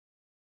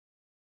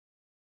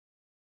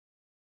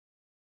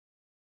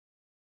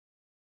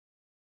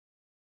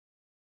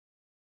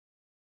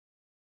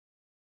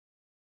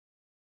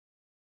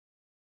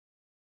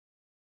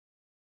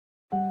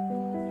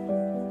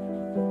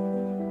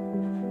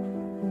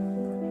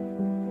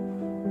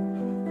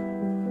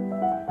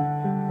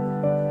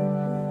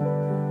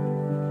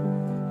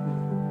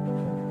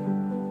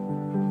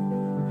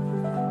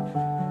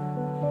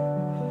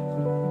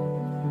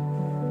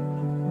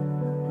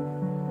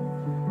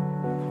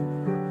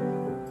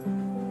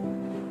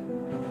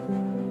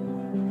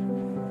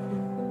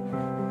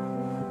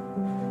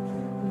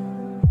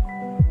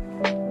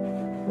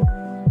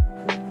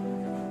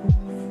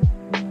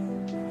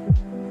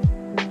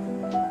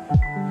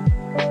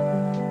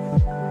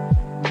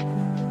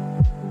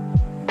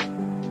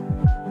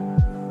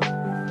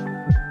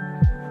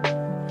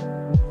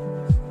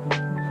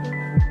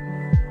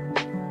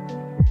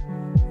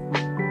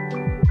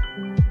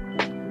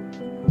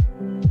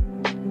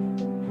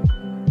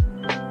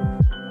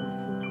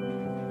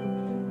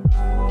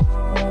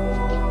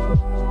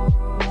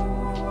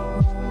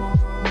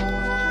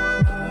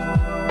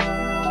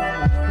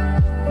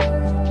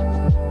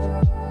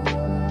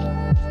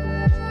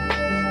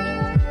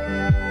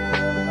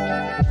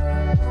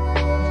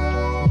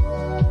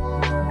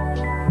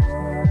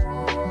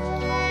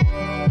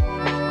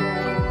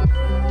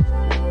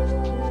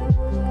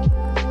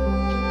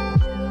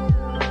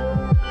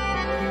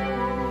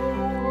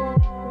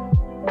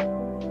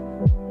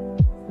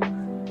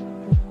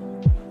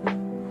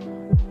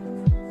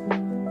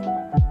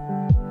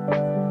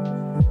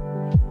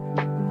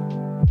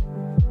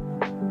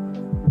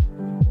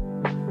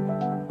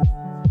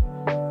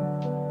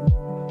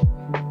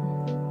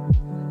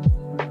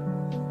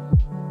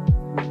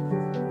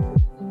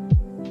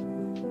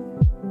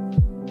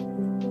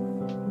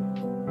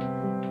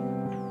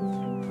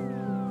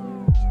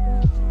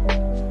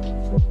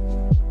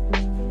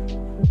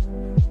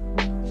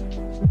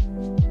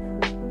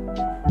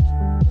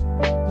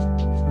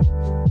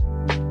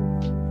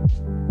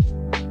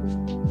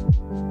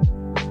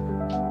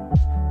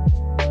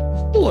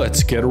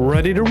Let's get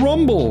ready to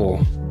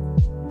rumble.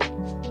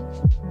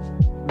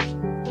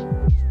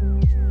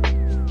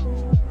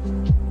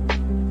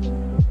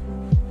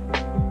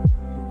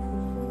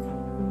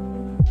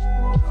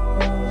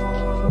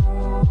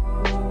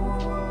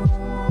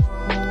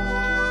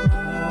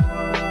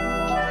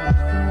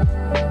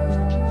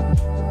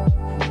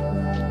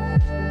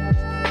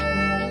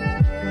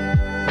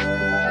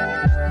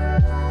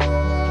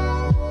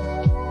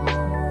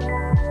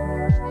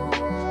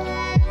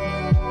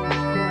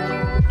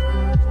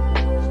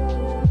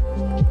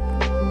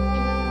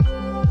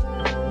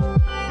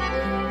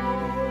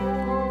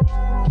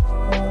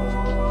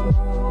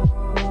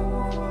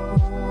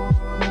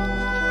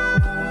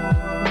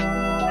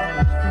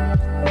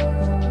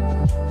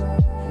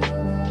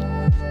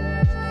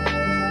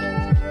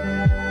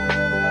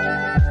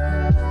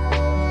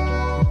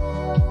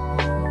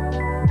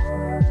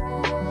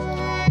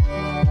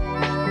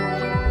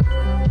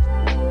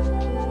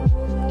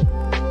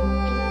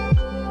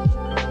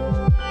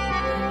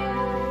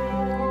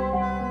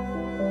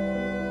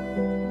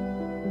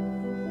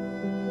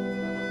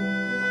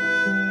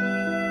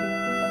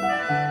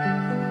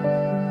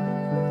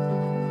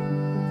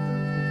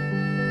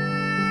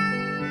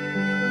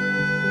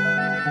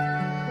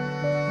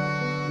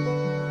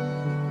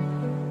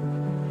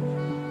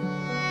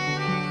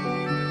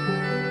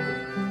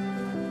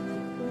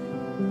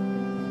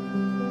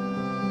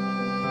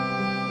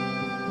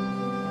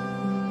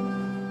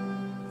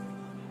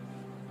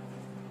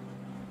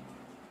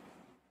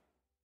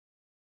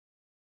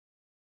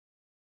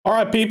 All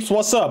right, peeps,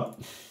 what's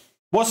up?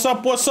 What's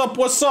up, what's up,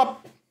 what's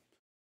up?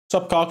 What's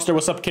up, Cockster?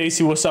 What's up,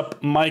 Casey? What's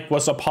up, Mike?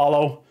 What's up,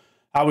 Hollow?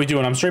 How we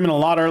doing? I'm streaming a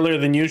lot earlier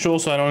than usual,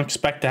 so I don't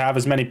expect to have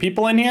as many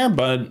people in here,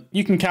 but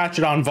you can catch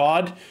it on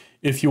VOD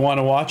if you want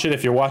to watch it.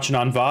 If you're watching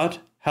on VOD,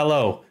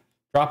 hello.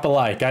 Drop a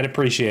like. I'd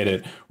appreciate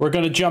it. We're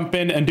going to jump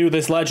in and do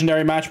this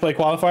legendary match play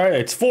qualifier.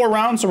 It's 4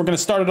 rounds, so we're going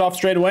to start it off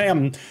straight away.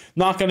 I'm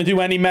not going to do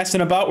any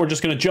messing about. We're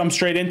just going to jump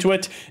straight into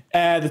it.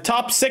 The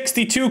top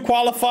 62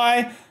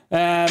 qualify.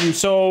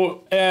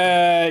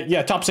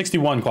 Yeah, top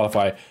 61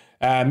 qualify.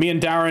 Me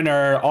and Darren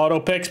are auto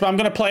picks, but I'm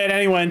going to play it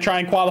anyway and try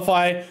and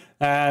qualify.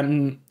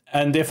 And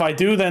if I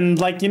do, then,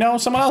 like, you know,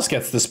 someone else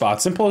gets the spot.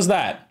 Simple as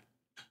that.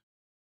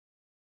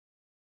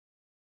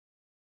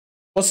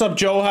 What's up,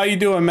 Joe? How you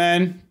doing,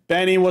 man?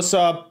 Benny, what's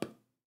up?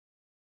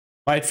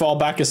 Might fall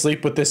back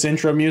asleep with this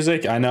intro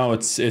music. I know,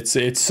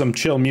 it's some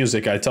chill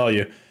music, I tell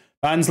you.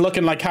 Man's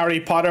looking like Harry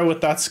Potter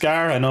with that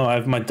scar. I know, I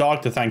have my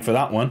dog to thank for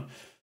that one.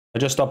 I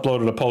just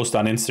uploaded a post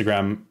on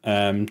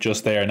Instagram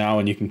just there now,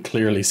 and you can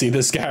clearly see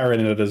the scar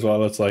in it as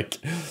well. It's like,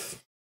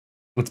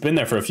 it's been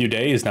there for a few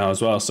days now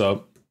as well,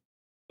 so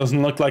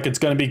doesn't look like it's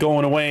going to be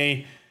going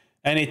away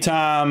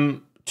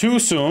anytime too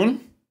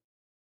soon.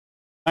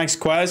 Thanks,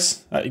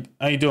 Quez.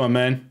 How you doing,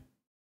 man?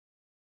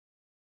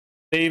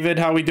 David,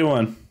 how we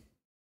doing?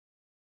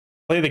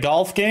 Play the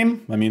golf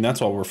game? I mean,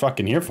 that's what we're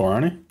fucking here for,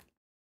 aren't we?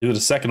 Give it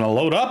a second to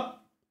load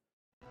up.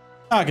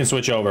 I can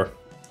switch over.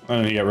 I'm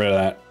going to get rid of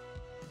that.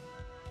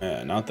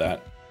 Not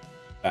that.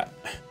 That.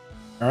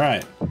 All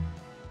right.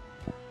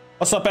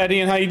 What's up,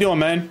 Eddie? And how you doing,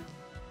 man?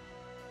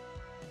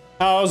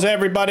 How's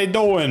everybody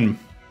doing?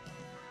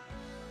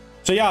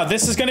 So yeah,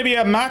 this is going to be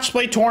a match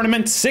play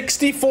tournament.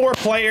 64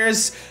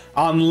 players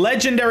on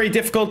legendary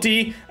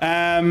difficulty.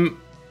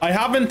 I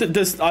haven't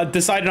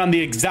decided on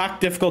the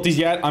exact difficulties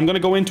yet. I'm going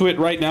to go into it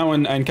right now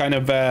and kind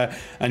of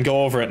and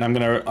go over it. And I'm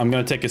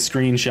gonna take a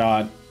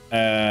screenshot. Or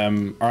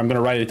I'm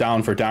gonna write it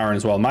down for Darren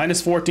as well.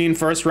 -14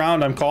 first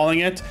round, I'm calling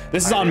it.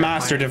 This is on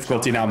master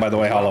difficulty now, by the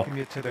way, Hollow.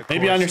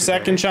 Maybe on your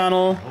second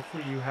channel.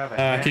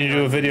 Can you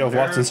do a video of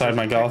what's inside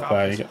my golf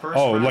bag?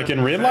 Oh, like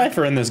in real life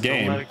or in this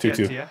game?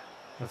 Tutu.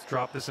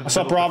 What's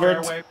up,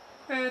 Robert?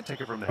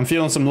 I'm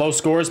feeling some low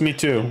scores. Me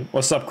too.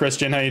 What's up,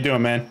 Christian? How you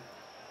doing, man?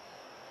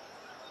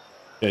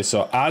 Okay,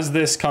 so as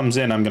this comes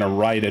in, I'm gonna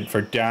write it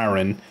for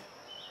Darren.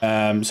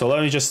 So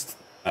let me just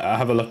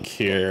have a look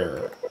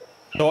here.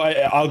 So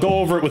I'll go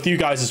over it with you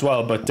guys as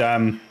well, but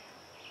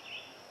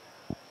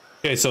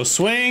okay, so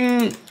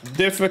swing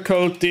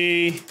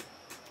difficulty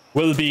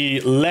will be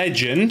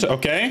legend,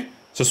 okay?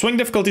 So swing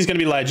difficulty is going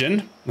to be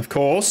legend, of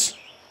course.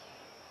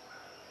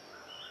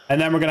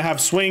 And then we're going to have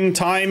swing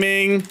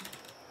timing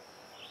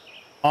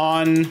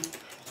on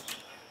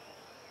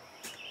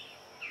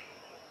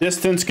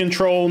distance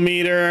control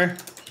meter.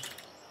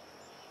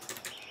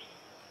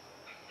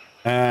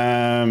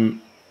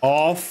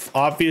 Off,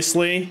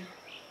 obviously.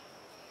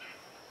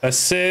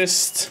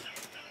 Assist,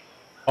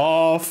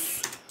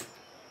 off,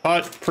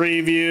 putt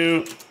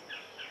preview,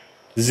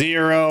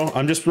 0.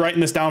 I'm just writing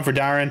this down for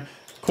Darren.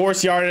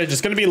 Course yardage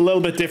is going to be a little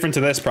bit different to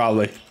this,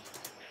 probably.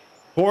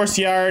 Course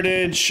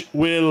yardage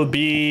will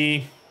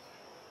be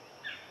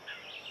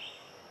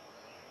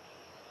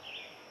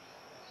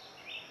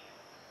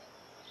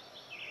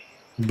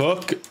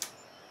book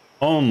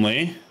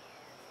only.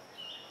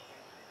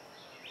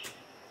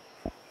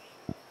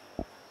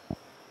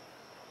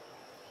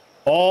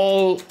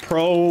 All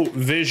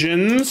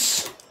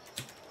provisions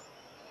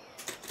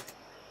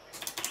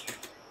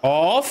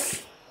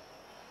off.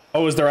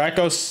 Oh, is there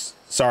echo?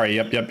 Sorry,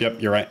 yep,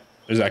 you're right.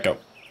 There's echo.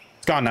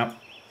 It's gone now.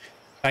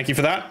 Thank you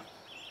for that.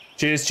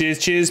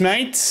 Cheers,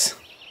 mates.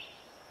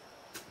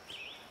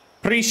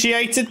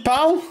 Appreciate it,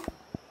 pal.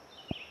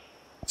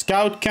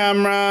 Scout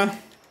camera.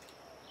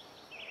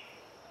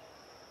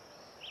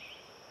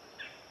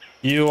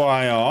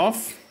 UI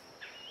off.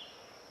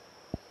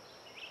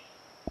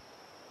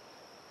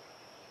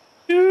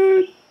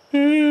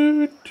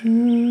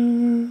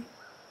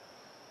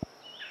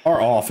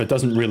 Or off. It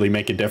doesn't really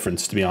make a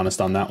difference, to be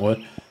honest, on that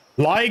one.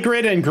 Lie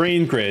grid and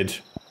green grid.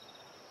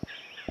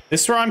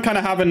 This is where I'm kind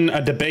of having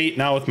a debate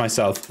now with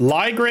myself.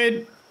 Lie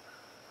grid's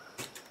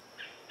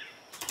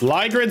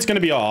going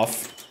to be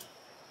off.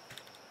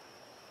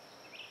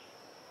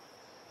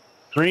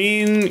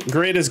 Green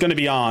grid is going to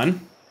be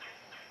on.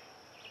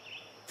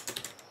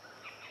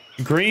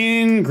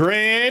 Green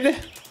grid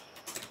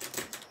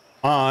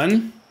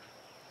on.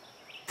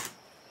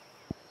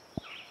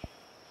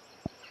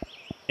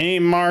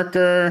 Aim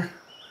marker.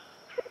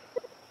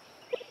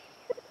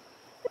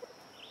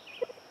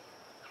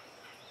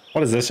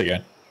 What is this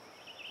again?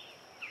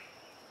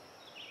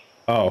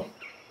 Oh.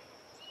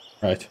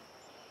 Right.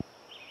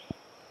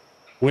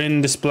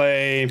 Wind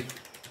display.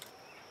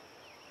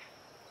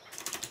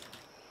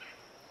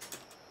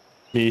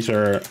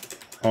 Meter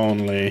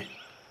only.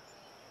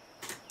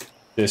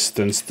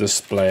 Distance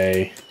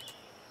display.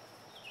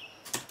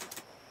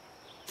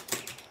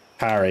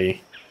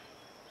 Parry.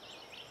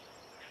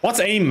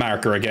 What's aim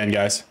marker again,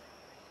 guys?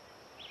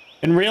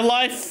 In real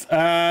life?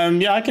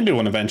 Yeah, I can do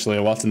one eventually.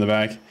 What's in the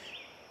bag?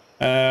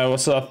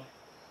 What's up?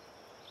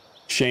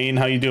 Shane,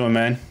 how you doing,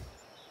 man?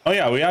 Oh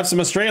yeah, we have some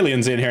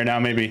Australians in here now,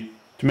 maybe,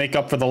 to make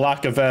up for the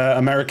lack of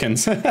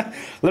Americans.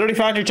 Literally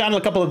found your channel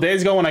a couple of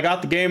days ago when I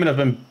got the game, and I've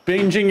been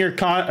binging your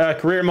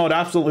career mode.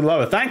 Absolutely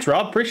love it. Thanks,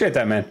 Rob. Appreciate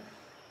that, man.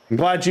 I'm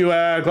glad you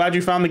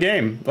found the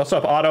game. What's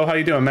up, Otto? How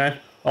you doing, man?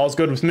 All's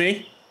good with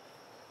me?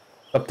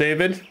 What's up,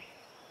 David?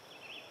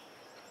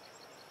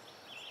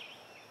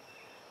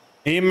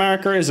 Aim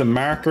marker is a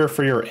marker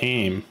for your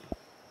aim.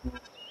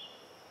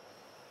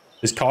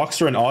 Is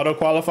Coxter an auto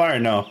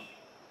qualifier? No.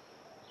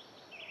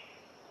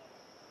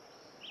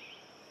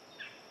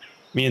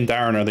 Me and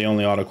Darren are the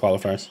only auto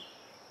qualifiers.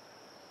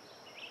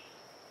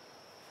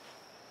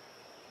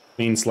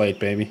 Clean slate,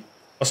 baby.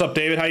 What's up,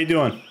 David? How you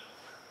doing?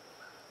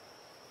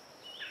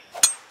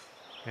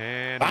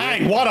 And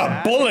bang! What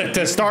a bullet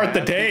to start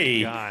the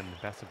day. I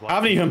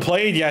haven't even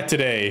played yet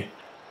today.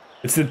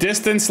 It's the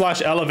distance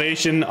 /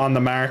 elevation on the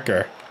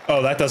marker.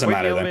 Oh, that doesn't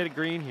matter then. Elevated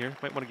green here.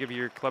 Might want to give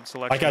your club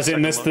selection. Like as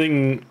in this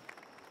thing.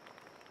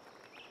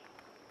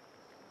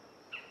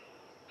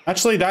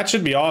 Actually, that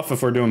should be off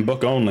if we're doing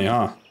book only,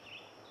 huh?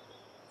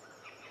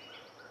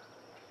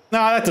 No,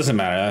 that doesn't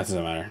matter. That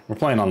doesn't matter. We're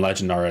playing on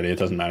Legend already. It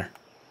doesn't matter.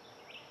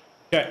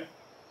 Okay.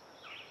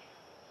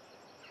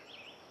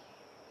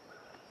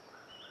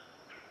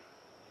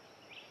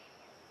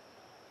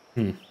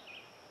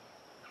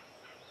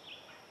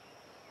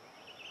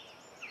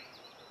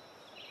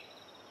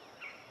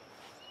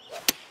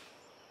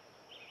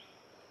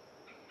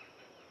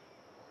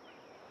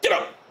 Get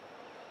up!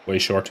 Way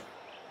short.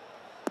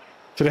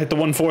 Should have hit the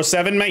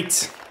 147,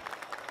 mates.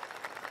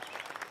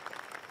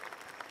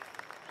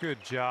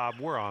 Good job.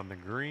 We're on the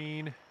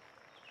green.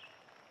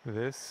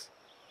 This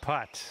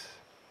putt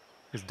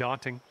is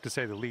daunting, to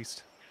say the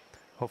least.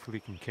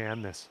 Hopefully we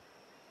can this.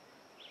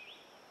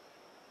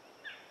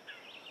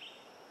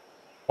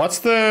 What's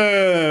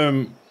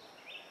the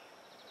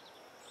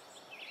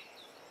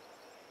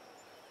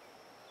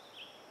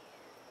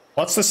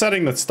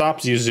setting that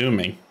stops you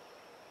zooming?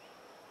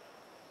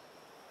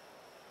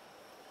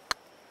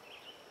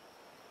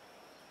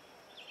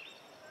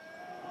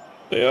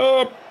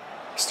 Yup.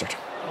 Start.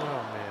 Oh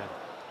man.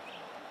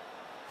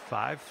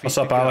 5 feet. What's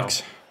up,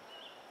 Alex?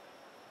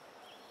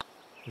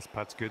 This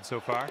putt's good so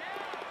far.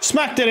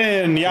 Smacked it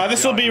in. Yeah,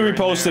 this will be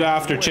reposted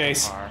after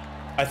Chase,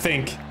 I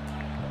think.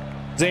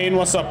 Zane,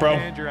 what's up, bro?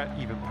 And you're at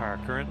even par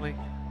currently.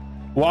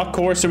 What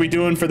course are we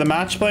doing for the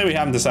match play? We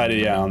haven't decided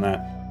yet on that.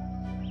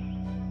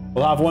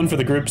 We'll have one for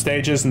the group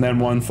stages and then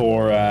one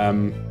for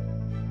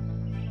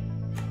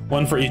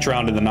each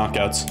round of the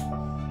knockouts.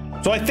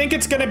 So I think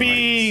it's going to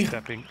be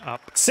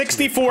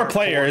 64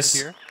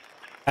 players,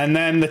 and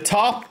then the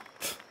top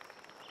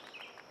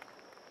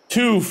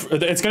two,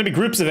 it's going to be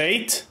groups of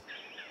 8.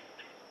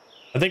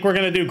 I think we're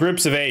going to do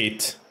groups of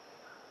 8.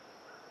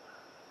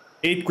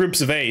 8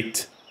 groups of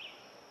 8.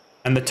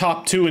 And the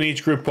top 2 in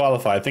each group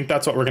qualify. I think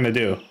that's what we're going to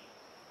do.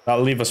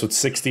 That'll leave us with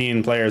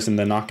 16 players in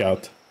the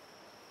knockout.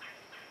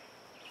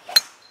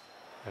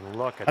 And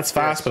look at that's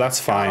fast, but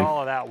that's fine. All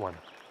of that one.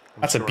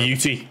 That's a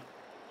beauty.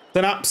 It's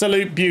an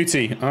absolute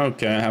beauty.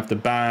 Okay, I have to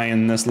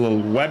bang this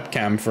little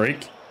webcam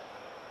freak.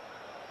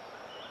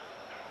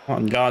 What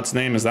in God's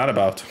name is that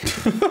about?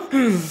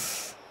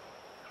 Is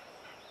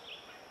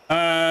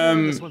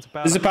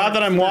it bad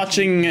that I'm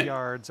watching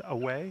yards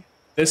away?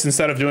 This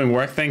instead of doing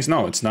work things?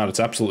 No, it's not. It's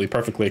absolutely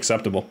perfectly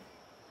acceptable.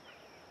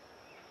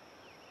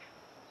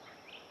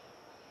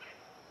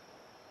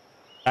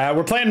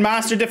 We're playing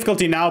Master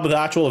difficulty now, but the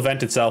actual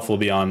event itself will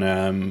be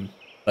on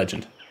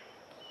Legend.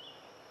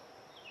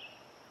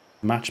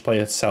 Match play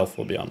itself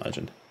will be on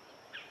Legend.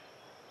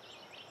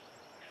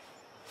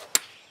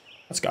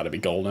 That's got to be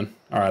golden.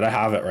 All right, I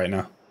have it right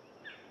now.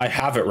 I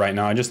have it right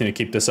now. I just need to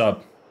keep this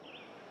up.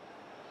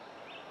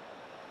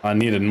 I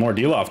needed more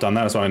D-loft on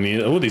that. That's what I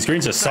needed. Oh, these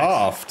greens are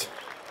soft.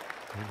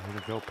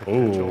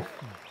 Oh,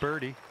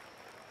 birdie.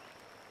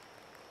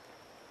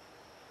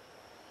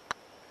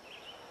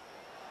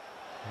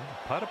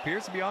 Putt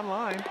appears to be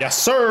online. Yes,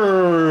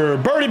 sir.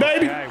 Birdie,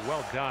 baby. Okay,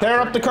 well done.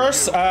 Tear up the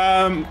curse.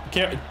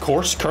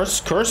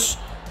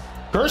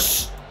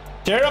 Curse.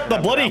 Tear up the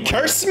bloody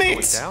curse,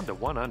 mates. Down to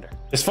 1 under.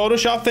 This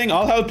Photoshop thing,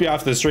 I'll help you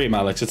after the stream,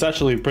 Alex. It's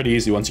actually pretty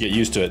easy once you get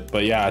used to it.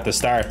 But yeah, at the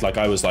start, like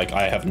I was like,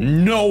 I have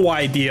no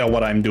idea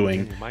what I'm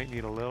doing. You might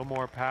need a little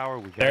more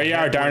power. There you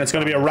are, Darren. It's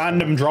going to be a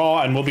random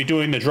draw, and we'll be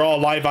doing the draw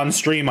live on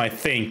stream, I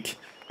think.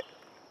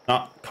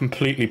 Not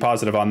completely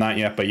positive on that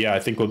yet, but yeah, I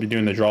think we'll be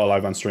doing the draw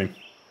live on stream.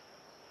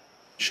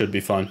 Should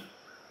be fun.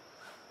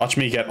 Watch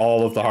me get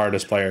all of the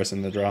hardest players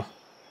in the draw.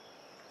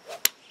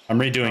 I'm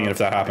redoing it if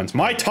that happens.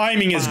 My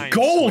timing is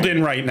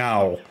golden right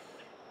now.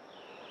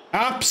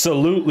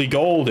 Absolutely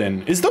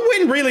golden. Is the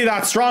wind really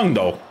that strong,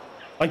 though?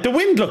 Like, the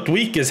wind looked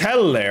weak as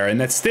hell there,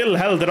 and it still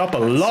held it up a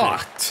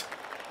lot.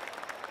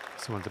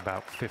 This one's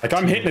about 15 like,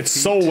 I'm hitting it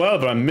so well,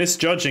 but I'm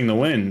misjudging the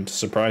wind.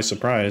 Surprise,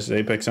 surprise.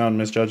 Apex Sound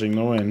misjudging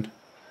the wind.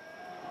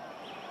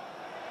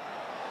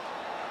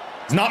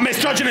 He's not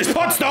misjudging his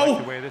putts, though!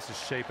 The way this is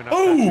shaping up,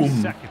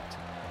 boom! Second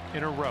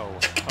in a row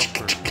of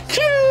birdies.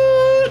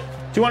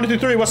 2 1 2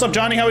 3. What's up,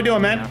 Johnny? How we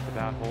doing, man? After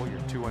that hole, you're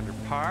 2 under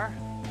par.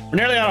 We're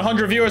nearly at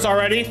 100 viewers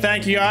already.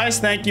 Thank you, guys.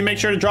 Thank you. Make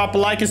sure to drop a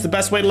like. It's the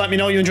best way to let me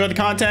know you enjoy the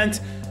content.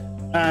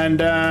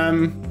 And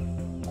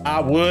I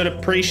would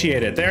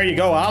appreciate it. There you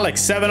go,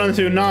 Alex.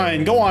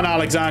 7-2-9. Go on,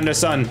 Alexander,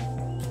 son.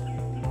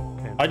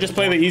 I just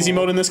play the easy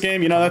mode in this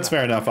game. You know, that's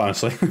fair enough,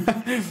 honestly.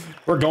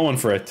 We're going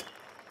for it.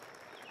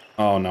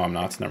 Oh, no, I'm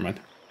not. Never mind.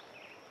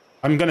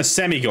 I'm going to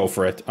semi-go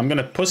for it. I'm going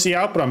to pussy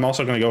out, but I'm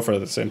also going to go for it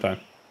at the same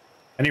time.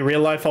 Any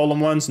real-life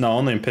hole-in-ones? No,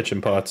 only in pitch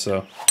and putt,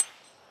 so...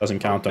 Doesn't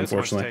count,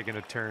 unfortunately. Taking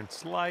a turn,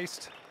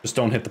 sliced. Just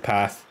don't hit the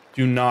path.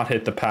 Do not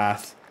hit the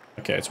path.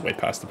 Okay, it's way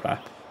past the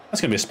path.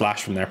 That's gonna be a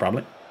splash from there,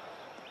 probably.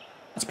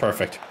 That's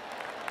perfect.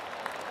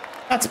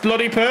 That's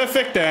bloody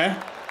perfect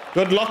there.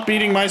 Good luck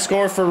beating my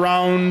score for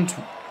round...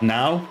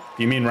 Now?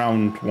 Do you mean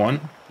round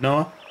 1,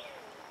 Noah?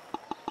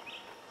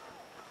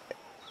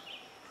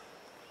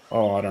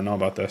 Oh, I don't know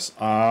about this.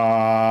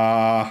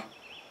 I'm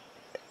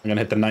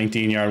gonna hit the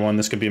 19-yard one.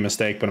 This could be a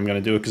mistake, but I'm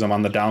gonna do it because I'm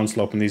on the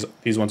downslope, and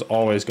these ones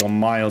always go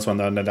miles when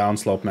they're on the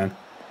downslope, man.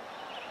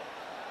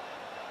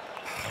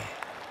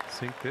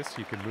 Sink this,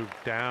 you can move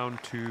down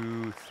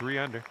to 3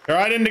 under. All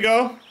right,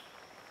 Indigo.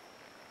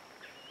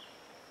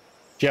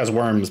 She has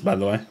worms, by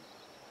the way.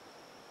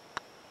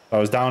 I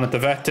was down at the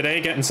vet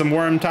today getting some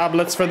worm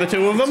tablets for the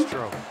 2 of them.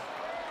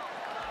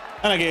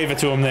 And I gave it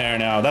to him there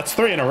now. That's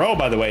 3 in a row,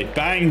 by the way.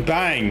 Bang,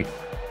 bang.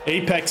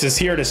 Apex is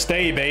here to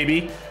stay,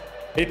 baby.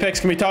 Apex,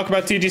 can we talk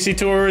about TGC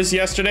Tours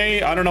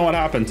yesterday? I don't know what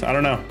happened. I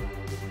don't know.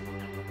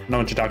 I don't know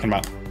what you're talking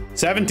about.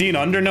 17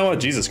 under, Noah?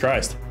 Jesus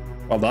Christ.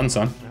 Well done,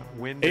 son.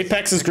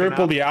 Apex's group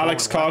will be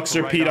Alex,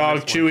 Coxer,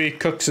 P-Dog, Chewy,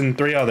 Cooks, and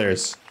 3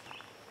 others.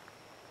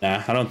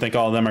 Nah, I don't think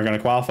all of them are going to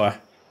qualify.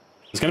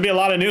 There's going to be a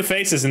lot of new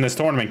faces in this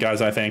tournament,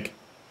 guys, I think.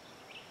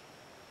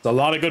 There's a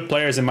lot of good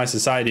players in my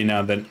society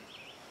now that...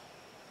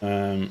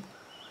 that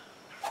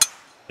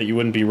you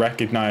wouldn't be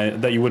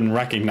recognized... That you wouldn't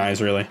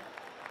recognize, really.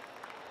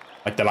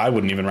 Like, that I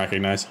wouldn't even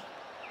recognize.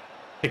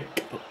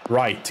 Kick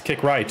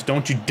right.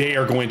 Don't you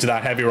dare go into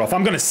that heavy rough.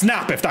 I'm gonna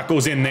snap if that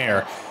goes in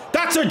there.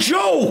 That's a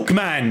joke,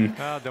 man!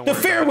 The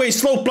fairway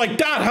slope like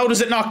that, how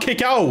does it not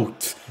kick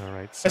out?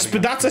 Alright.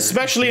 That's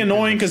especially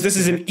annoying because this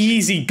is an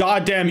easy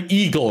goddamn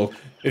eagle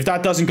if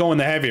that doesn't go in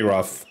the heavy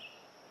rough.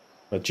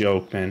 A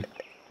joke, man.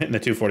 Hitting the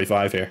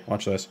 245 here.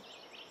 Watch this.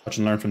 Watch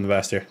and learn from the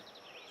best here.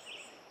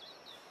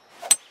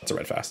 That's a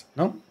red fast.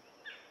 No?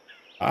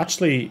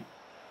 Actually,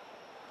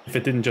 if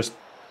it didn't just...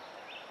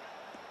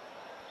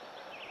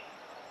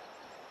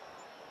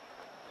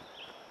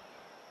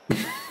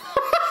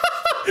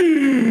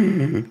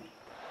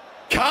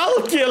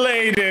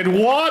 Calculated!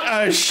 What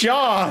a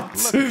shot!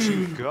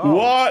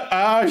 What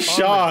a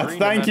shot!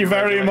 Thank you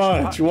very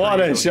much.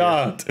 What a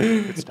shot!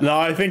 No,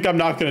 I think I'm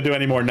not going to do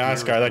any more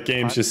NASCAR. That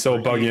game's just so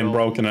buggy and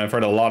broken. I've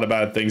heard a lot of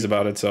bad things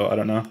about it, so I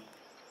don't know.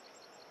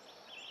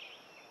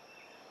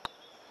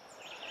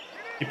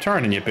 Keep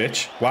turning, you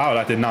bitch. Wow,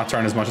 that did not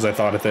turn as much as I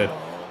thought it did.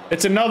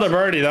 It's another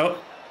birdie, though.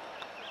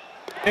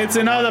 It's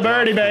another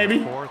birdie, baby.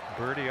 Fourth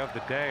birdie of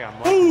the day.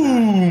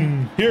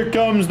 Boom! Here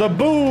comes the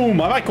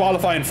boom. I might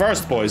qualify in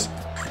first, boys.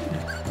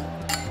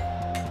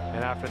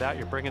 And after that,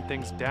 you're bringing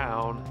things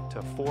down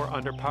to 4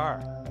 under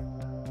par.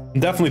 I'm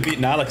definitely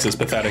beating Alex's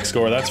pathetic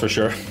score, that's for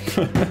sure.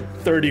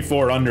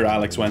 34 under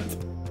Alex went.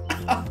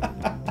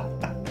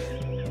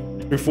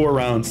 Through 4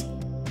 rounds.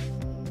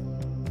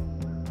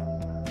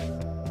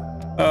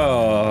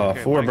 Oh,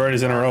 okay, 4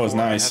 birdies in a row is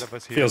nice.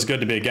 Feels good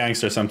to be a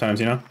gangster sometimes,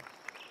 you know?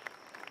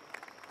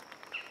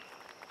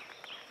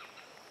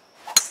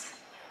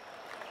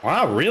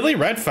 Wow, really?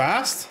 Red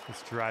fast?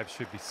 This drive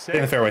should be safe. Stay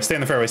in the fairway, stay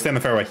in the fairway, stay in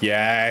the fairway.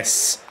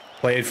 Yes.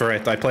 Played for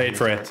it. I played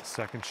for it.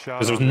 Second shot.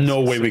 Because there's no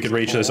way we could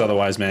reach this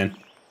otherwise, man.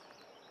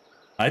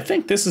 I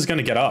think this is going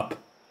to get up.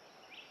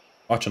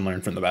 Watch and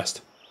learn from the best.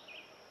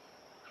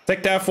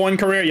 Stick to F1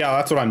 career? Yeah,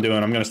 that's what I'm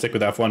doing. I'm going to stick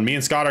with F1. Me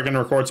and Scott are going to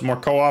record some more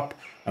co-op.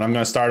 And I'm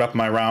going to start up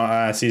my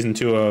round, season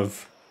two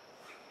of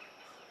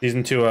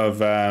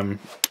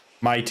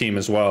my team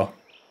as well.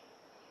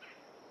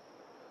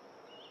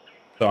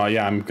 So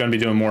yeah, I'm going to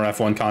be doing more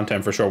F1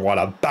 content for sure. What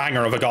a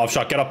banger of a golf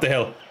shot. Get up the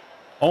hill.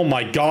 Oh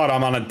my god,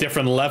 I'm on a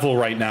different level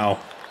right now.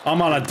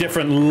 I'm on a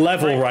different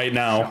level right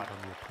now.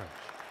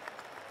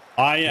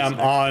 I am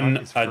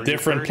on a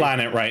different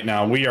planet right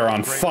now. We are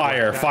on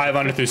fire. 5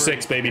 under through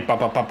 6, baby. Pop,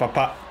 pop, pop, pop,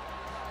 pop.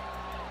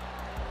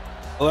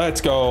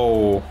 Let's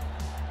go.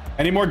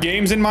 Any more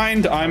games in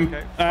mind? I'm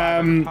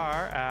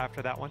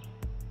after that one.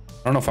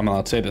 I don't know if I'm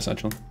allowed to say this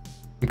actually.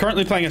 I'm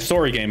currently playing a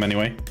story game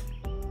anyway.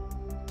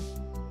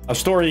 A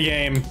story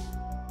game.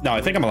 No,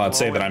 I think I'm allowed to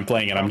say that I'm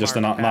playing it. I'm just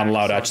not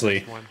allowed to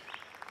actually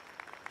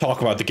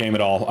talk about the game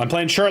at all. I'm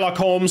playing Sherlock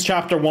Holmes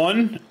Chapter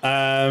 1.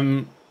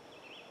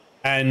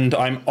 And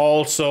I'm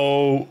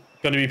also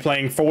going to be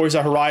playing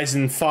Forza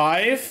Horizon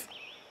 5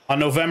 on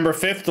November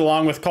 5th,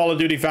 along with Call of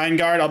Duty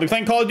Vanguard. I'll be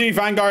playing Call of Duty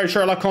Vanguard,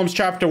 Sherlock Holmes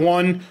Chapter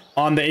 1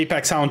 on the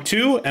Apex Hound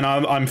 2, and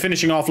I'm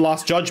finishing off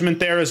Lost Judgment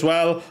there as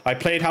well. I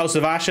played House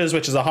of Ashes,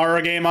 which is a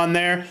horror game on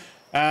there,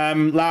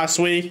 last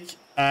week,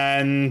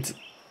 and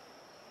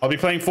I'll be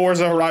playing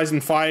Forza Horizon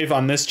 5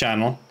 on this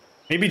channel.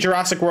 Maybe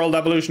Jurassic World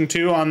Evolution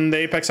 2 on the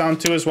Apex Hound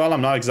 2 as well.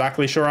 I'm not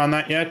exactly sure on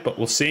that yet, but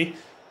we'll see.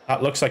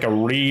 That looks like a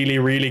really,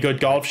 really good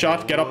golf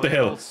shot. Get up the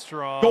hill.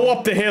 Go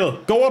up the hill.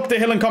 Go up the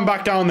hill and come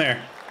back down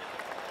there.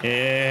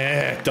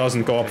 Yeah, it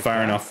doesn't go up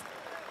far enough.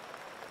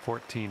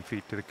 14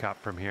 feet to the cup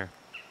from here.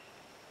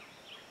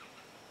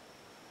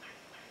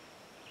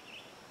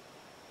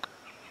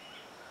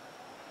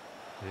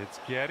 It's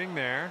getting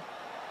there.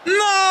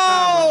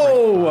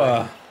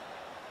 No!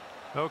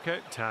 Okay,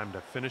 time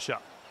to finish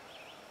up.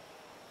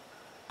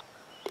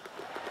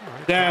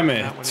 Right, damn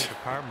it.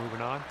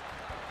 Moving on.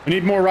 We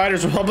need more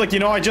Riders Republic. You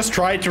know, I just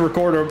tried to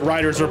record a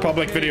Riders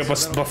Republic video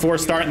before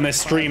starting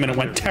this stream, and it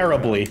went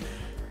terribly.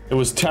 It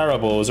was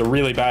terrible. It was a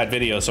really bad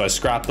video, so I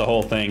scrapped the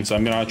whole thing. So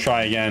I'm going to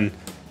try again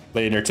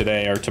later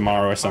today or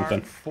tomorrow or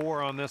something.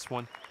 4 on this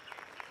one.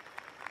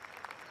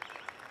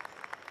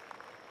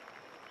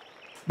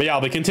 But yeah,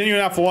 I'll be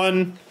continuing F1,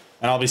 and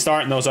I'll be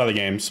starting those other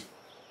games.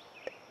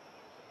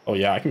 Oh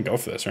yeah, I can go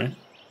for this, right?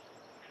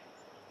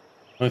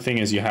 Only thing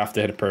is you have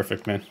to hit it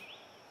perfect, man.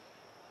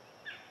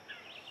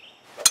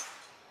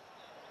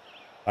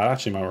 That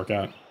actually might work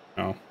out.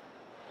 No.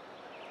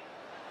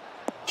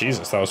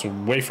 Jesus, that was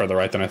way further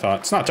right than I thought.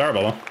 It's not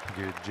terrible, though.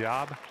 Good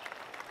job.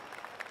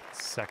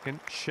 Second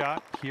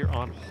shot here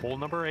on hole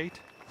number 8.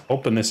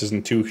 Hoping this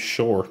isn't too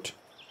short.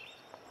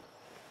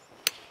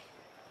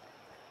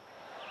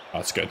 Oh,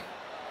 that's good.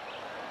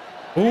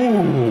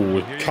 Ooh,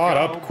 it caught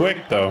up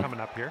quick, though.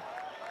 Coming up here.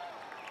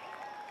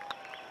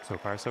 So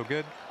far, so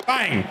good.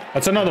 Bang!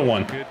 That's another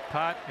one. Good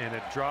putt, and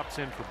it drops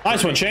in for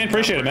nice one, Shane.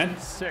 Appreciate it, man.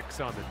 6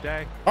 on the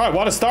day. All right,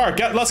 what a start.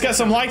 Let's get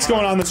some likes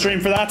going on the stream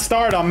for that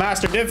start on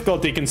Master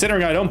difficulty,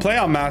 considering I don't play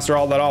on Master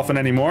all that often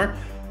anymore.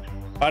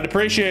 I'd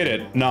appreciate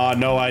it. No,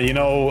 you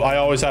know, I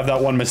always have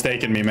that one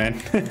mistake in me,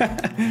 man.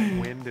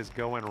 Wind is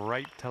going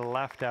right to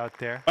left out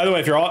there. By the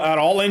way, if you're at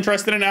all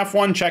interested in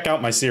F1, check out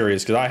my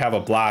series, because I have a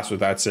blast with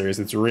that series.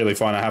 It's really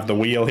fun. I have the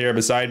wheel here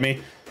beside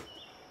me.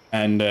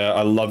 And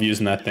I love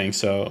using that thing,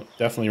 so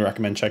definitely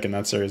recommend checking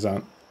that series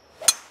out.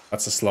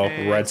 That's a slow,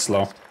 red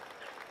slow.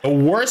 The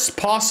worst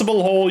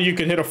possible hole you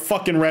could hit a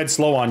fucking red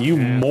slow on, you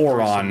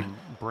moron.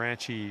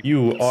 Branchy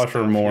you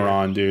utter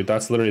moron, dude.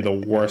 That's literally the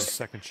worst.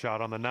 Second shot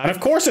on the night. And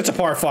of course it's a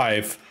par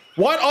 5.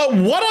 What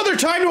other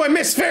time do I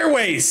miss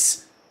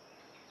fairways?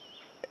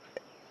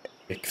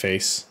 Big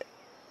face.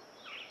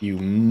 You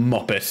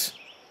muppet.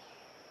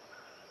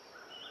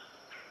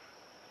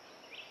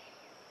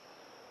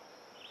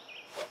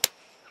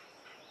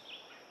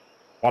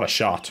 What a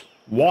shot.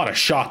 What a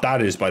shot that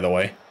is, by the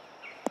way.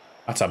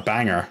 That's a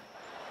banger.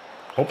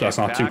 Hope that's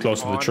not too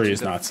close to the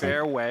trees. No, it's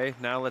fairway.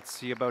 Now let's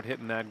see about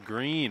hitting that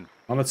green.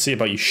 Well, let's see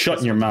about you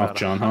shutting your mouth,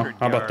 John, huh?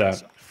 How about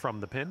that?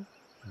 From the pin.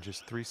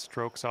 Just 3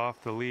 strokes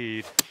off the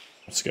lead.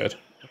 That's good.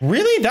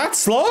 Really? That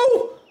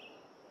slow?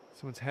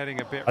 Someone's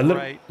heading a bit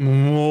right.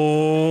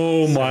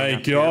 Oh my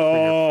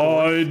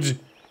god.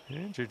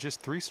 And you're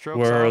just 3 strokes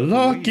We're off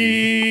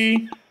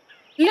lucky.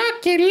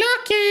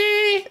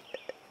 Lucky.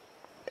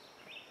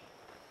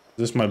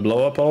 Is this my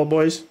blow up hole,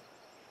 boys? Is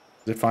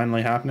it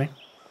finally happening?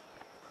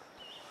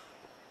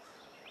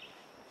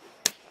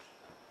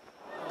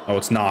 Oh,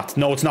 it's not.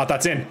 No, it's not.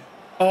 That's in.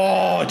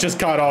 Oh, it just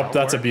caught up.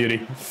 That's a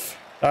beauty.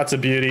 That's a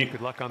beauty.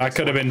 Good luck on that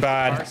could have been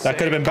bad. That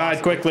could have been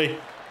bad quickly.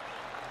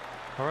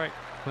 All right,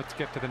 let's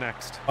get to the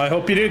next. I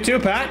hope you do too,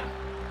 Pat.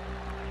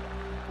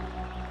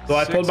 Do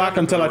I pull back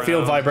until I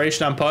feel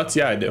vibration on putts?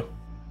 Yeah, I do.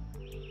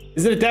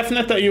 Is it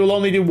definite that you will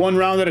only do 1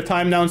 round at a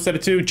time now instead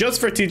of 2?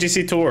 Just for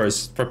TGC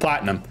Tours, for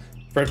Platinum.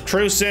 For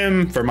True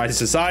Sim, for my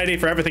society,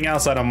 for everything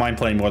else, I don't mind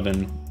playing more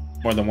than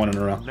one in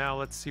a row. Now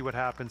let's see what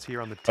happens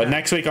here on the 10th. But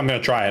next week I'm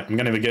gonna try it. I'm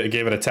gonna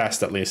give it a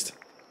test at least.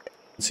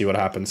 And see what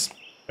happens.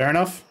 Fair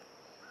enough?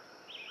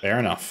 Fair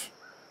enough.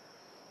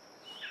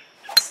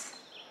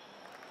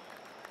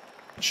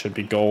 It should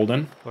be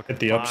golden. Hit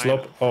the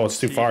upslope. Oh, it's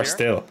too far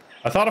still.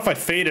 I thought if I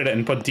faded it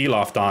and put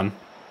D-loft on,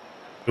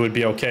 it would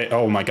be okay.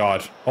 Oh my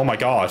god. Oh my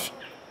god.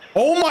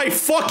 Oh my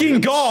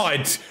fucking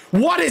god!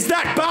 What is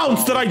that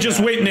bounce that I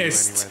just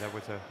witnessed?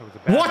 Anyway, that was a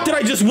bad What did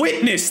I just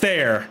witness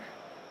there?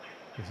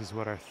 This is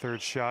what our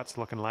third shot's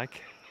looking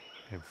like.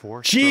 And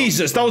 4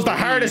 Jesus, that was the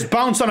hardest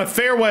bounce on a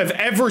fairway I've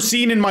ever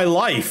seen in my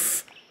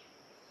life.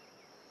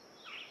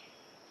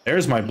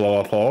 There's my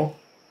blow-up hole.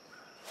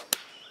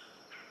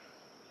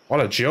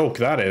 What a joke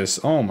that is.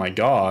 Oh my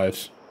god.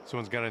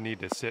 Someone's gonna need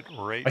to sit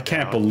right I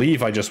can't down.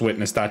 believe I just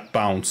witnessed that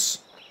bounce.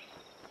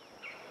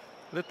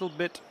 Little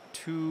bit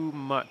too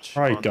much.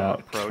 Right, on God.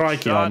 that approach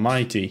Crikey shot.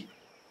 almighty.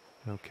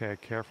 Okay,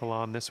 careful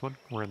on this one.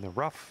 We're in the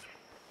rough.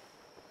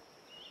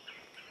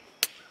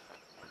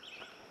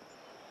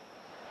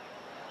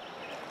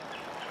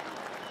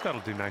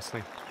 That'll do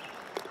nicely.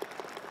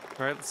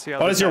 All right, let's see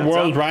how What this is your adds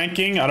world up.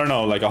 ranking? I don't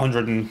know, like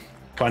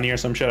 120 or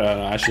some shit?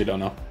 I actually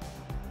don't know.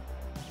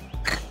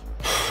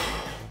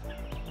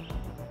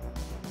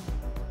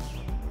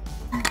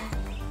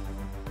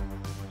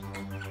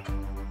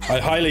 I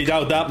highly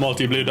doubt that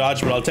multi-blue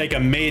dodge, but I'll take a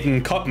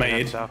maiden cut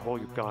made. That hole,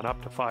 you've gone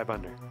up to 5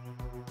 under.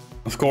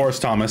 Of course,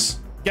 Thomas.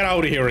 Get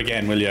out of here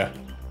again, will ya?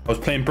 I was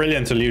playing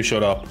brilliant until you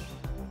showed up.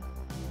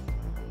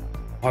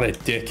 What a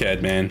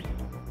dickhead, man.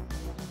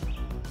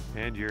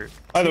 And you're...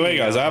 By the way,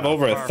 guys, I have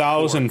over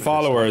 1,000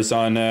 followers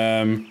on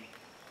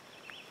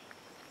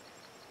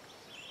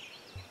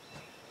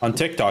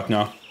TikTok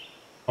now.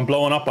 I'm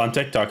blowing up on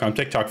TikTok. I'm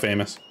TikTok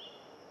famous.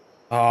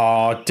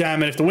 Oh,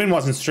 damn it. If the wind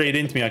wasn't straight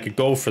into me, I could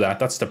go for that.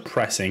 That's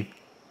depressing.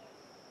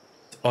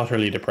 It's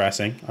utterly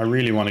depressing. I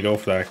really want to go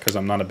for that because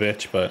I'm not a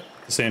bitch, but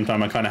at the same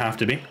time, I kind of have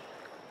to be.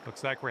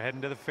 Looks like we're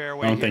heading to the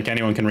fairway. I don't think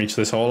anyone can reach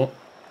this hole.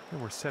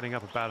 And we're setting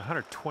up about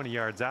 120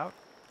 yards out.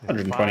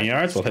 120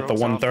 yards. We'll hit the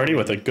 130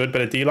 with a good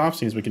bit of D-loft.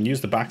 Seems we can use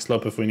the back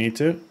slope if we need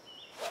to.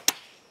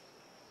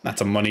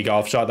 That's a money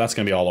golf shot. That's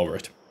going to be all over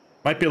it.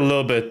 Might be a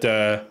little bit...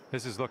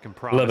 This is looking a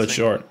promising. little bit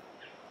short.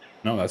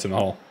 No, that's in the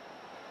hole.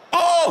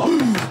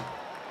 Oh!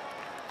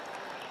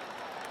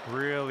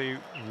 Really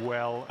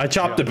well. I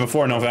chopped it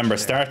before November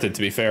started,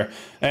 to be fair.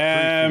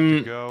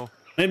 Go.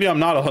 Maybe I'm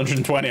not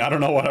 120. I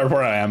don't know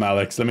where I am,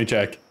 Alex. Let me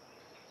check.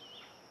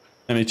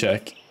 Let me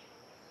check.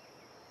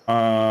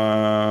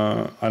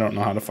 I don't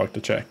know how the fuck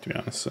to check, to be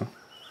honest, so.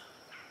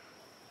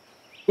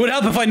 It would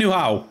help if I knew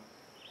how.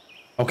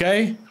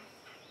 Okay?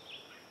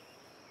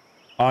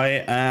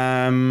 I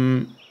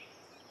am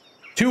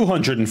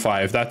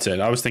 205, that's it.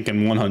 I was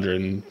thinking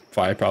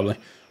 105 probably.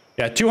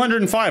 Yeah,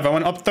 205. I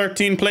went up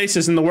 13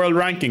 places in the world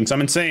rankings.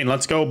 I'm insane.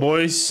 Let's go,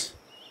 boys.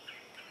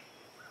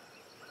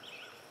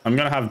 I'm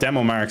gonna have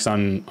demo marks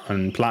on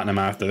platinum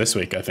after this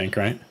week, I think,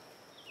 right?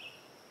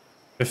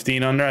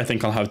 15 under, I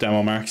think I'll have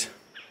demo marks.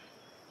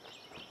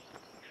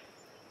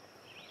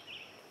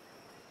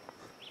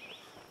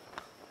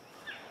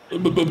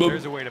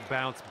 There's a way to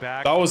bounce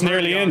back. That was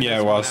nearly in, yeah,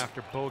 it was.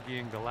 After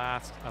bogeying the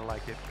last, I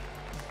like it.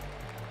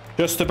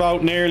 Just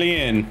about nearly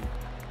in.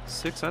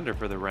 6 under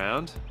for the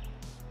round.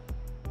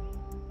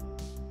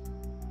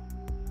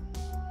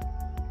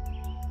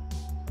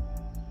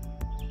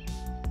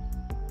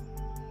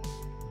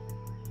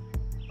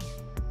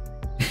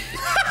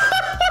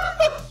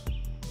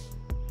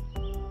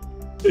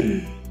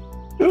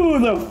 Who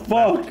the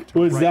fuck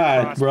was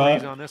that, bro?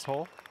 On this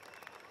hole.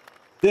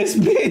 This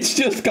bitch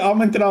just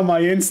commented on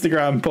my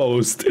Instagram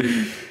post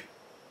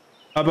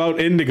about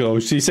Indigo.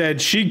 She said,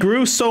 she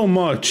grew so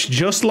much,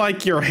 just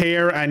like your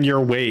hair and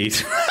your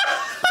weight.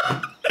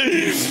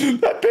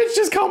 That bitch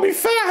just called me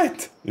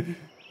fat. I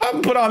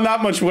haven't put on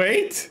that much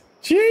weight.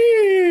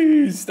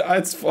 Jeez.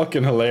 That's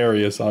fucking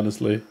hilarious,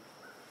 honestly.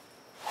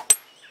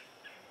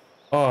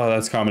 Oh,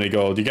 that's comedy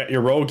gold. You get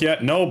your Rogue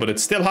yet? No, but it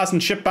still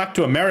hasn't shipped back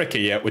to America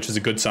yet, which is a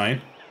good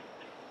sign.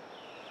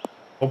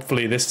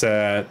 Hopefully this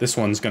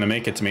one's gonna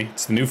make it to me.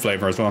 It's the new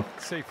flavor as well.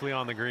 Safely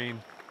on the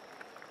green.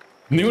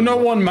 New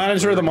 #1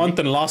 manager of the month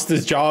and lost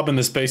his job in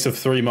the space of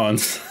 3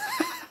 months.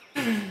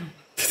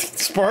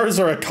 Spurs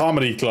are a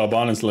comedy club,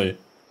 honestly.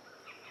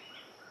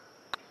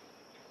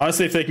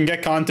 Honestly, if they can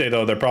get Conte,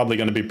 though, they're probably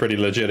going to be pretty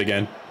legit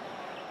again.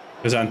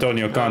 Because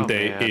Antonio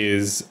Conte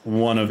is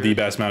one of the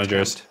best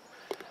managers.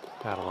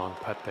 Got a long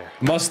putt there.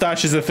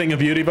 Mustache is a thing of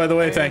beauty, by the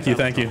way. Thank you,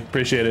 thank you.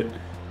 Appreciate it.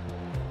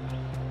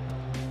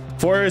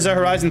 Forza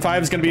Horizon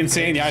 5 is going to be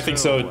insane. Yeah, I think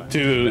so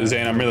too,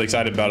 Zane. I'm really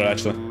excited about it,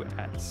 actually.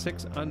 At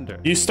 6 under.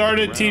 You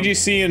started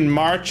TGC in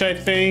March, I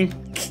think.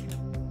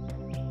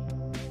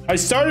 I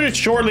started it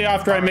shortly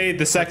after I made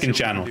the second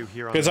channel.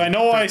 Because I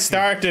know I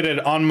started it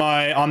on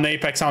the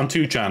Apex Hound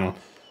 2 channel.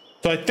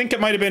 So I think it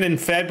might have been in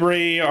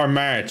February or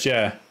March,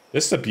 yeah.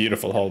 This is a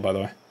beautiful hole, by the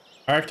way.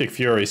 Arctic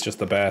Fury is just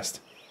the best.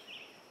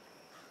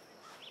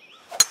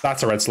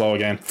 That's a red slow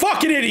again.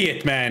 Fucking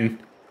idiot, man!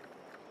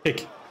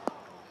 Kick.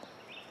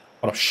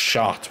 What a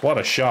shot. What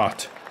a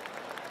shot.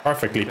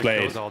 Perfectly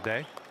played. All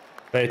day.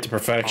 Played to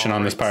perfection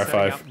on this par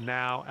 5.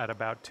 Now at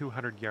about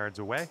 200 yards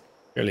away.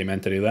 Clearly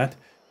meant to do that.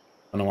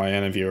 I don't know why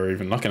any of you are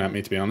even looking at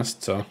me, to be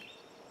honest, so.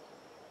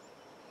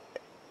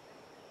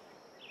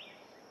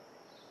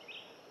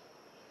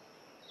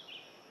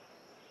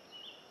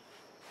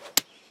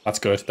 That's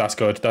good. That's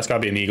good. That's got to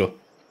be an eagle.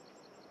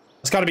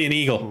 That's got to be an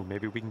eagle. Ooh,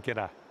 maybe we can get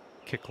a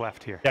kick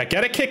left here. Yeah,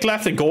 get a kick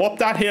left and go up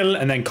that hill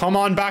and then come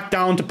on back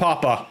down to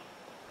Papa.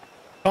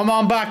 Come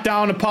on back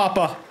down to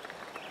Papa.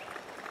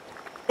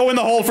 Go in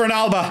the hole for an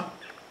Alba.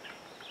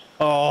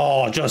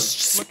 Oh, just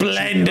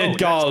splendid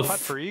golf. Nice putt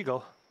for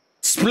eagle.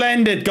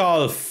 Splendid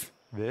golf.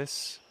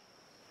 This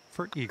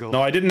for eagle.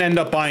 No, I didn't end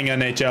up buying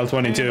NHL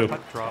 22.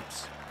 Putt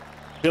drops.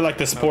 I feel like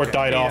the support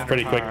died off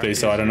pretty quickly,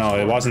 so I don't know.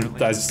 It wasn't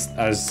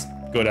as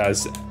good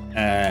as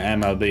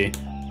MLB.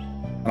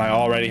 And I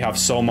already have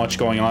so much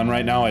going on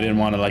right now. I didn't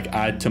want to like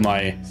add to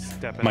my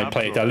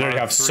plate. I literally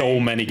have so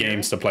many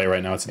games to play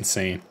right now. It's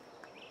insane.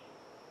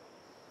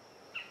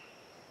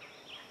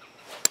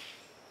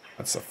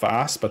 That's a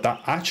fast, but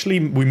that actually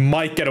we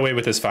might get away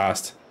with this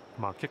fast.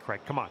 Come on, kick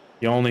right. Come on.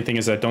 The only thing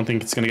is I don't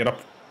think it's going to get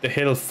up the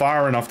hill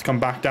far enough to come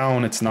back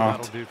down. It's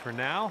not. That'll do for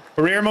now.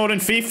 Career mode in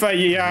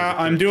FIFA. Yeah,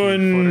 I'm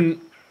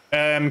doing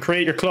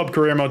create your club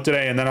career mode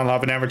today, and then I'll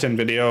have an Everton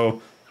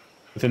video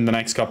within the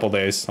next couple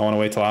days. I want to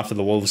wait till after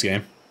the Wolves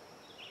game.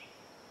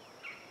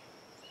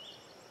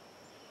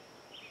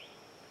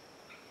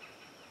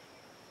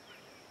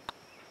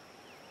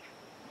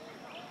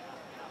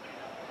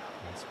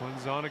 This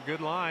one's on a good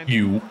line.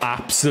 You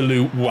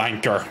absolute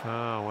wanker.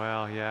 Oh,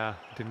 well, yeah.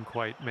 Didn't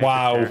quite make it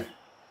Wow. there.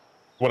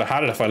 Would have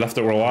had it if I left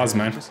it where it was,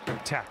 man. Just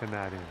tapping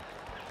that in.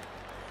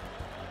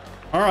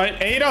 All right,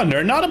 8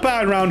 under. Not a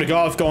bad round of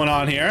golf going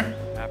on here.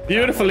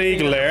 Beautiful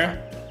eagle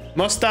there.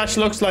 Mustache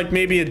looks like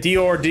maybe a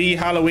D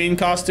Halloween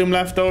costume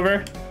left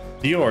over.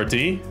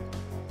 D?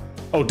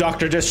 Oh,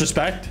 Dr.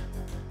 Disrespect.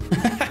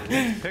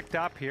 Picked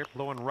up here,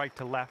 blowing right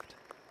to left.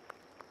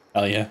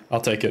 Hell yeah,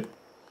 I'll take it.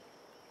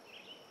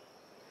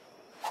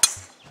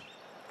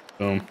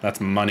 Boom, that's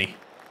money.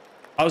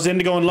 How's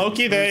Indigo and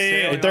Loki?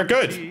 They're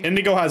good.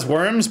 Indigo has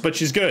worms, but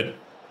she's good.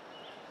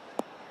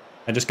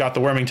 I just got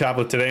the worming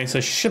tablet today, so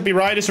she should be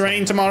right as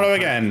rain tomorrow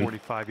again.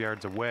 45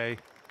 yards away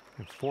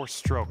and 4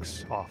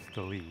 strokes off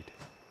the lead.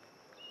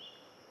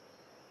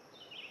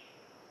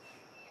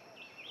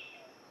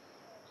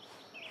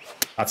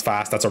 That's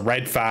fast. That's a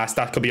red fast.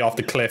 That could be off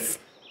the cliff.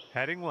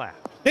 Heading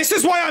left. This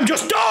is why I'm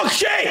just dog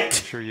shit! I'm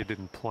sure you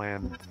didn't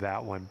plan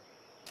that one.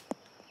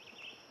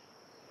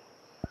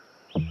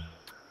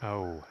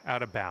 Oh,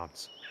 out of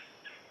bounds.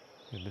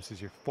 And this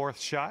is your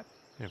 4th shot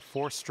and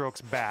 4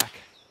 strokes back.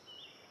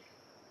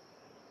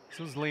 This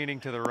was leaning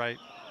to the right.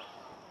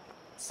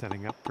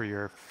 Setting up for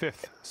your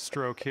 5th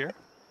stroke here.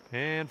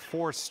 And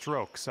 4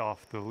 strokes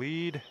off the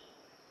lead.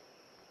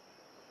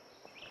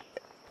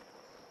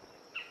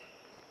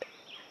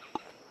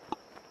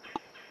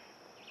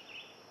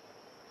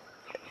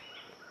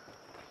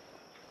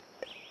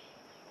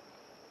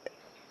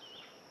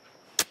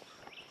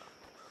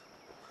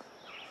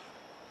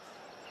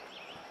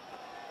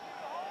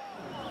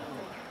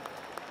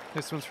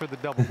 This one's for the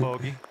double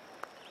bogey.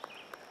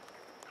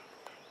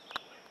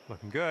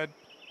 Looking good.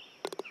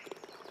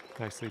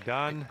 Nicely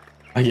done.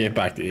 I gave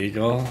back the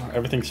eagle.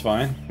 Everything's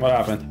fine. What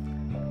happened?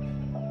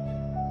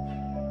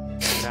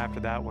 And after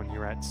that one,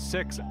 you're at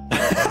 6.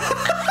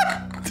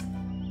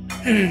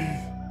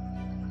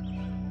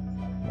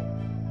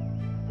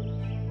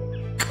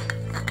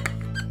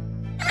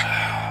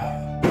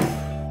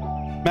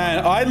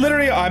 Man,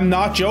 I'm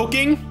not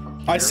joking.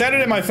 I said it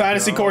in my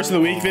fantasy course of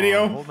the week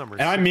video,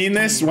 and I mean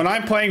this. When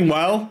I'm playing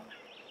well,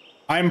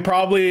 I'm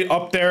probably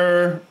up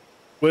there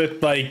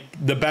with like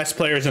the best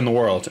players in the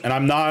world. And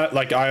I'm not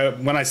like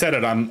when I said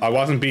it, I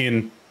wasn't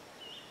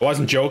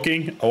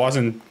joking. I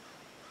wasn't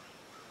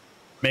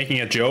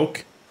making a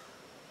joke.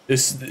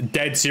 This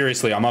dead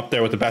seriously, I'm up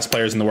there with the best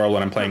players in the world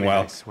when I'm playing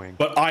well.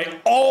 But I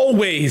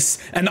always,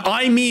 and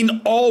I mean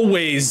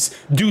always,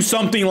 do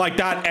something like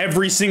that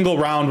every single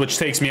round, which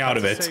takes me out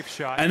of it.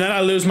 And then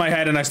I lose my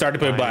head and I start to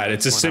play bad.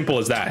 It's as simple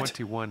as that.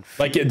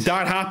 Like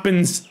that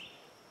happens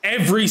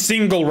every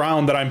single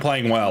round that I'm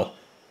playing well,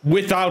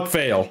 without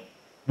fail.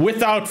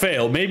 Without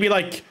fail. Maybe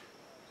like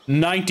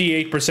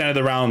 98% of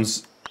the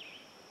rounds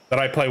that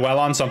I play well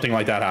on, something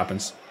like that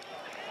happens.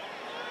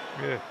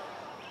 Good.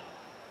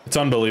 It's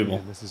unbelievable.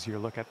 And this is your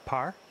look at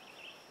par.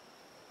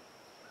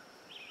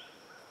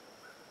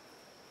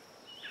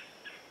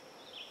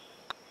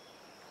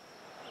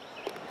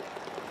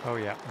 Oh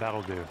yeah,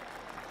 that'll do.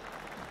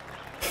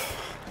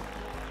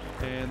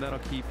 And that'll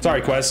keep.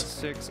 Sorry, Quez.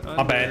 6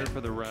 Not bad. under for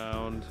the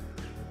round.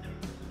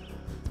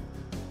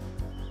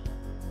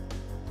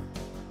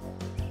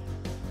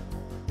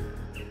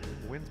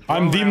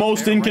 I'm the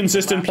most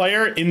inconsistent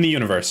player in the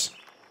universe.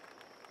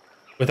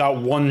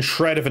 Without one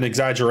shred of an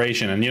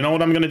exaggeration. And you know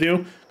what I'm going to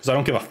do? Because I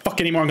don't give a fuck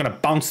anymore. I'm going to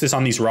bounce this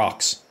on these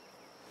rocks.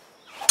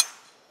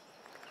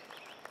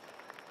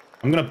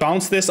 I'm going to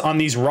bounce this on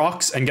these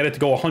rocks and get it to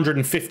go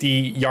 150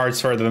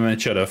 yards further than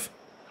it should have.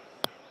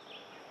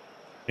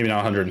 Maybe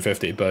not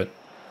 150, but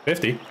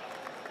 50.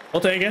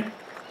 I'll take it.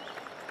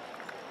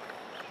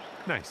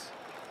 Nice.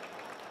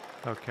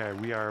 Okay,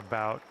 we are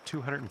about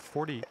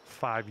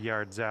 245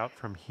 yards out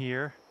from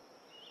here.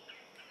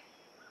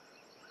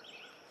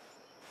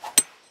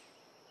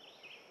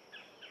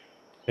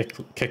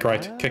 Kick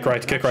right, kick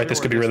right, kick right. This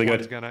could be really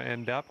good. Gonna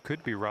end up,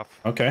 could be rough.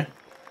 Okay.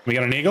 We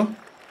got an eagle?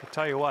 I'll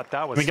tell you what,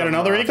 that was. We got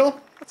another eagle?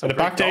 That's With a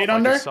back to 8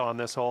 under? I just saw on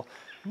this hole.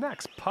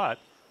 Next putt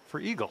for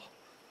eagle.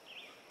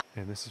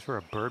 And this is for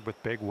a bird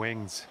with big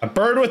wings. A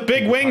bird with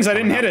big wings. I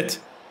didn't hit it.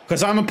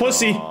 Because I'm a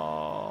pussy.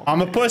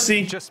 I'm a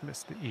pussy. Just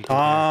missed the eagle.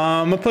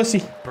 I'm a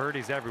pussy.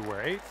 Birdies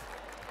everywhere. 8th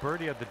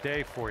birdie of the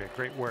day for you.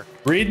 Great work.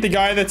 Read the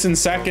guy that's in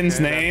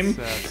second's name.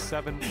 That's,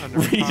 7 under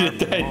Read par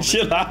it then.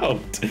 Chill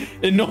out.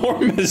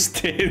 Enormous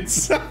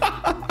tits.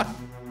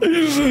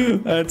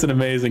 That's an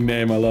amazing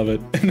name. I love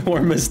it.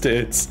 Enormous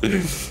tits.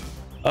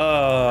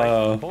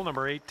 Hole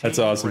number 18. That's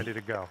awesome. Ready to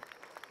go.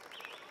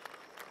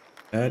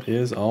 That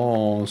is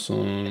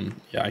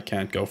awesome. Yeah, I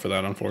can't go for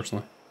that,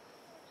 unfortunately.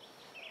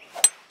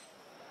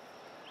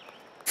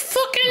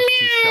 Fucking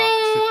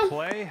Shot should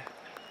play.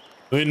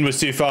 Wind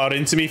was too far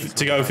into me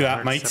to go for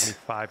that, mate.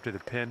 75 to the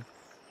pin.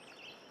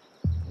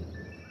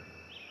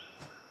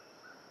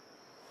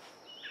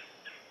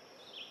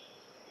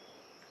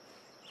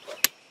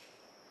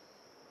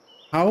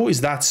 How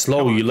is that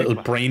slow, you little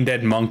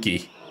brain-dead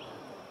monkey?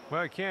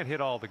 Well, I can't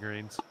hit all the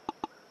greens.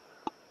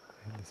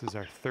 And this is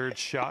our 3rd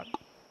shot.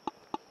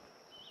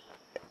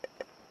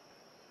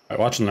 All right,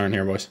 watch and learn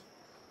here, boys.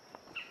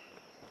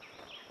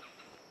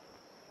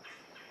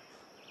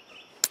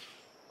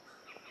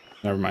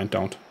 Never mind,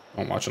 don't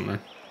watch and learn.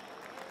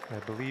 I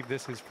believe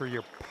this is for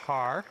your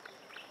par.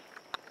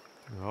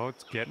 Oh,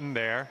 it's getting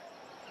there.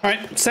 All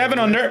right, 7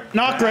 under,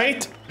 not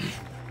great.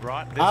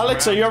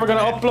 Alex, are you ever going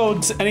to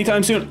upload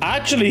anytime soon?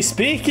 Actually,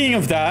 speaking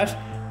of that,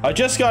 I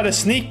just got a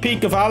sneak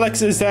peek of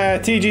Alex's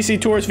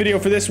TGC Tours video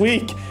for this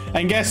week.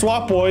 And guess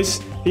what, boys?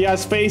 He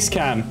has face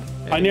cam.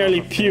 I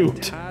nearly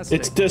puked.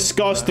 It's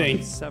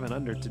disgusting. 7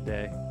 under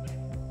today.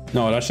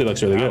 No, it actually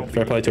looks really good.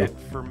 Fair play to him.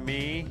 For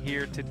me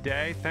here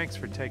today, thanks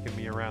for taking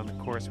me around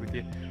the course with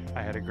you.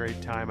 I had a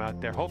great time out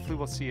there. Hopefully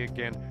we'll see you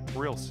again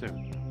real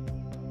soon.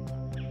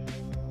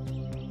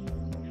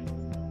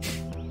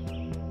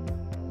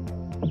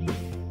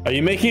 Are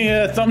you making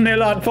a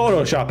thumbnail on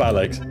Photoshop,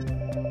 Alex?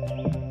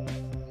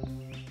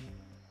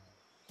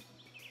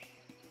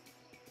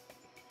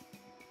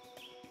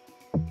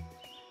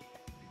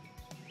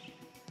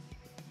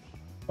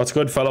 What's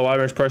good, fellow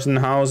Irish person?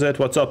 How's it?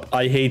 What's up?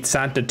 I hate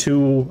Santa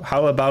too.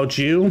 How about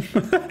you?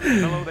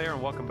 Hello there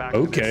and welcome back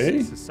to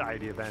this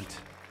society event.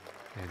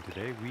 And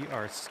today we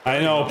are... I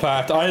know,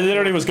 Pat. I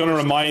literally was going to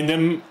remind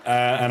him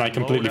and I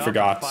completely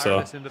forgot.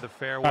 So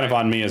kind of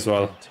on me as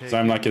well. So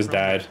I'm like his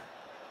dad.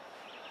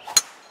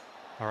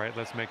 All right,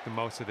 let's make the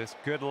most of this.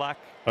 Good luck.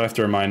 I have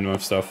to remind him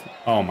of stuff.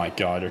 Oh my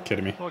God, you're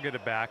kidding me. We'll get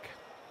it back.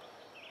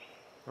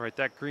 All right,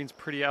 that green's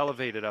pretty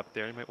elevated up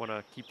there. You might want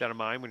to keep that in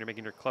mind when you're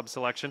making your club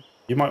selection.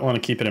 You might want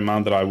to keep it in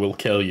mind that I will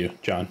kill you,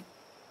 John. Is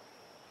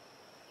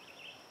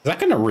that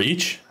going to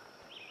reach?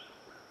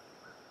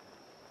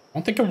 I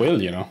don't think it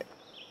will, you know.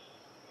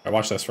 I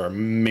watch this for a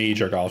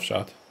major golf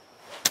shot.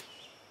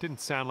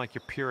 Didn't sound like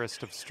your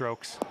purest of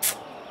strokes.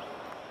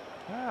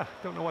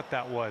 Don't know what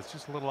that was.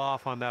 Just a little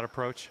off on that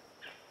approach.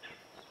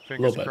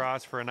 Fingers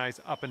crossed for a nice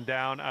up and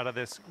down out of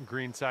this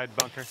greenside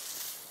bunker.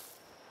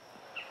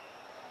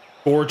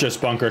 Gorgeous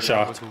bunker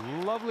shot. That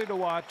was lovely to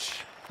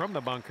watch from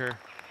the bunker.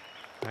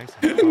 Nice.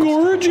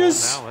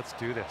 Gorgeous. Now let's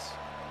do this.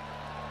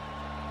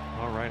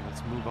 All right,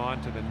 let's move on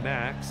to the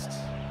next.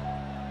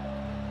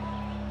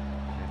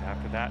 And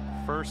after that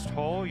first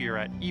hole, you're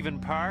at even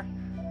par.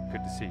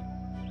 Good to see.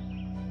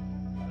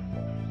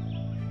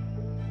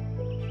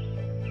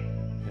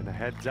 And the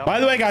heads up. By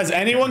the way, guys,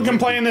 anyone can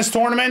play in this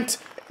tournament.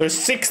 There's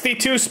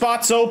 62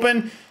 spots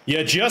open.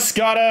 You just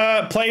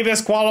gotta play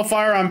this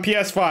qualifier on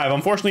PS5.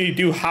 Unfortunately, you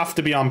do have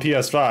to be on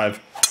PS5.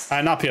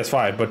 Not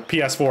PS5, but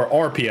PS4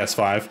 or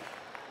PS5.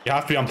 You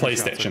have to be on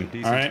PlayStation,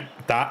 all right?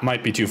 That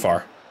might be too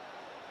far.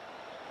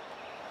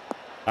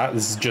 That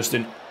is just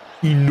an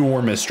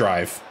enormous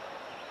drive.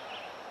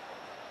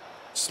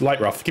 It's light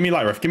rough. Give me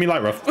light rough. Give me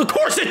light rough. Of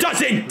course it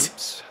doesn't!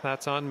 Oops,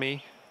 that's on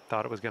me.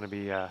 Thought it was gonna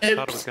be fair.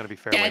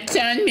 That's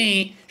on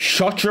me.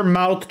 Shut your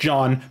mouth,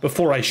 John,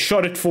 before I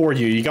shut it for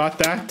you. You got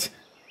that?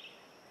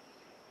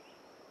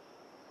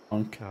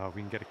 Punk. Oh,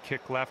 we can get a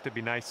kick left. It'd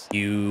be nice.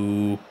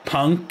 You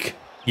punk.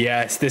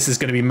 Yes, this is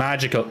gonna be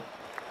magical.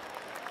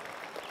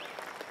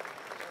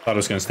 Thought it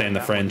was gonna stay in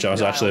the fringe. I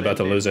was actually about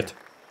to lose it.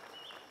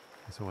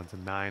 This one's a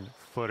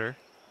 9-footer.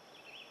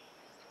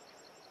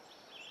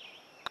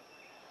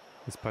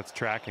 This putt's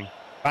tracking.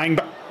 Bang,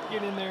 bang.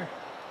 Get in there.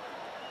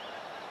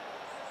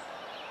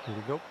 Here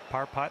we go,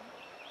 par putt.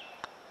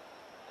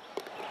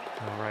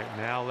 All right,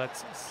 now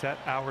let's set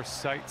our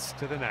sights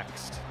to the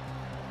next.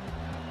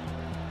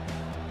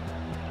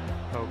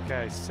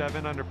 Okay,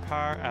 7 under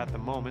par at the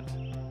moment.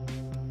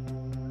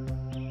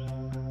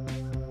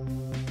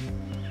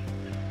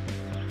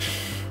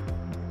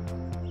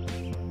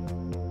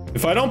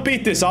 If I don't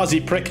beat this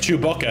Aussie prick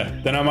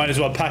Chewbacca, then I might as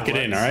well pack it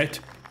in, alright?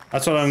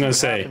 That's what I'm going to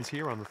say. Happens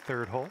here on the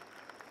third hole.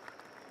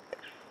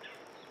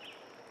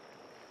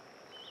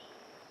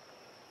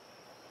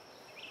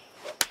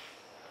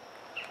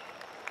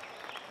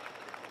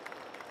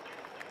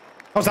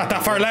 How's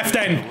that far left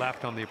then?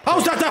 Left on the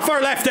How's that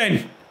far left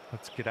then?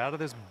 Let's get out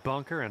of this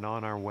bunker and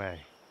on our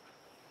way.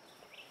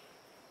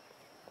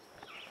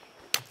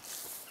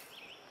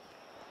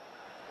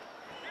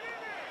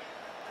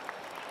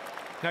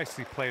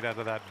 Nicely played out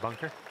of that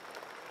bunker.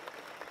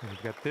 And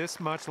you've got this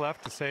much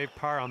left to save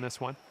par on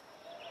this one.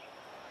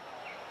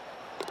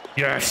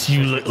 Yes,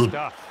 you little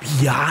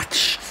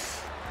biatch.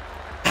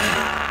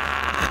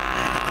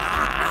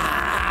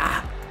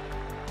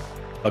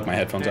 Plug my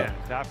headphones up.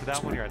 After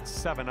that one, you're at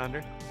 7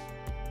 under.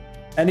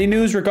 Any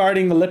news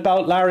regarding the Lip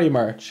Out Larry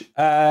merch?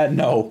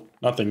 No,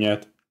 nothing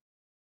yet.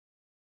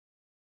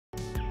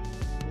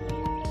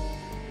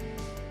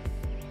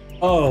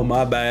 Oh,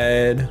 my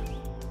bad.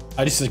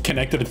 I just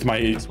connected it to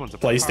my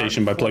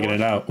PlayStation by plugging it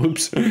out.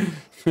 Oops.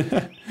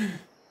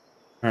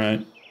 Alright.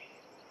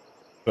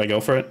 Do I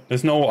go for it?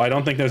 There's no, I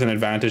don't think there's an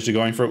advantage to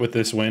going for it with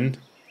this wind.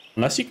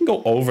 Unless you can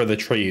go over the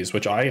trees,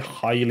 which I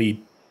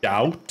highly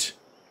doubt,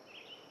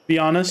 to be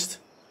honest.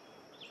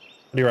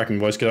 What do you reckon,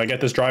 boys? Could I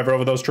get this driver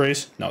over those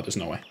trees? No, there's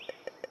no way.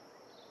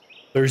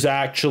 There's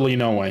actually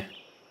no way.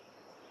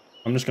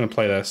 I'm just going to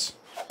play this.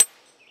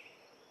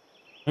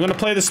 I'm going to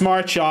play the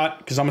smart shot,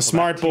 because I'm a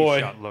smart boy.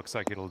 Shot looks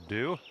like it'll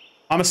do.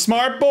 I'm a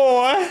smart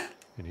boy!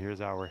 And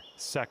here's our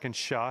second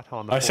shot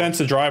on the I sense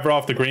the driver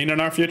off the green in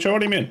our future.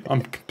 What do you mean?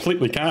 I'm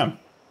completely calm.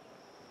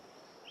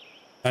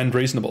 And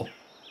reasonable.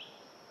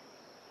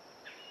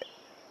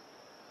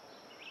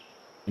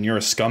 And you're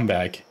a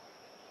scumbag.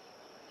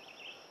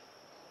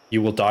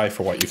 You will die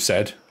for what you've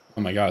said.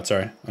 Oh my god,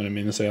 sorry. I didn't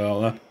mean to say all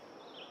that.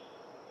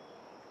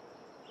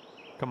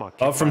 Come on.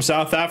 Love from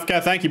South Africa.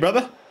 Thank you,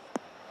 brother.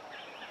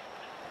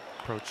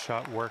 Approach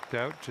shot worked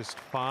out just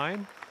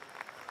fine.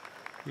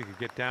 You could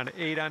get down to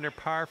 8 under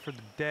par for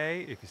the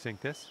day if you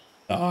sink this.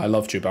 Oh, I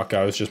love Chewbacca.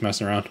 I was just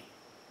messing around.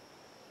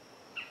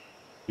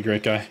 He's a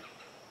great guy.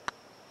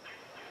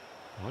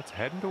 Well, it's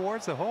heading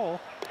towards the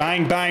hole.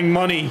 Bang, bang,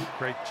 money.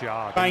 Great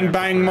job. Bang,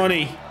 bang,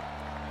 money.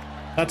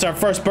 That's our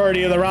first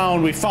birdie of the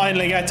round. We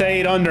finally get to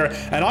 8 under.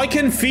 And I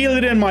can feel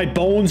it in my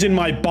bones, in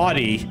my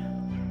body,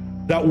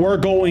 that we're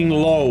going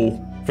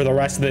low for the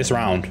rest of this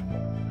round.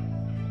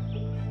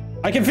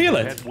 I can feel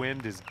it.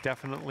 Headwind is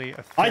definitely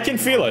a I can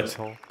feel it.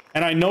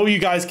 And I know you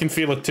guys can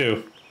feel it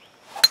too.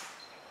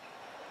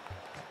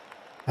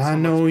 I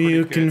know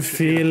you can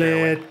feel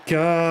it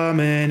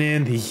coming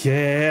in the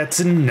air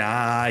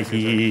tonight.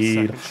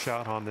 Second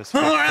shot on this.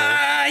 All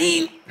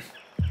right.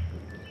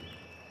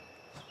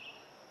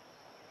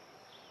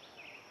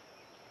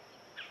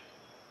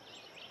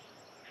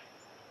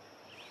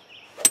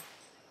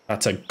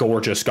 That's a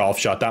gorgeous golf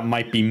shot. That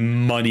might be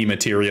money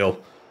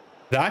material.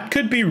 That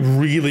could be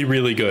really,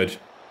 really good.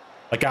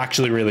 Like,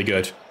 actually really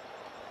good.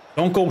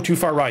 Don't go too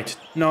far right.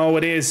 No,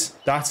 it is.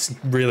 That's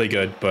really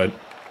good, but...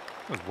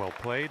 That was well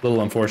played. A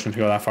little unfortunate to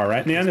go that far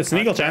right in the end. It's an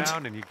eagle chance.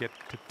 And you get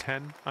to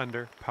 10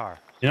 under par.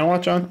 You know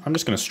what, John? I'm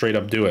just going to straight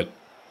up do it.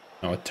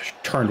 No, it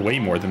turned way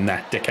more than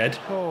that, dickhead.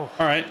 Oh,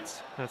 all right.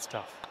 That's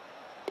tough.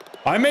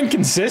 I'm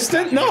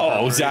inconsistent?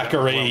 No,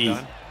 Zachary.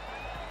 Well,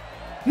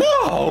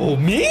 no,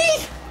 me?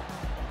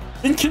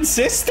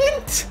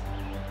 Inconsistent?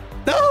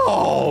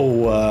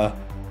 No.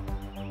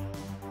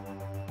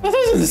 That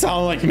doesn't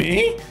sound like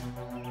me.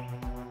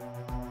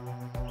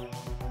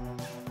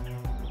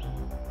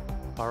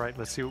 All right,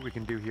 let's see what we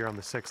can do here on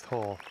the 6th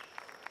hole.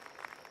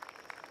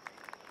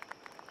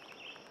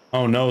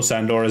 Oh no,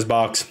 Sandora's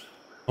box.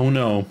 Oh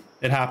no,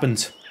 it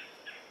happens.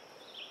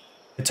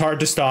 It's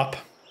hard to stop.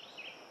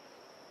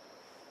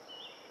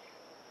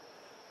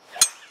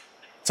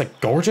 It's like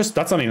gorgeous.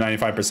 That's only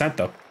 95%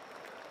 though.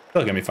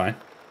 That'll get me fine.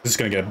 Just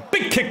gonna get a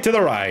big kick to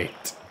the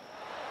right.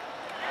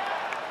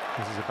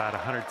 This is about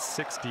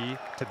 160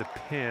 to the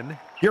pin.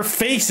 Your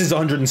face is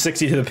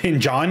 160 to the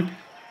pin, John.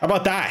 How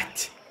about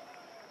that?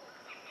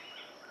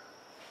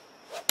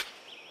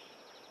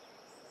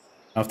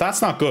 Now, if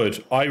that's not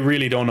good, I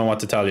really don't know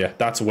what to tell you.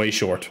 That's way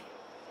short.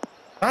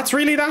 That's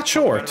really that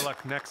short. Better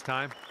luck next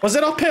time. Was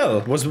it uphill?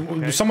 Was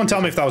someone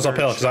tell me if that was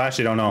uphill? Because I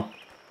actually don't know.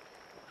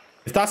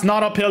 If that's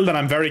not uphill, then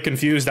I'm very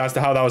confused as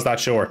to how that was that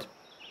short.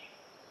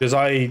 Because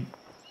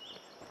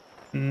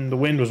the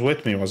wind was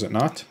with me, was it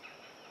not?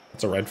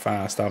 That's a red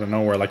fast out of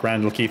nowhere, like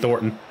Randall Keith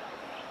Orton.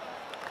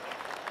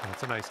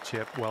 That's a nice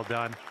chip. Well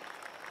done.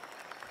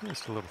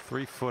 Just a little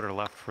 3-footer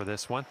left for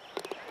this one.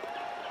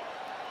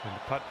 And the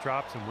putt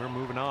drops, and we're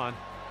moving on.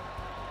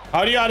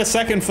 How do you add a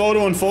second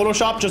photo in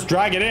Photoshop? Just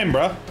drag it in,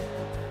 bro.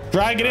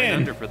 Drag it in.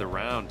 Under for the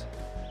round.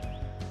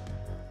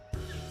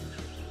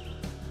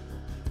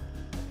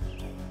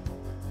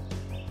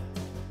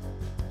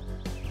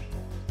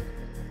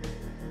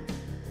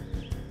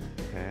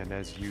 And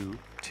as you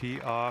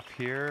tee off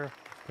here,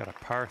 got a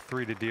par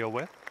 3 to deal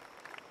with.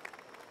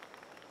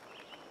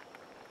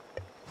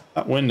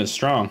 That wind is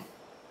strong.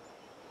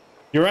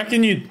 You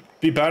reckon you'd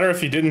be better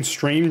if you didn't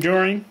stream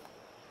during?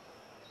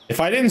 If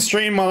I didn't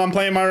stream while I'm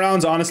playing my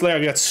rounds, honestly, I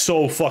get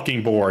so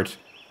fucking bored.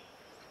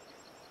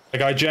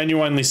 Like, I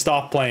genuinely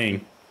stop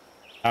playing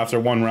after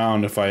one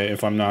round if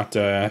I'm not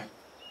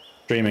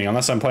streaming,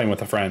 unless I'm playing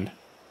with a friend.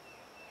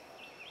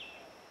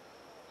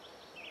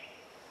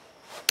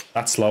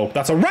 That's slow.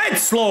 That's a red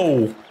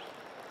slow!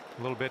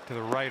 A little bit to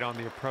the right on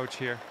the approach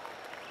here.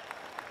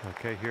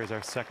 Okay, here's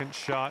our second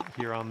shot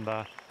here on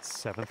the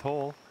 7th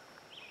hole.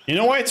 You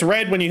know why it's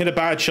red when you hit a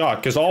bad shot?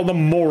 Because all the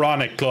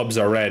moronic clubs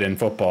are red in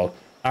football.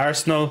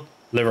 Arsenal,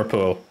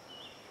 Liverpool.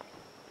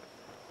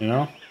 You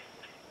know?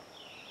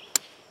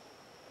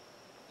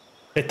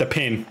 Hit the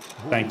pin.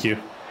 Thank you.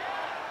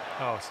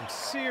 Oh, some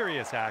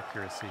serious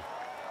accuracy.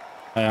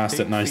 I asked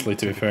it nicely,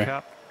 to be fair.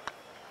 Cup.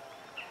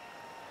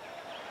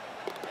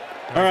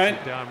 All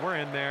right. Done. We're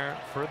in there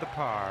for the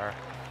par.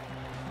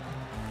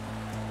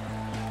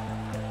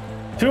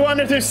 2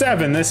 under through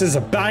 7. This is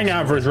a bang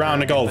average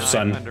round of golf,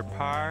 son. Under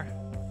par.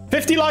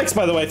 50 likes,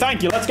 by the way.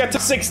 Thank you. Let's get to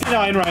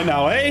 69 right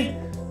now, eh?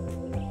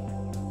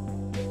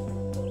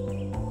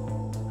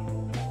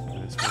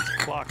 This one's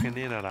clocking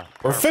in at a.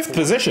 We're 5th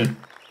position.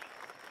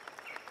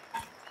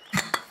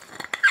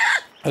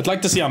 I'd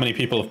like to see how many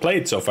people have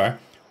played so far.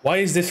 Why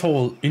is this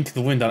hole into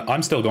the wind?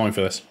 I'm still going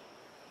for this.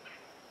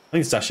 I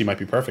think this actually might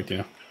be perfect, you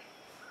know.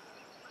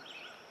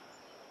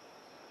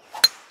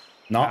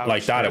 Not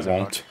like that, it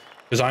won't.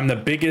 Because I'm the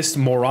biggest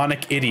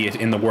moronic idiot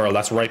in the world.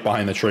 That's right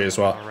behind the tree as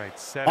well. All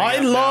right, I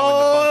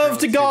love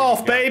to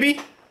golf,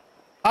 baby.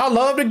 I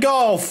love to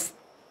golf.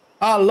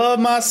 I love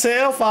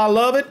myself. I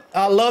love it.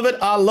 I love it.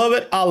 I love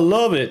it. I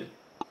love it.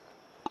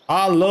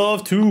 I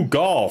love to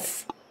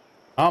golf.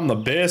 I'm the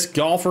best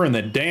golfer in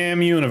the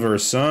damn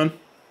universe, son.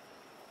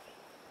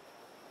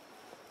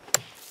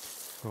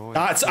 Oh,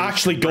 that's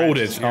actually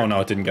goated. Oh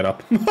no, it didn't get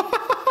up.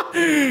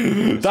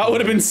 That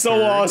would have been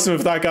so awesome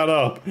if that got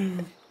up.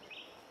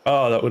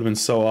 Oh, that would have been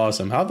so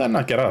awesome. How'd that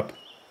not get up?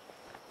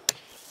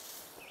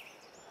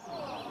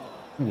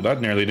 Ooh,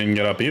 that nearly didn't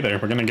get up either.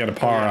 We're gonna get a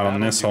par out on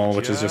this hole,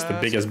 which is just the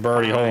biggest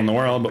birdie hole in the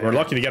world, but we're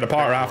lucky to get a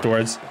par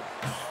afterwards.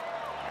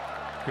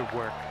 Good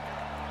work.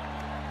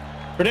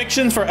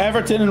 Predictions for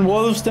Everton and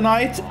Wolves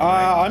tonight.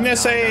 I'm gonna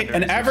say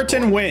an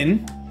Everton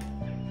win.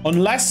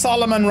 Unless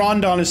Solomon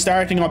Rondon is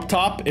starting up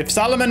top. If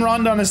Solomon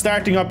Rondon is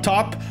starting up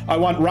top, I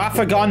want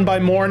Rafa gone by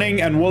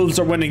morning and Wolves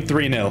are winning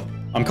 3-0.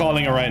 I'm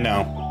calling it right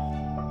now.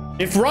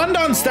 If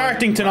Rondon's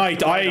starting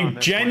tonight, I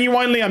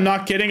genuinely, I'm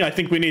not kidding, I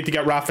think we need to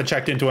get Rafa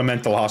checked into a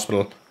mental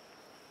hospital.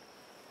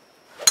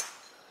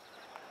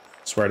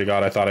 Swear to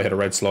God, I thought I hit a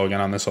red slow again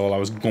on this hole. I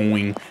was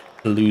going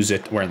to lose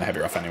it. We're in the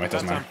heavy rough anyway, it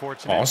doesn't matter.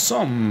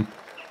 Awesome.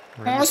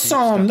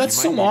 Awesome. That's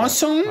so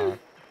awesome.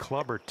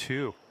 Club or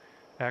two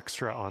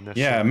extra on this.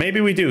 Yeah, maybe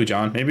we do,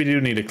 John. Maybe we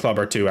do need a club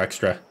or two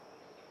extra.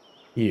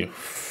 You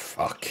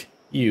fuck.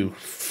 You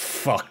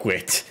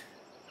fuckwit.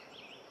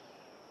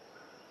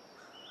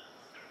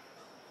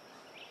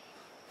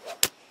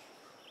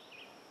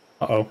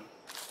 Uh-oh.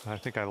 I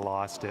think I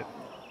lost it.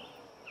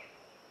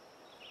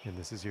 And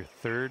this is your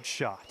 3rd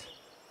shot.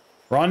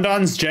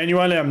 Rondon's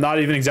genuinely, I'm not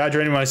even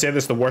exaggerating when I say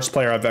this, the worst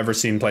player I've ever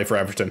seen play for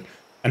Everton.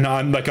 And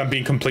I'm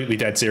being completely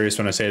dead serious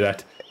when I say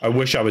that. I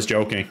wish I was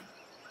joking.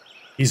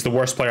 He's the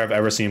worst player I've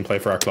ever seen play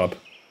for our club.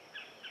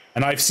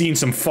 And I've seen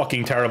some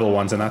fucking terrible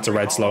ones, and that's a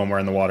red slow and we're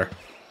in the water.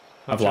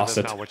 I've lost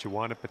it. That's not what you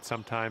wanted, but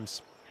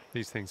sometimes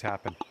these things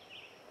happen.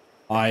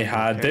 I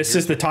had, this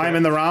is the time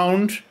in the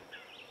round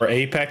where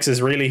Apex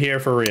is really here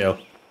for real.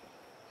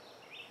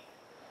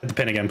 Hit the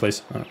pin again,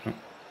 please.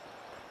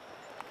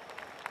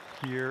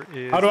 Here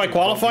is. How do I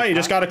qualify? You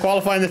just got to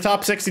qualify in the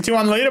top 62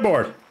 on the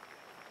leaderboard.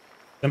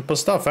 Simple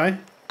stuff, eh?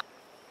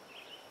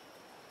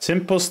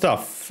 Simple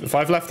stuff. If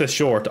I've left this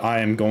short,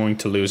 I am going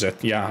to lose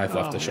it. Yeah, I've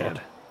left it short.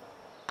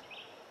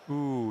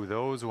 Ooh,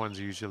 those ones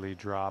usually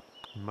drop.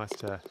 Must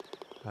have.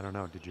 I don't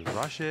know. Did you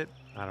rush it?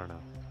 I don't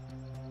know.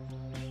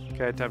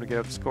 Okay, time to get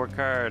out the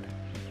scorecard.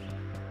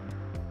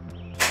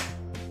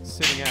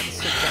 Sitting at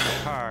 6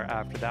 under par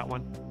after that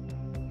one.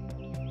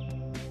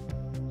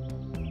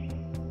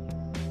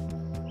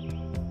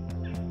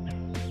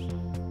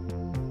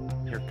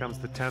 Here comes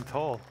the 10th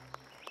hole.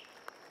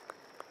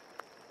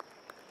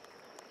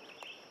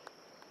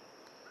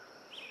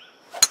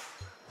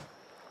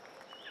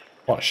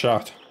 What a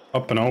shot.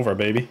 Up and over,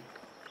 baby.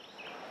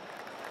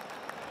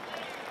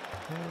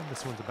 And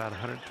this one's about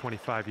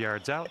 125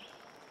 yards out.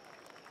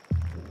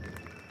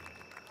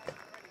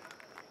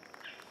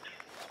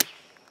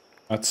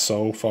 That's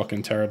so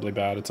fucking terribly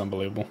bad. It's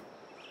unbelievable.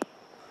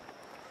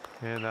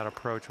 And that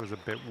approach was a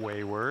bit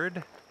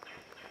wayward.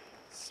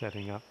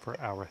 Setting up for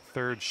our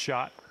 3rd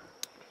shot.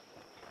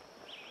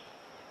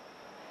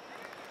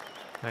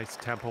 Nice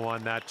tempo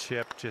on that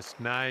chip, just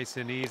nice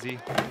and easy.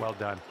 Well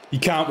done. You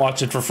can't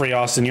watch it for free,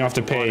 Austin. You have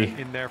to pay.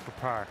 In there for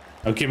par.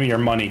 Oh, give me your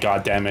money,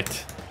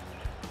 goddammit.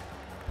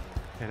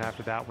 And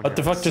after that one, What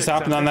the fuck just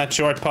happened on that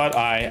short putt?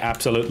 I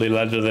absolutely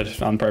led with it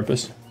on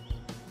purpose.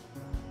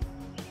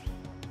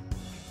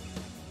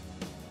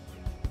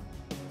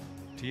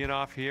 Teeing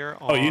off here.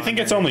 Oh, you think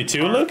it's only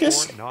 2,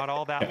 Lucas? Not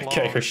all that long.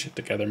 Okay, your shit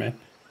together, man.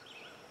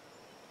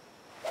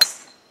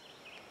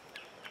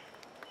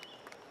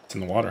 It's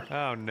in the water.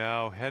 Oh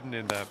no, heading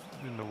in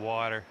the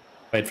water.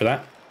 Wait for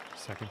that.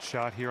 Second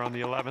shot here on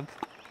the 11th.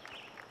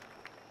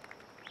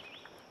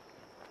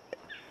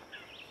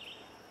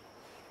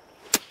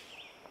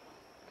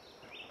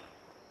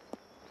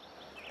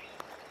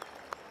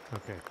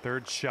 Okay,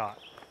 third shot.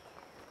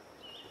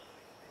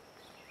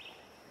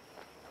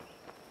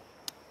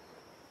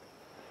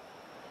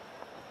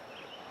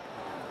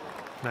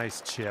 Nice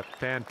chip,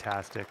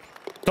 fantastic.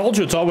 Told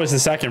you it's always the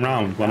second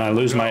round when I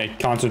lose my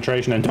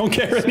concentration and don't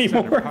care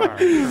anymore.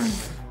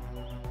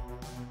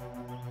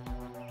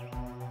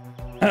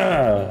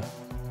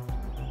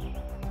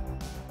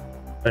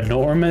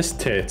 Enormous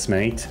tits,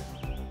 mate.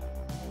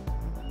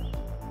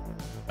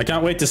 I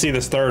can't wait to see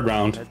this third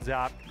round. Heads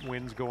up,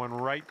 wind's going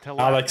right to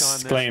left.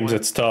 Alex claims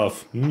it's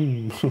tough.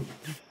 I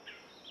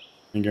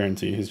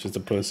guarantee he's just a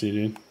pussy,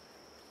 dude.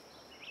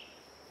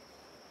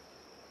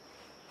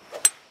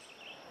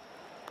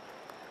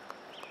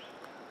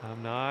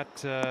 I'm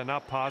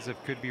not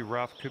positive. Could be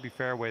rough. Could be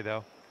fairway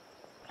though.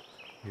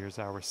 Here's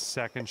our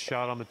second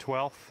shot on the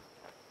 12th.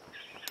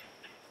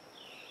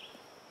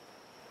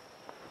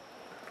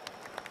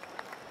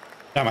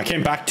 Damn, I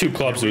came back 2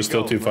 clubs. It was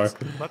still too far.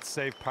 Let's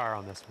save par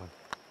on this one.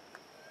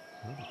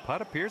 Well, the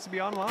putt appears to be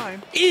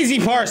online. Easy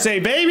par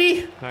save,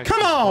 baby. Nice.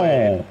 Come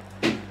on.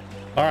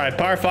 All right,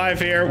 par 5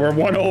 here. We're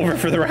 1 over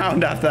for the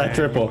round after that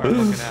triple.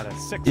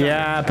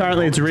 Yeah,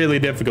 apparently it's really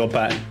difficult,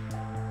 Pat.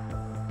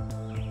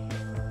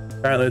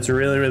 Apparently it's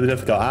really, really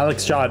difficult.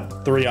 Alex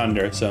shot 3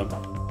 under, so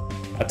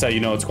that's how you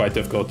know it's quite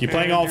difficult. You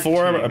playing all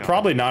 4?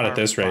 Probably not at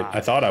this rate.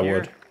 I thought I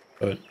would,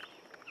 but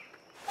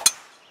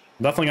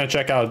I'm definitely gonna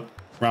check out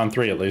round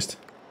 3 at least.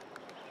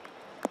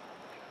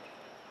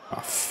 Oh,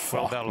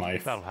 fuck my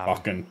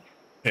fucking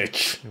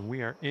bitch. And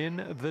we are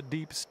in the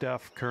deep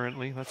stuff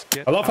currently. Let's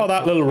get. I love how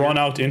that little run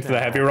out into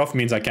the heavy rough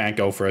means I can't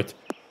go for it.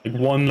 Like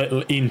 1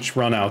 little inch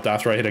run out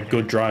after I hit a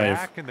good drive.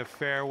 Back in the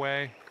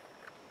fairway.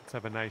 Let's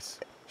have a nice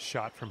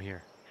shot from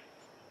here.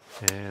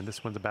 And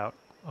this one's about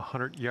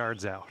 100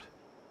 yards out.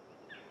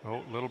 Oh,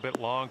 a little bit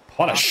long.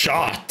 What a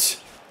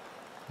shot!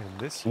 And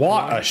this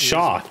what a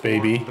shot,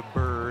 baby! The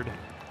bird.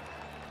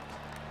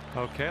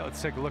 Okay,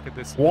 let's take a look at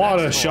this. What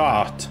a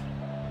shot!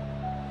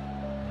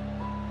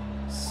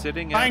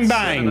 Sitting bang, at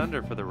bang. 7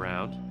 under for the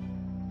round.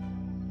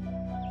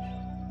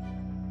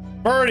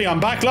 Birdie on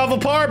back level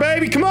par,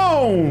 baby! Come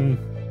on!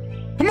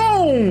 Come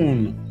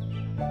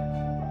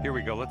on! Here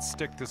we go. Let's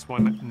stick this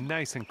one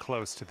nice and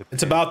close to the pin.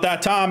 It's about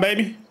that time,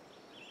 baby.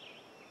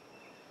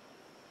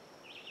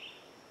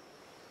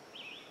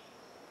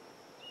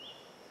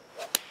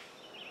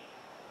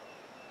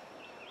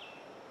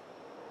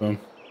 Boom.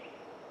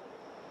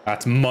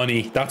 That's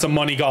money. That's a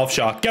money golf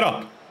shot. Get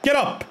up. Get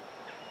up.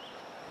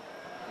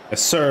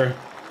 Yes, sir.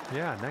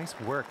 Yeah, nice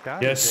work.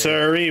 Yes,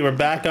 sirree. We're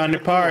back on the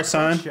par,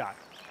 son.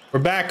 We're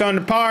back on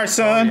the par,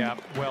 son. Oh, yeah.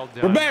 Well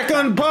done. We're back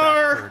on the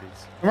par.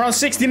 We're on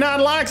 69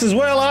 likes as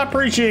well. I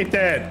appreciate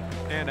that.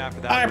 And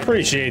after that, I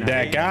appreciate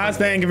that, guys.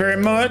 Thank you very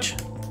much.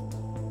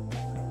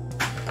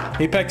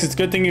 Apex, it's a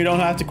good thing you don't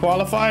have to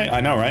qualify.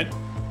 I know, right?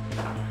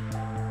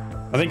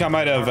 I think I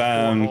might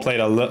have played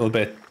a little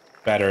bit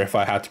better if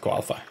I had to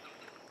qualify.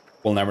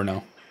 We'll never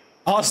know.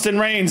 Austin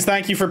Rains,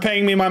 thank you for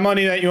paying me my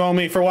money that you owe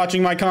me for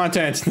watching my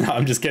content. No,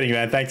 I'm just kidding,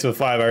 man. Thanks for the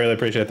 5. I really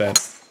appreciate that.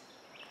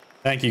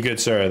 Thank you, good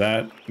sir.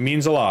 That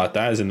means a lot.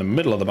 That is in the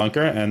middle of the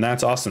bunker, and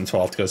that's Austin's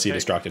fault because he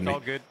distracted me. It's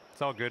all good.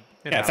 It's all good.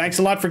 Yeah, thanks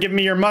a lot for giving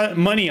me your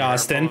money,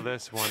 Austin.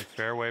 This one,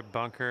 fairway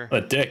bunker.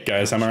 What a dick,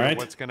 guys. Am I right?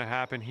 What's gonna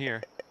happen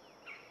here?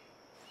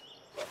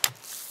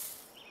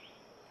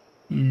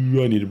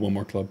 Ooh, I needed 1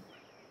 more club.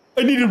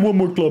 I needed 1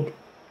 more club.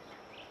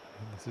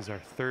 And this is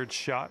our 3rd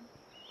shot.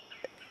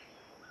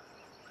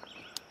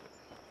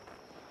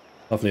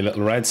 Lovely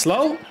little red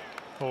slow.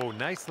 Oh,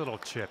 nice little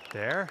chip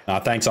there.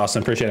 Thanks,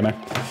 Austin. Appreciate it, man.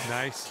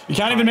 Nice. You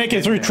can't even make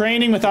it through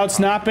training without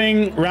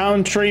snapping.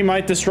 Round 3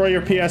 might destroy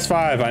your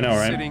PS5. I know,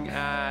 right? Sitting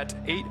at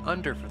 8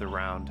 under for the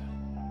round.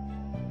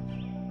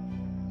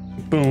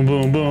 Boom,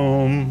 boom,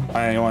 boom.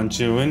 I want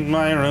you in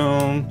my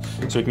room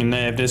so we can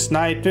live this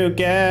night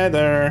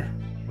together.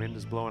 Wind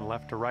is blowing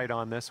left to right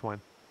on this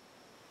one.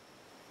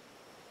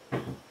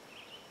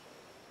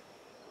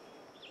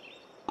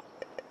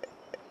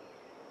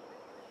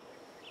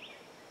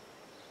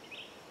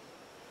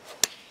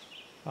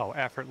 Oh,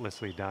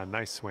 effortlessly done.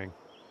 Nice swing.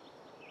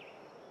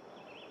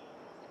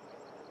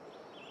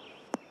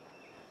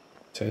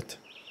 That's it.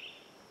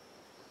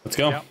 Let's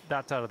go. Yep,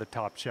 that's out of the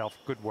top shelf.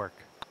 Good work.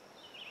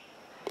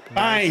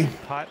 Bang. Nice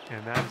putt,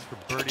 and that is for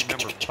birdie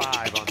number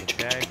 5 on the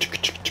day.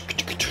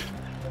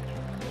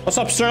 What's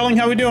up, Sterling?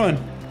 How we doing?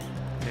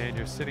 And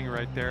you're sitting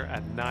right there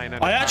at 9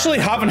 under. I actually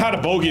haven't had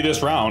a bogey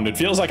this round. It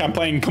feels like I'm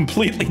playing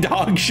completely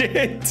dog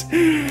shit.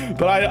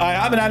 But I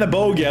haven't had a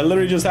bogey. I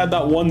literally just had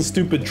that 1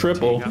 stupid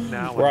triple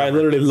where I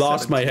literally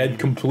lost my head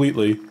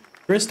completely.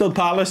 Crystal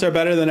Palace are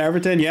better than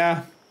Everton?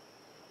 Yeah.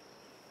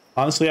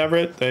 Honestly,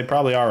 Everett, they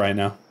probably are right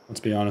now.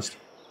 Let's be honest.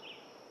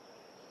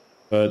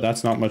 But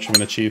that's not much of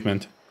an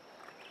achievement.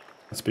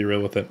 Let's be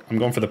real with it. I'm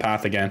going for the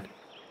path again.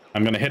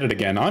 I'm going to hit it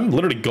again. I'm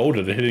literally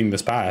goated at hitting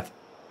this path.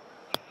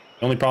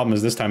 The only problem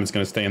is this time it's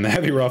going to stay in the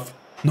heavy rough.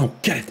 No,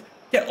 get it.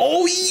 Yeah.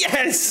 Oh,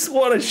 yes.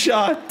 What a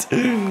shot.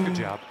 Good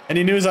job.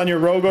 Any news on your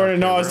rogue order? Okay,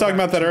 No, I was talking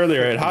about that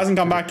earlier. It hasn't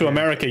come back to Yeah.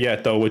 America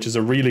yet, though, which is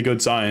a really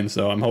good sign.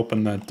 So I'm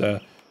hoping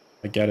that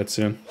I get it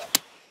soon.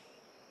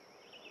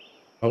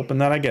 Hoping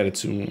that I get it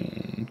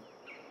soon.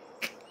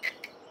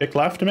 Kick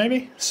left,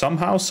 maybe?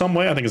 Somehow, some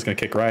way. I think it's going to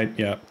kick right.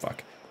 Yeah,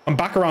 fuck. I'm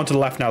back around to the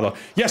left now, though.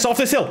 Yes, off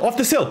this hill. Off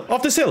this hill.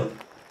 Off this hill.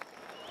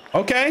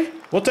 Okay,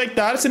 we'll take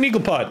that. It's an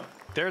eagle putt.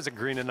 There's a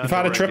green and You've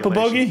had a triple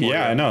bogey?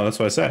 Yeah, I know. That's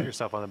what I Pat said.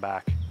 yourself on the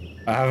back.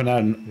 I haven't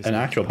had an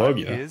actual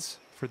bogey, though. Is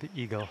for the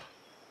eagle.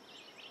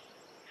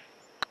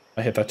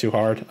 I hit that too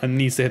hard. It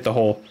needs to hit the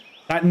hole.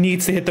 That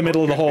needs to hit the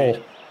middle of the hole.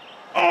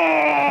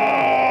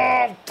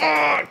 Oh,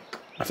 fuck!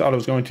 I thought it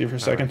was going to for a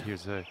second. Right,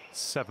 here's a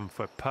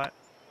 7-foot putt.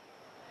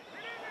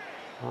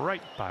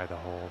 Right by the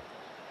hole.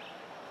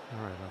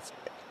 All right, let's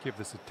give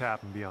this a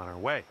tap and be on our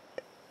way.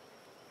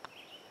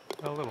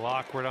 A little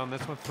awkward on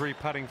this one. 3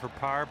 putting for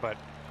par, but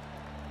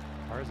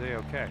par's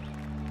A-okay.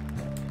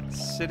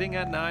 Sitting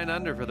at 9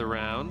 under for the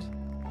round.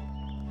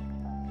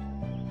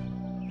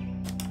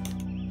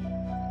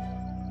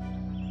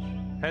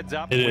 Heads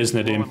up. It is,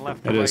 wind Nadim. blowing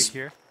left It to is. right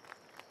here.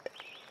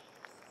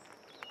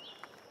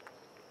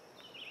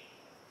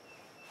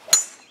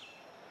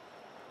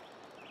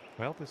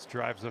 Well, this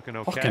drive's looking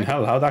okay. Fucking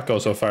hell, how'd that go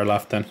so far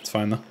left then? It's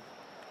fine, though.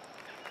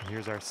 And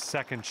here's our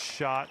second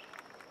shot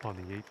on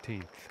the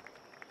 18th.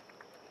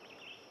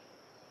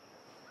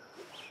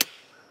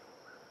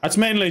 That's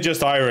mainly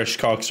just Irish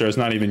cocksters,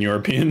 not even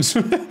Europeans.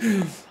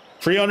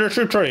 3 under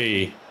through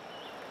 3.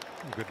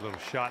 Good little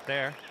shot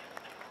there.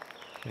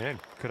 And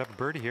could have a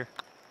birdie here.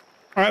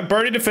 All right,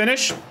 birdie to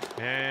finish.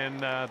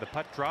 And the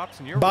putt drops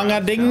and you're Bang a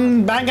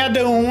ding, bang a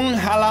doon,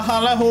 holla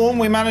holla home.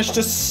 We managed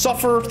to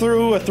suffer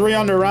through a 3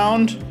 under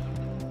round.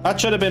 That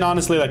should have been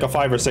honestly like a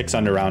 5 or 6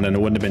 under round, and it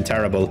wouldn't have been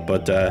terrible.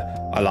 But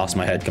I lost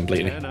my head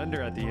completely. 10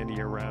 under at the end of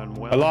your round.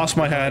 Well, I lost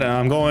my head, and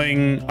I'm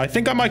going. I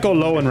think I might go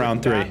low in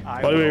round 3.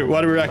 What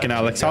do we reckon,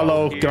 Alex? How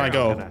low can I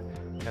go?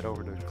 Head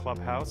over to the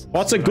clubhouse.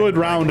 What's a good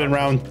round in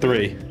round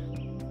 3?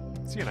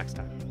 See you next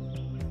time.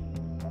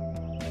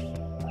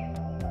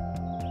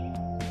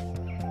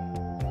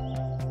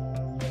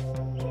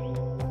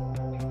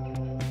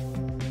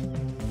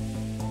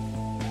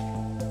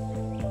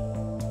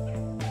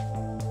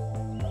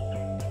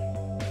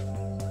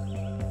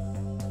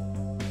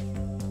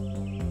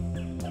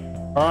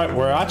 All right,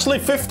 we're actually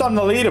 5th on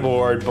the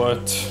leaderboard,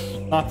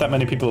 but not that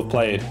many people have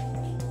played,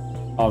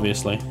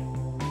 obviously.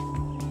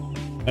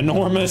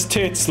 Enormous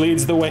Tits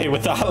leads the way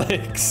with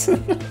Alex.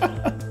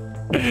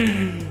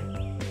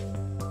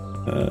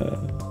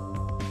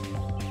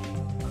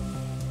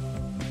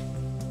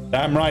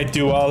 Damn right,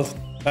 Dual.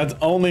 That's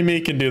only me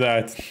can do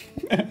that.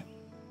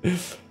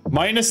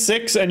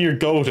 -6 and you're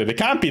goated. It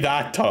can't be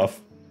that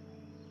tough.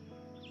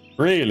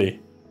 Really?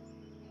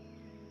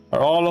 Are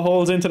all the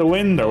holes into the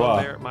wind or Hello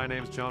what? there, my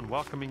name's John,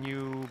 welcoming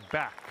you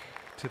back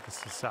to the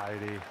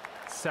society.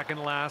 Second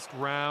last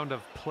round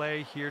of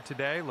play here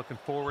today. Looking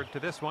forward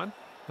to this one.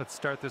 Let's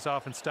start this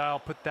off in style.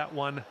 Put that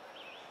one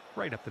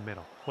right up the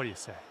middle. What do you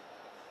say?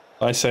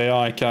 I say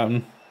aye,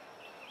 Captain.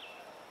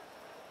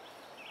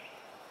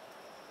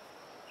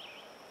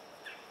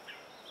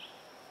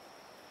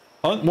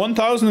 On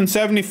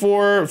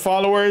 1,074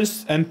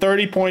 followers and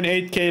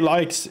 30.8k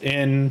likes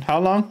in how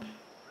long?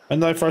 When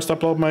did I first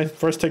upload my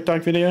first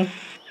TikTok video?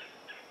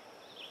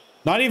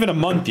 Not even a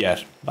month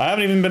yet. I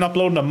haven't even been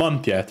uploading a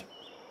month yet.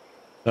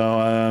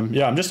 So,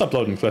 yeah, I'm just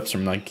uploading clips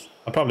from, like,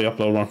 I'll probably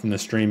upload one from the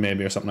stream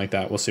maybe or something like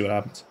that. We'll see what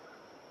happens.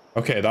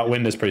 Okay, that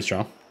wind is pretty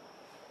strong.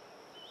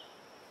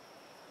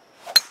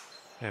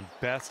 And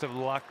best of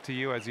luck to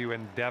you as you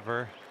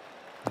endeavor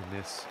in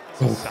this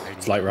Ooh, society.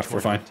 it's light rough, we're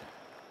fine. tournament.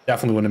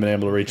 Definitely wouldn't have been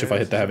able to reach if I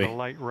hit the This is heavy. a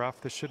light rough.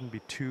 This shouldn't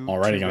be too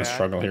Already too gonna bad.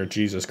 struggle here,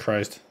 Jesus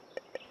Christ.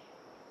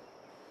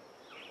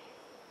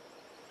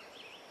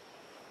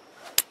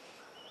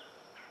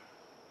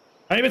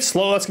 Tiny bit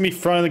slow, that's gonna be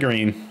front of the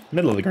green.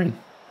 Middle of the green.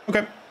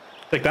 Okay,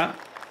 take that.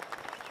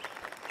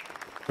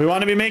 We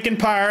want to be making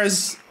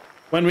pars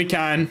when we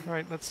can. All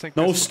right, let's think.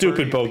 No this is a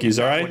stupid birdie. bogeys,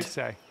 all What do right? you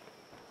say?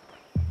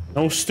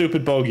 No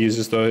stupid bogeys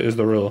is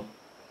the rule.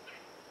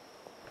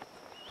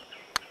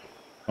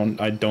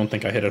 I don't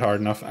think I hit it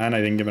hard enough, and I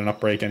didn't give it enough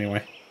break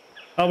anyway.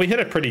 Oh, we hit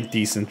it pretty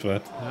decent,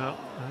 but No,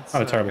 that's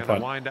not a terrible gonna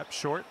putt. wind up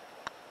short.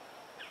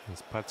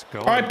 This putt's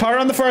going. All right, par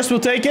on the first, we'll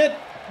take it.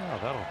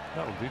 Oh,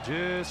 that'll do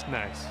just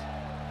nice.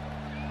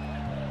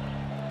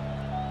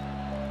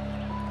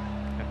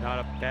 And not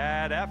a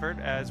bad effort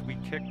as we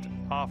kicked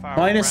off our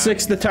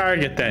 -6 the round.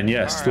 target then,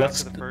 yes. Par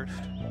Let's. after the first.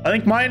 I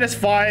think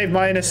 -5,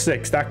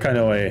 -6, that kind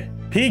of way.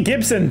 P.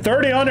 Gibson,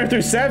 30 under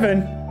through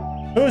 7.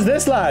 Who's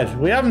this lad?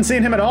 We haven't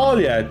seen him at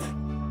all yet.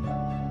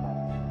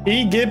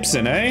 P.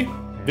 Gibson, eh?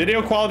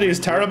 Video quality is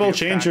terrible.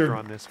 Change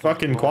your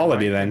fucking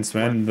quality then,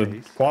 man.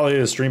 The quality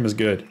of the stream is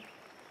good.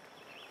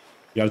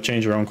 You gotta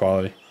change your own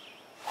quality.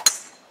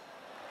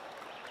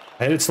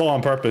 I hit it slow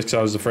on purpose because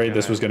I was afraid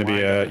this was going to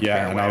be a...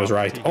 Yeah, and I was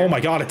right. Oh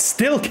my god, it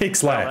still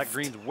kicks Well, that left.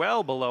 green's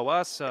well below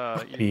us.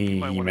 You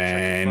might wanna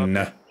check the club.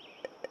 Man.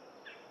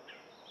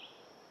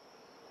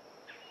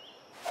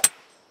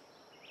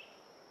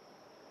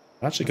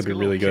 Actually could be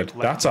really good.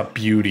 That's a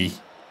beauty.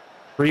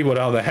 3-wood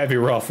out of the heavy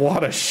rough.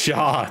 What a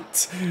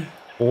shot.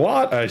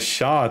 What a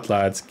shot,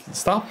 lads.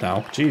 Stop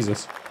now.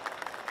 Jesus.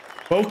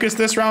 Focus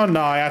this round?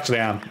 No, I actually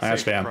am. I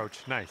actually am.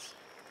 Nice.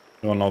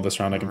 You don't know this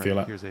round. I can feel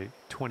it. Here's a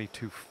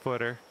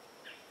 22-footer.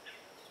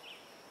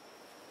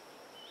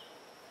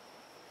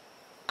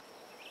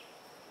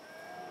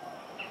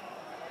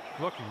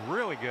 Looking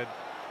really good.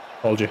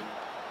 Told you.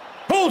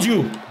 Told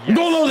you! Yes. I'm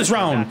going low this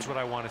round! That's what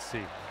I want to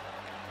see.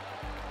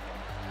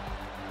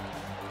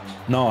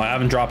 No, I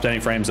haven't dropped any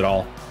frames at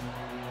all.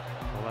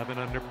 11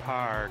 under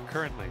par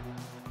currently.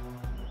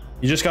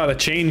 You just gotta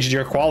change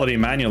your quality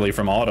manually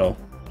from auto.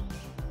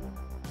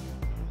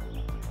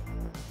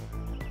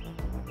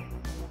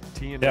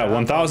 Yeah,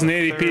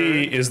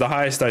 1080p is the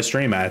highest I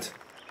stream at.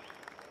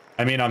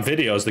 I mean, on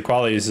videos, the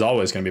quality is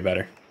always gonna be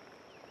better.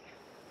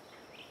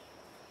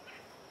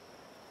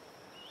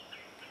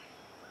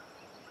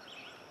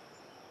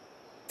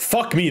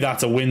 Fuck me,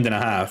 that's a wind and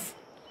a half.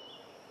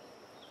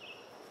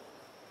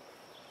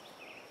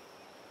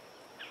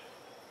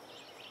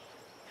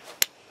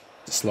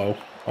 Slow.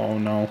 Oh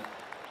no.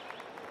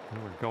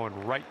 We're going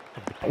right.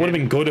 It would have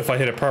been good if I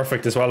hit it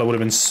perfect as well. It would have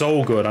been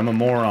so good. I'm a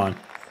moron.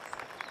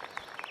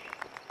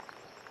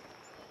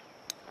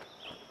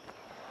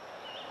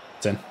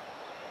 It's in.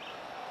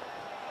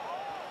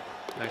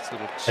 Nice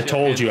little I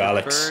told you,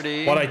 Alex.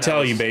 What'd I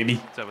tell you, baby?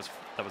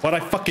 What'd I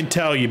fucking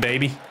tell you,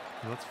 baby?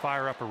 Let's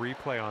fire up a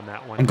replay on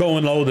that one. I'm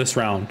going low this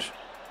round.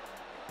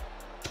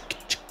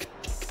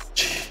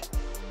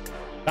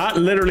 That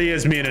literally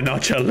is me in a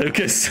nutshell,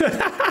 Lucas.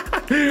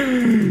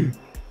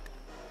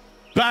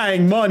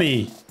 Bang,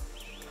 money.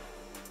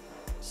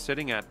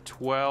 Sitting at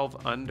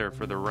 12 under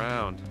for the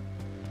round.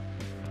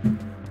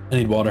 I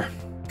need water.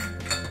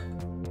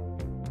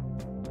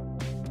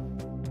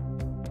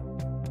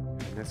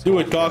 Do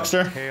it,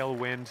 Cockster.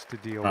 Tailwind to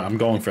deal with. I'm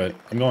going for it.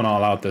 I'm going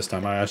all out this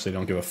time. I actually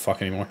don't give a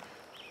fuck anymore.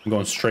 I'm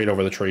going straight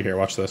over the tree here.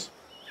 Watch this.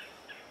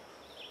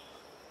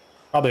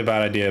 Probably a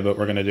bad idea, but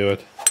we're going to do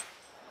it.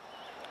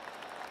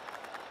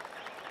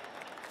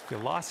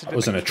 That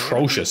was an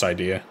atrocious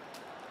idea.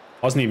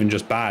 Wasn't even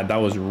just bad. That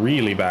was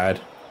really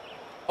bad.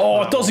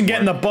 Oh, it doesn't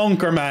get in the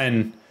bunker,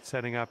 man.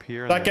 Setting up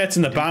here. That gets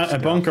in the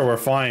bunker, we're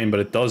fine,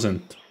 but it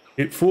doesn't.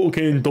 It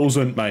fucking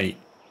doesn't, mate.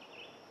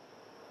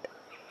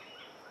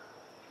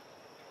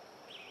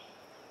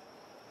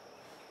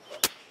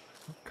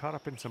 Caught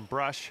up in some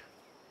brush.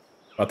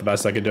 Not the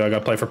best I could do. I got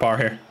to play for par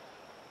here.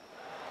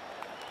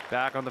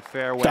 Back on the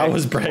fairway. That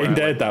was brain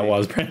dead. That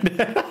was brain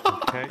dead.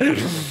 Okay,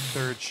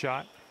 third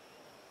shot.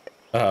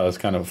 Oh, it was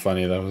kind of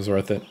funny. That was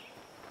worth it.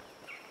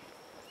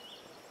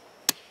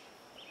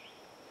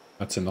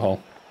 That's in the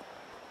hole.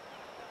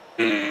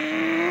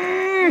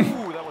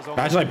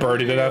 Imagine I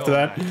birdied it after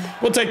that.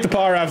 We'll take the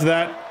par after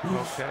that.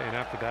 Okay, and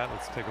after that,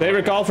 let's take a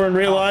favorite golfer in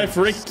real life,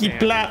 Ricky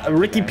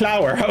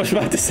Plower. I was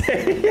about to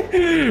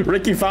say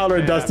Ricky Fowler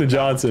and Dustin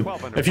Johnson.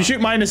 If you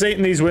shoot -8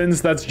 in these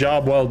wins, that's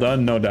job well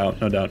done. No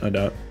doubt, no doubt, no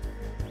doubt.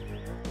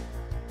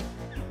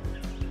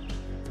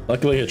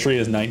 Luckily, a tree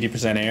is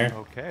 90% air.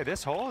 Okay,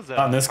 this hole is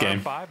on this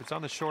game. 5. It's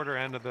on the shorter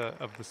end of the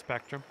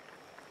spectrum.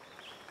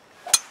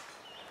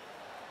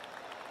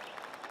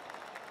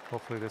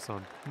 Hopefully this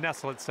will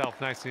nestle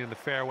itself nicely in the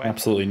fairway.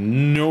 Absolutely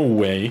no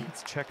way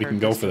we can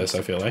go for this,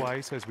 I feel like.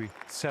 Twice as we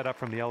set up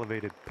from the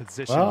elevated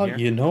position well, here.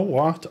 You know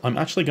what? I'm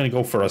actually going to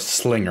go for a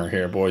slinger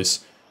here,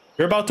 boys.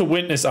 You're about to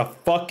witness a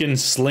fucking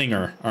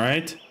slinger, all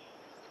right? That's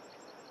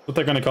what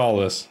they're going to call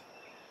this.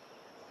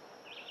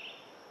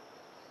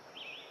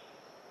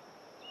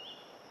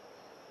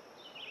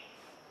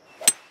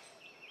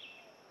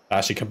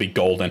 Actually could be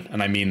golden,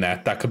 and I mean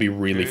that. That could be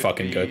really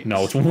fucking good.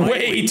 No, it's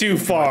way too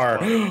far.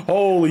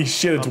 Holy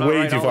shit, it's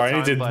way too far.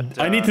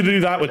 I need to do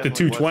that with the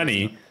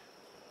 220.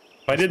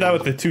 If I did that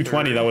with the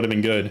 220, that would have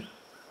been good. All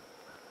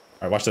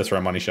right, watch this for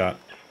a money shot.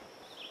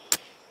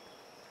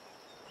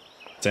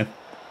 It's in.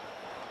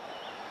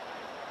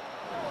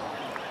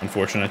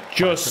 Unfortunate.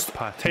 Just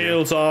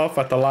tails off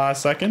at the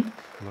last second.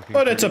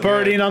 But it's a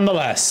birdie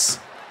nonetheless.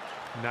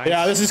 Nice.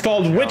 Yeah, this is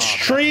called Which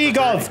Tree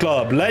Golf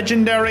Club,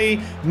 legendary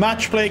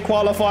match play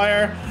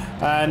qualifier,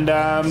 and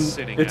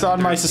it's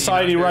on my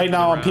society right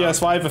now on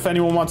PS5 if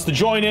anyone wants to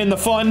join in the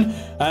fun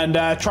and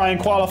try and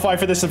qualify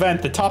for this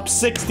event. The top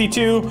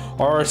 62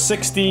 or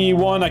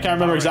 61, I can't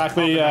remember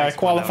exactly,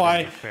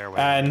 qualify,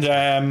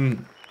 and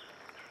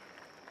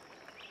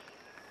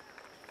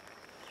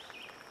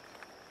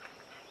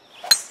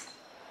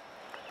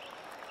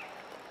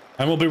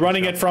we'll be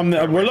running it from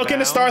the, we're looking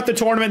to start the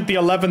tournament the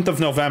 11th of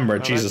November.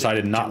 Jesus, I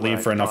did not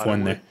leave for enough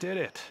wind there. Did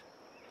it.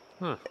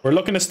 Huh. We're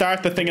looking to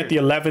start the thing at the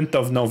 11th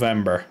of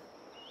November.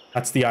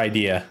 That's the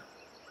idea.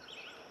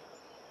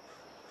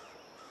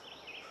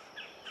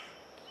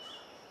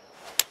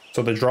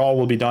 So the draw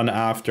will be done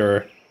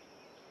after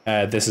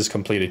this is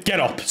completed.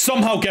 Get up!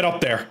 Somehow get up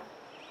there!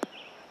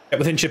 Get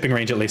within chipping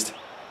range at least.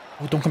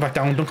 Oh, don't come back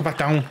down, don't come back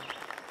down.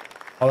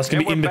 Oh, that's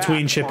gonna be in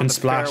between chip and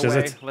splash, is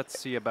it? Let's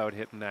see about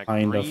hitting that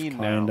kind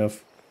green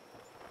of.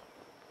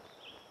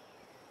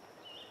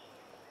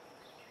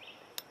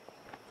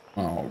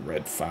 Oh,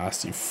 red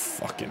fast, you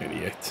fucking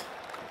idiot.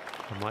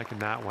 I'm liking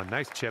that one.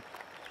 Nice chip.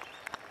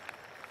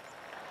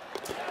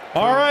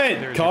 All right,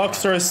 There's your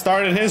Coxter has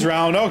started his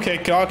round. Okay,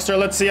 Coxter,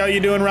 let's see how you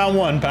do in round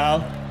one,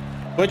 pal.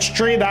 Which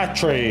tree? That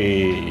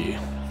tree.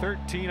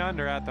 13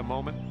 under at the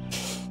moment.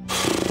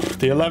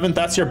 The 11th,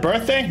 that's your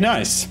birthday?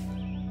 Nice.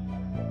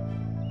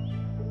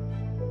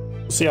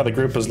 We'll see how the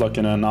group is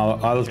looking, and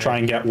I'll try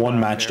and get one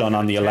match done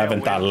on the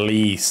 11th at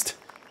least.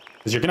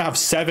 Because you're going to have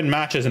 7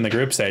 matches in the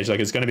group stage. Like,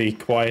 it's going to be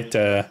quite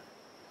a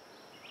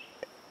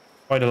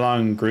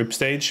long group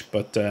stage,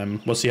 but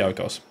we'll see how it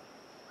goes.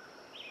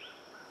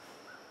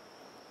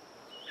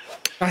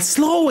 That's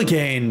slow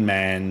again,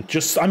 man.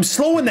 I'm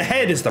slow in the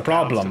head is the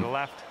problem.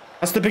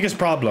 That's the biggest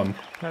problem.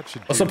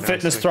 What's up,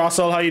 Fitness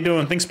Throstle? How you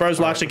doing? Think Spurs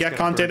will actually get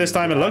Conte this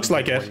time? It looks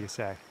like it.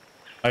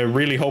 I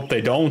really hope they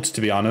don't,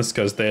 to be honest,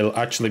 because they'll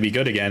actually be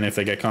good again if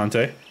they get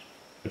Conte,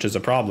 which is a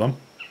problem.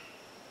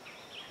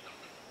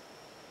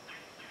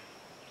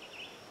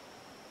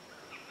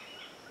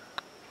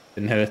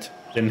 Didn't hit it.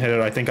 Didn't hit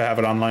it. I think I have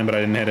it online, but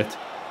I didn't hit it.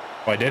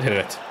 Oh, I did hit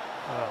it.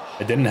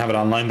 I didn't have it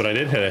online, but I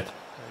did hit it.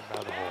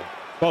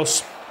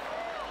 Close.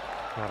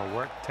 That'll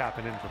work.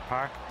 Tapping in for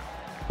par.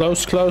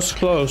 Close, close,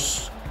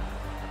 close.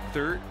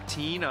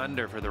 13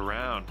 under for the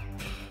round.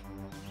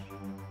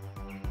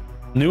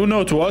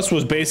 Nuno to us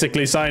was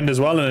basically signed as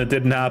well, and it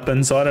didn't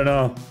happen, so I don't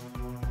know.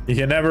 You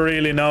can never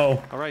really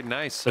know. All right,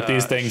 nice. With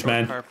these things,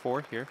 man. Par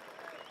 4 here.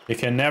 You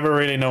can never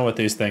really know with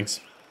these things.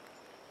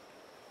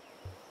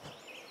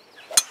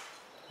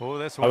 Oh,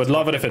 this I would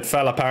love it if it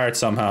fell apart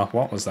somehow.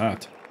 What was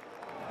that?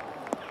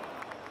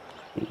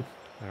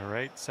 All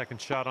right,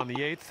 second shot on the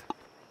 8th.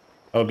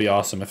 That would be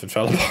awesome if it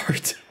fell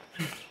apart.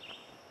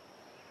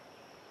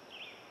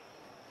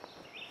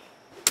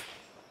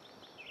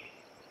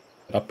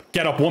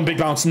 Get up, one big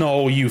bounce.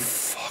 No, you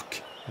fuck.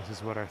 This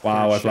is what our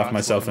wow, I've left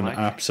myself in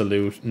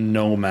absolute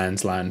no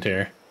man's land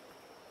here.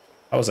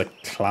 That was a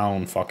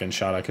clown fucking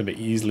shot. I could have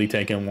easily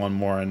taken one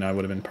more and I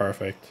would have been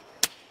perfect.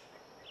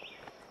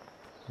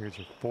 Here's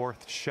your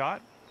 4th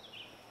shot.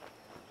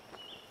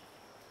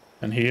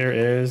 And here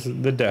is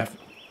the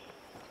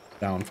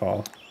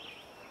downfall.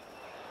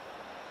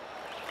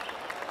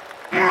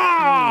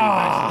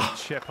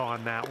 Nice chip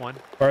on that one.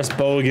 First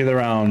bogey of the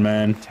round,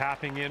 man.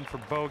 Tapping in for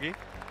bogey.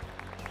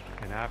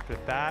 And after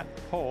that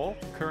hole,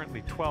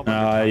 currently 12.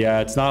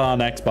 Yeah, it's not on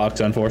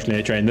Xbox,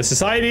 unfortunately, Train. The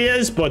Society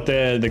is, but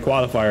the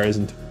qualifier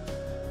isn't.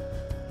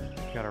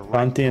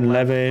 Conti and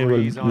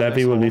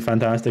Levy will be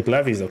fantastic.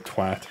 Levy's a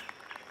twat.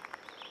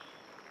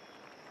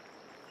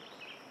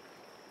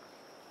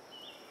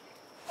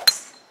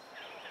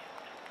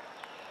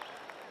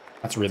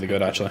 That's really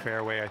good, actually.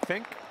 Fairway, I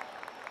think.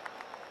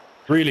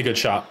 Really good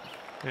shot.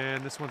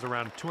 And this one's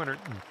around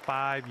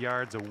 205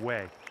 yards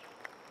away.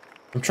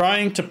 I'm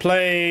trying to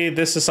play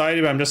this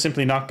Society, but I'm just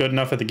simply not good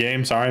enough at the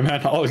game. Sorry,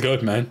 man. All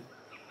good, man.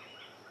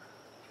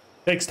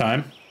 Takes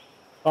time.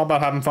 All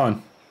about having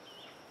fun.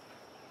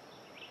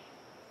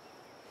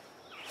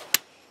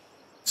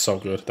 So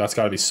good. That's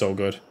got to be so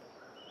good.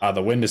 Ah,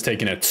 the wind is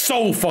taking it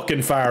so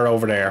fucking far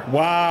over there.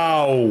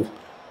 Wow.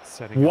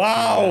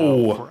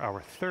 Wow. For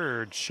our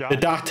 3rd shot.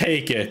 Did that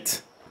take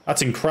it?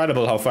 That's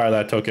incredible how far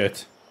that took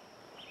it.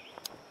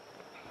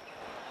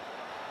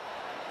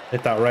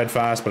 Hit that red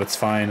fast, but it's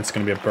fine. It's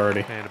going to be a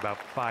birdie. And about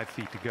 5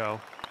 feet to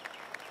go.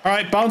 All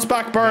right, bounce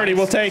back birdie.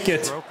 We'll take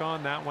it. Stroke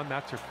on that one.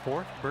 That's your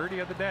 4th birdie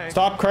of the day.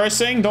 Stop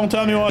cursing. Don't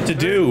tell me what to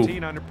do.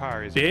 13 under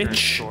par is your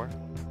bitch.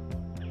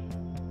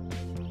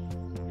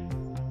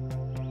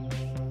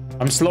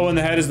 I'm slow in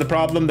the head is the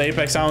problem. The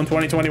Apex Hound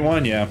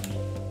 2021, yeah.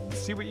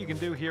 See what you can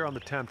do here on the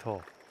 10th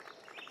hole.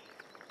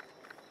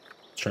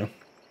 It's true.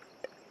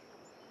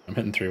 I'm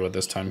hitting 3-wood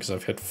this time because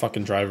I've hit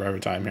fucking driver every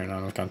time here and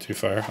I've gone too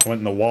far. I went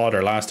in the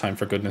water last time,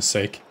 for goodness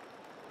sake.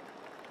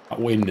 That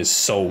wind is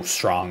so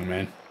strong,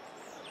 man.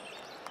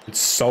 It's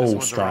so this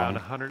one's strong. Around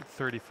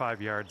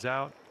 135 yards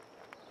out.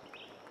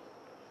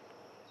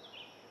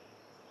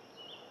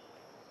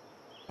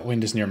 That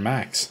wind is near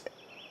max.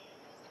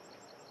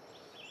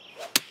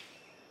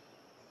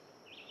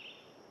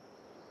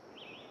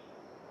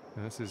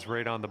 And this is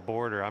right on the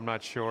border. I'm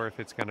not sure if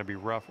it's going to be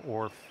rough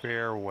or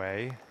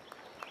fairway.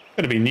 It's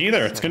going to be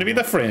neither. It's going to be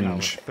the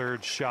fringe.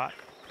 3rd shot.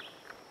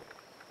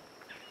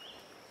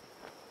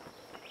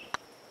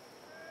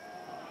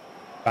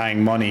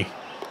 Bang, money.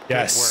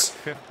 Yes.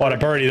 What a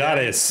birdie that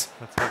is.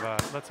 Let's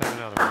have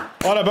another one.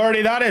 What a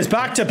birdie that is.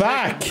 Back to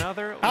back.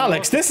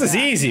 Alex, this is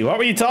easy. What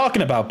were you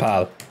talking about,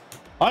 pal?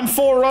 I'm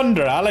 4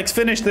 under. Alex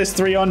finished this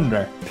 3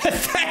 under.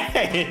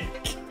 Pathetic.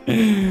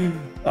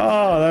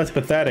 Oh, that's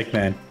pathetic,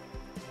 man.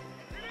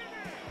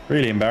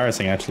 Really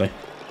embarrassing, actually.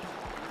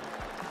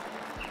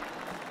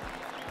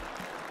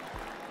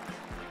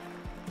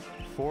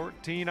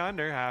 $14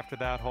 under after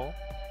that hole.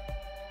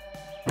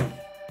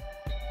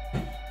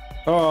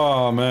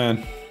 Oh,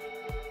 man.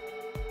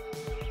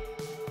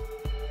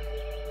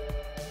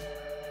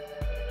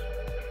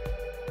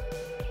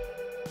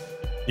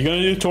 You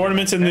gonna do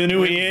tournaments in the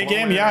new EA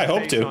game? Yeah, I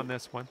hope to. On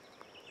this one.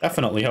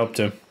 Definitely hope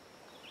to.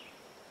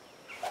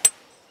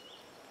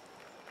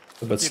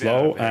 A bit Get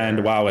slow, out of and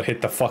there. wow, it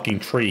hit the fucking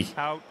tree.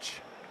 Ouch.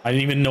 I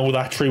didn't even know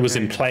that tree was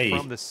in Bang play.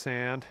 from the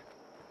sand.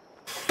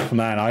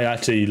 Man, I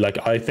actually, like,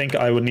 I think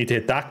I would need to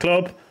hit that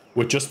club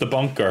with just the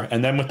bunker,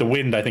 and then with the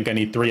wind, I think I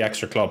need 3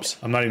 extra clubs.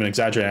 I'm not even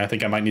exaggerating. I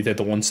think I might need to hit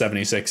the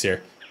 176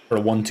 here for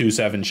a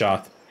 127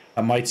 shot.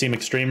 That might seem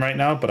extreme right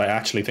now, but I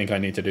actually think I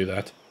need to do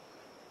that.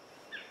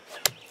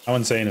 How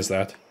insane is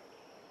that?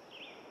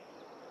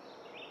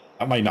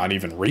 I might not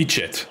even reach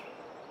it.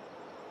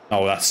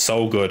 Oh, that's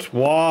so good.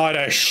 What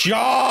a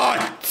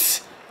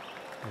shot!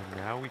 And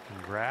now we can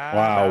grab.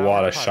 Wow,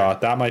 what our a putter. shot.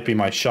 That might be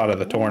my shot of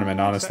the tournament,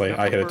 honestly. setting up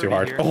I a hit it too birdie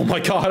hard. here. Oh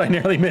my god, I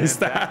nearly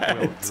missed And that that.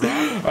 will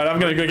drop. Alright, I'm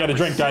gonna go get a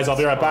drink, guys. I'll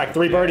be right back.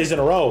 3 birdies in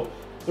a row.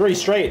 3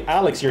 straight.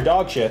 Alex, you're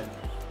dog shit.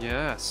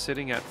 Yeah,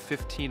 sitting at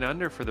 15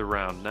 under for the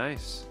round.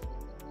 Nice.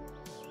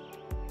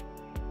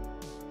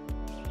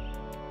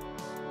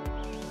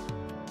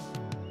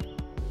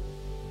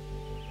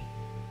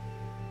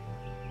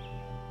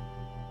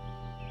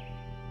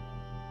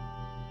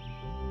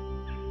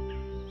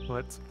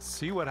 Let's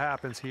see what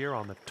happens here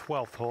on the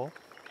 12th hole.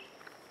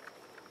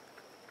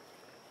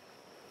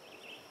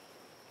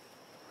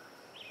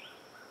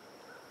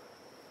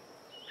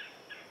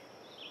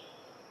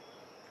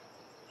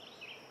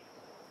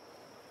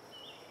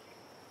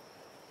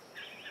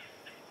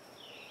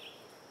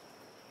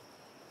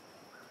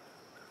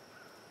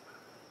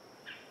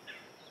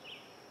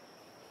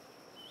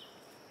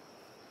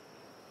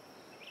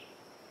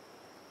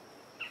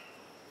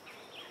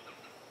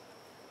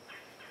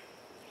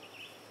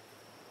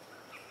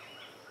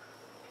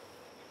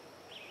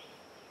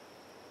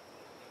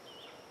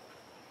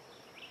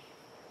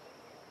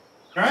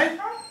 Alright?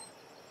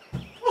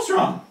 What's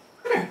wrong?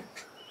 Come here.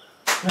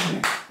 Come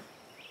here.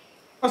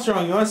 What's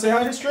wrong? You wanna say hi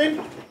to the stream?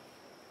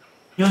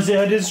 You wanna say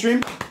hi to the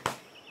stream? Come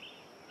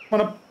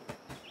on up.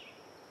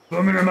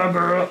 Come here, my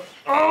girl.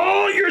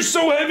 Oh, you're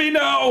so heavy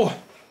now!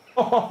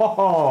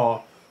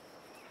 Oh.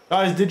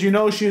 Guys, did you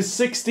know she's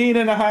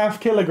 16.5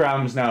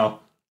 kilograms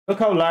now? Look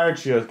how large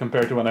she is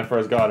compared to when I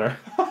first got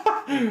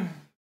her.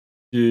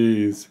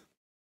 Jeez.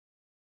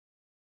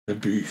 The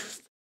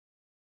beast.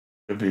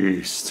 The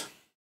beast.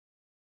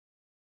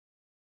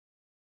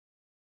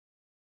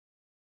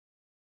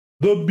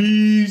 The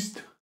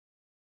beast.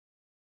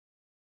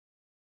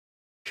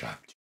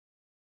 Chopped.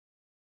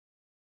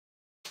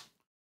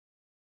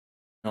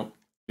 No,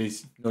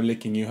 please, no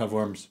licking. You have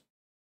worms.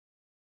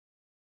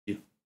 Thank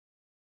you.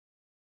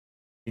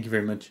 Thank you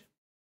very much.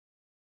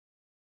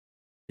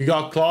 You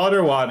got clawed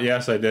or what?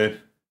 Yes, I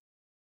did.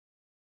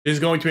 She's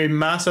going to be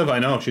massive. I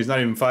know. She's not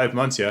even 5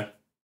 months yet.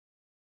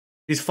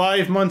 She's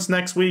 5 months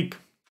next week.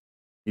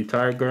 You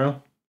tired,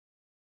 girl?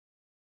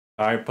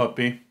 Tired,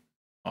 puppy?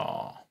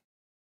 Aw.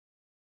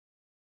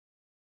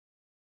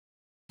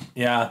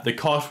 Yeah, the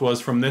cut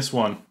was from this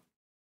one.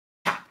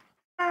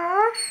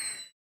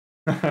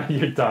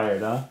 You're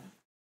tired, huh?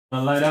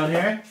 Wanna lie down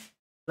here?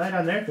 Lie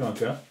down there if you want,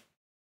 girl.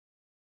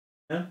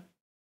 Yeah?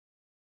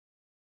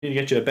 Need to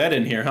get you a bed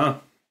in here, huh?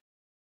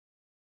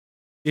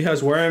 She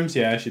has worms?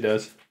 Yeah, she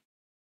does.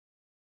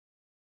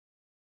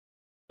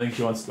 I think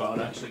she wants to go out,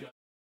 actually.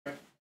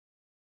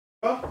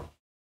 Oh.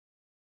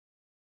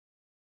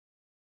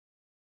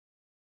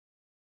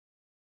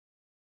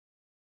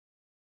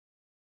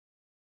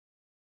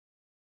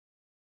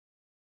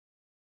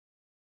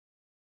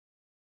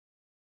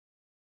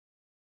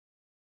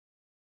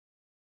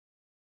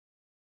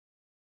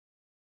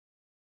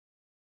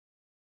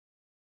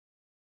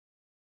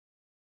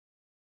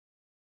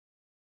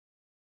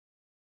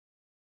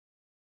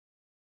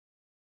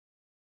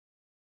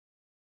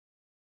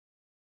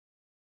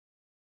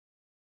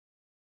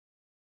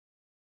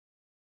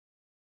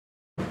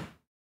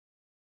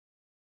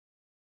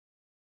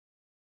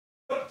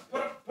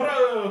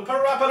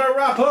 Parappa.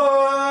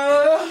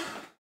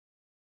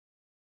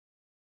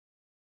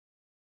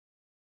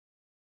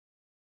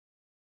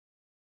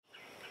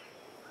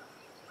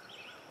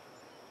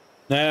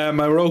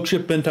 My rogue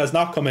shipment has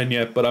not come in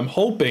yet, but I'm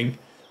hoping,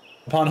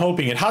 upon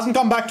hoping, it hasn't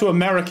gone back to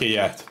America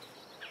yet,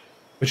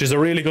 which is a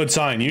really good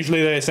sign.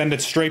 Usually they send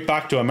it straight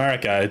back to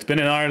America. It's been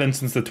in Ireland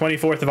since the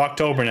 24th of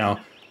October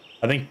now.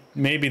 I think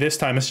maybe this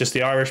time it's just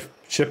the Irish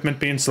shipment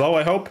being slow,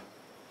 I hope.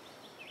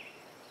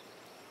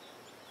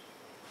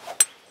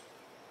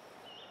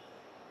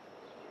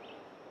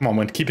 Come on,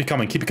 wind. Keep it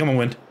coming. Keep it coming,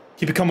 wind.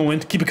 Keep it coming,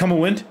 wind. Keep it coming,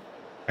 wind.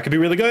 That could be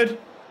really good.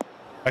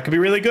 That could be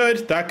really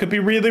good. That could be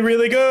really,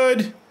 really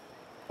good.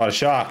 What a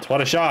shot.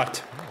 What a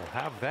shot.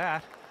 We'll have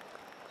that.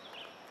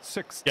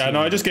 16. Yeah,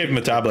 no, I just gave him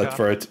a tablet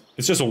for it.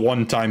 It's just a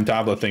one-time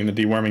tablet thing, the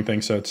deworming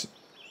thing, so it's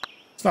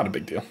not a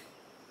big deal.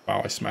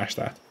 Wow, I smashed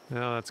that.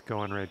 No, that's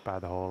going right by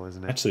the hole,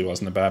 isn't it? Actually,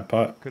 wasn't a bad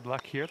putt. Good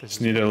luck here. This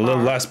Just needed a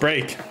little less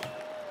break.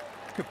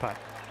 Good putt.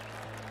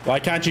 Why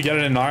can't you get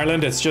it in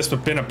Ireland? It's just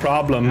been a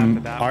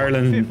problem.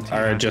 Ireland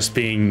are just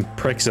being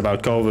pricks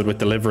about COVID with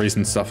deliveries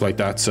and stuff like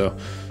that, so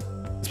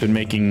it's been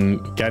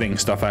making getting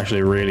stuff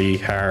actually really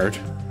hard.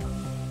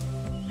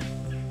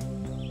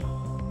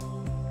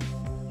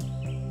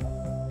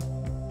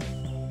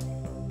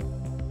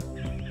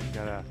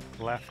 Got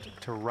a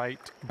left to right.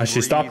 Has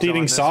she stopped breeze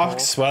eating on this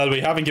socks? hole. Well,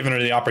 we haven't given her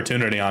the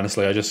opportunity,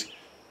 honestly. I just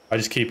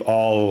keep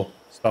all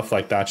stuff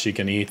like that she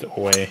can eat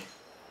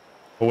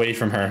away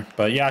from her.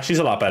 But yeah, she's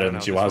a lot better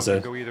than she was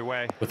Go either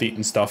way. with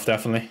eating stuff,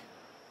 definitely.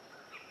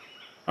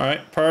 All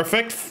right,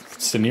 perfect.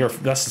 That's a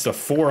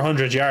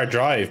 400-yard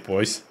drive,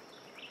 boys.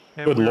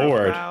 And Good we're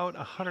lord. About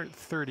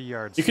 130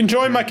 yards. You can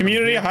join my from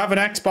community. here. I have an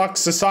Xbox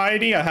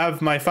Society. I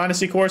have my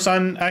fantasy course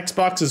on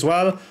Xbox as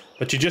well.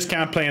 But you just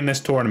can't play in this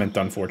tournament,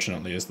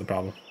 unfortunately, is the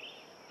problem.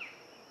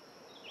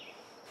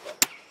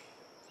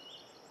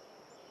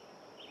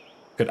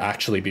 Could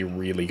actually be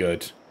really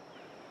good.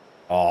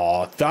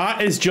 Oh,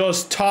 that is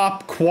just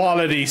top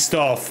quality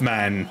stuff,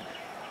 man.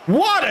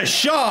 What a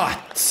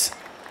shot!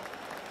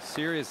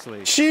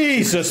 Seriously.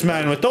 Jesus,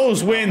 man, with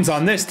those wins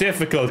on this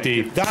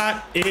difficulty,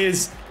 that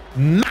is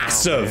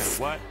massive.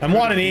 Oh, And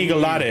what an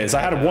eagle that is.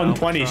 I had a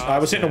 120. I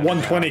was hitting a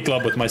 120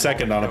 club with my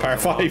second on a par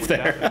 5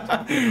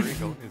 there.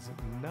 Eagle is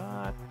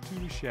not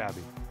too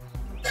shabby.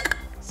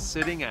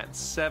 Sitting at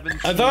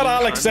 17. I thought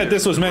Alex said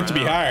this was meant to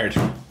be round.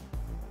 hard.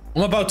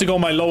 I'm about to go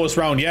my lowest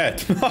round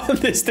yet on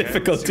this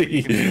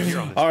difficulty.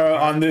 Or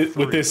on the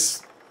with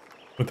this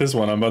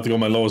one, I'm about to go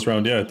my lowest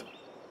round yet.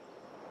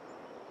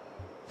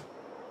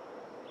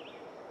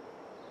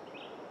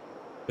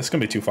 This is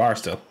gonna be too far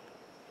still.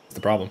 That's the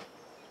problem.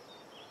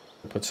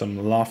 Put some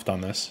loft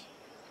on this.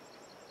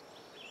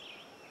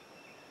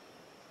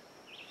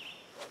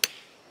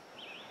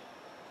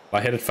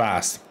 I hit it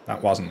fast.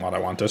 That wasn't what I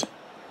wanted. In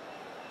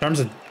terms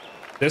of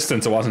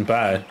distance, it wasn't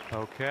bad.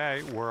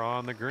 Okay, we're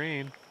on the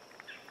green.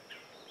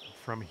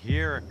 From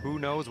here, who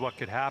knows what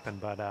could happen,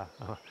 but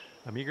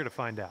I'm eager to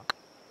find out.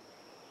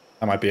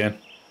 I might be in.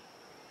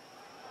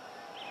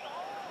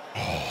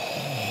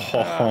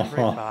 Right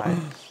by.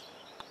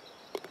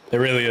 It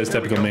really is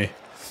typical me.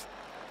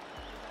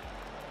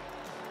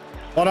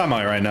 What am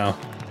I right now?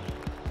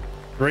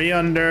 3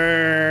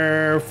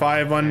 under,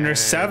 5 under,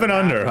 7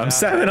 under. I'm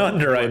 7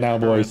 under right now,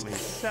 boys.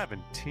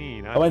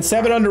 17. I went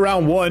 7 under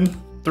round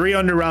 1, 3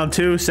 under round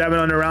 2, 7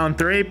 under round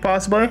 3,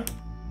 possibly.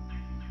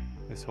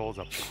 This hole's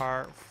a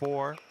par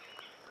 4. I'm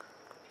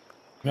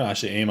gonna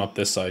actually aim up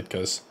this side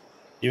because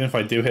even if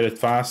I do hit it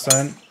fast,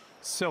 then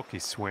Silky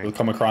swing. it'll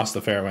come across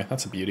the fairway.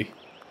 That's a beauty.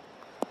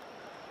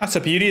 That's a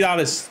beauty. That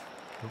is.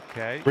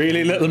 Okay.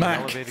 Really, little Mac.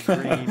 Elevated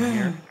green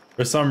here.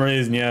 For some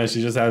reason, yeah,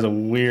 she just has a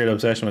weird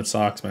obsession with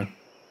socks, man.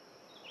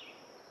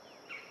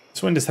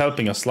 This wind is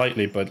helping us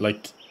slightly, but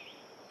like,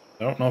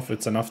 I don't know if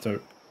it's enough to.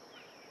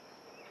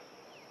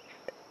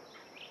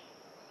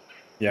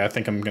 Yeah, I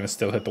think I'm gonna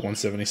still hit the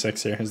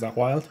 176 here. Is that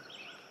wild?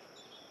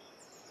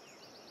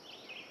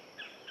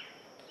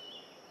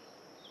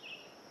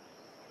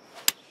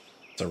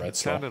 It's a red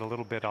slot. Sounded a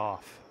little bit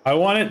off. I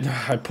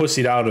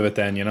pussied out of it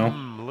then, you know?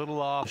 A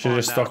little off. Should have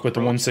just on stuck that with the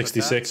approach, but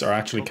 166 that's or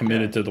actually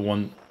committed to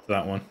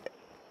that one.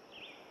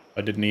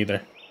 I didn't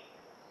either.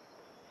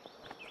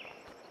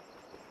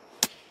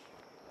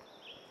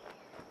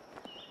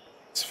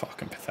 It's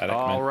fucking pathetic, man.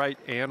 All right,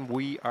 and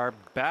we are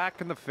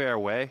back in the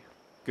fairway.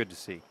 Good to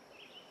see.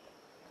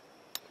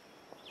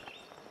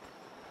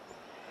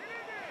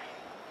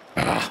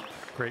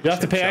 Great You have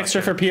to chip pay shot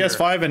extra for there.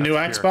 PS5 and new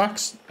That's pure.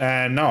 Xbox?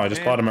 And no, I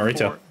just bought them at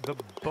retail. For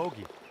the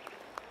bogey.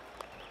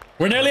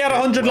 We're nearly at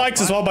 100 likes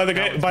as well, by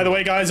the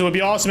way, guys. It would be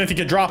awesome if you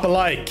could drop a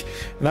like.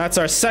 And that's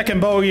our second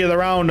bogey of the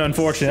round,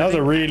 unfortunately. That was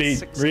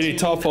a really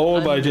tough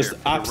hole, but I just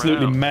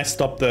absolutely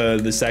messed up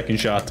the second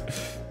shot.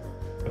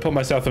 I put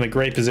myself in a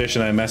great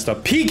position. I messed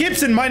up. P.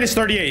 Gibson minus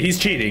 38. He's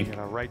cheating. Got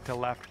a right to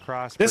left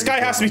cross. This guy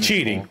has to be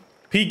cheating.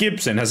 P.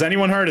 Gibson. Has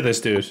anyone heard of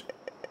this dude?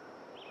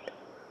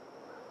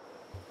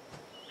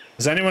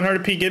 Has anyone heard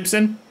of P.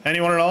 Gibson?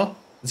 Anyone at all?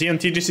 Is he on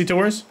TGC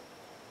Tours?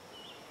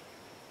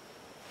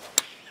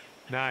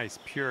 Nice,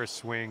 pure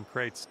swing,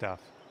 great stuff.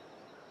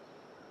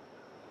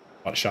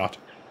 What a shot.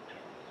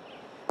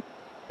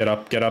 Get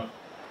up, get up.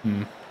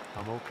 I'm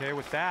okay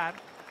with that.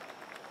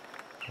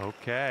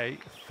 Okay,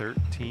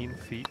 13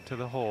 feet to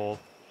the hole.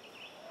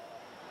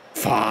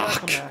 Fuck.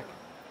 Come back.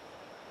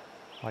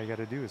 All you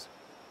gotta do is.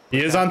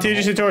 He is on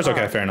TGC Tours?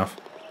 Okay, fair enough.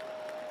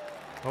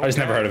 I just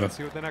never heard of him. Let's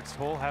see what the next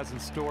hole has in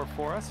store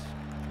for us.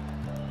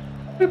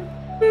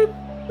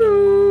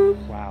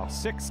 Wow,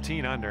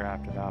 16 under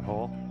after that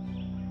hole.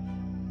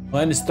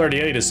 Minus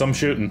 38 is some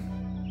shooting.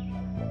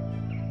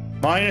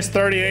 Minus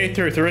 38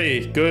 through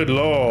 3. Good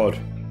lord.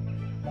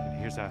 And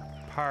here's a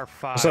par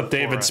 5. What's up,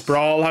 David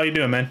Sprawl? How you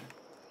doing, man?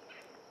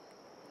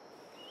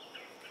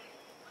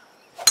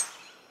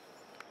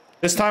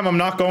 This time I'm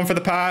not going for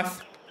the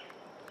path.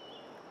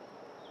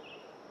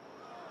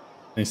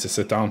 Needs to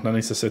sit down. That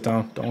needs to sit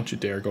down. Don't you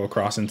dare go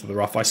across into the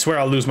rough. I swear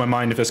I'll lose my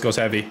mind if this goes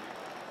heavy.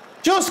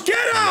 Just get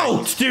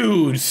out,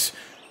 dudes!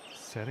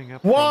 Setting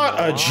up What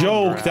a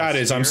joke that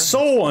is. I'm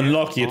so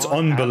unlucky. It's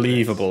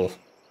unbelievable.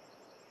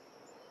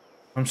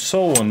 I'm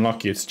so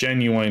unlucky. It's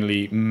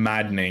genuinely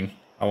maddening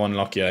how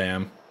unlucky I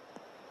am.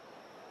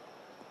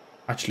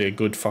 Actually a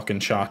good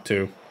fucking shot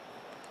too.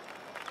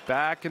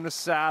 Back in the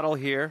saddle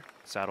here.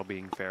 Saddle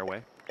being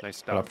fairway. Nice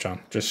Shut stuff. up, John.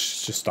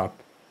 Just stop.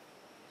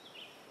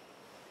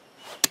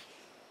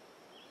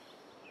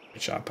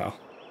 Good shot, pal.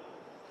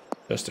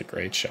 Just a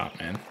great shot,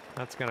 man.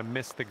 That's gonna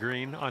miss the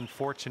green.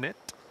 Unfortunate.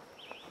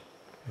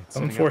 It's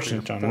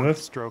Unfortunate, Jonathan.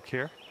 Stroke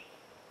here.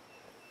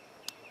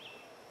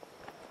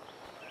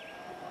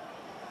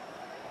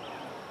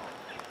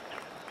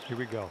 Here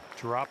we go.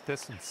 Drop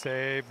this and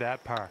save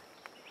that par.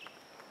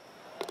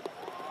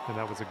 And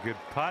that was a good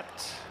putt.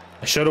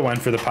 I should have went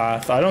for the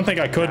path. I don't think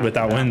I could with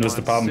that wind was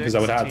the problem because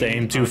I would have to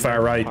aim too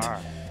far right.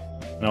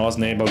 And I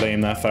wasn't able to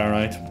aim that far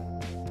right.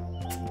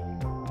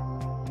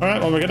 Alright,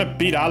 well we're gonna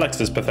beat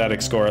Alex's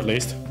pathetic score at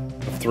least.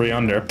 Of 3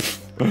 under.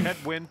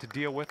 Headwind to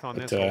deal with on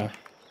this hole.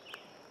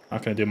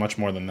 Not gonna do much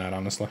more than that,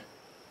 honestly.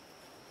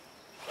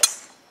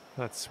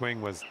 That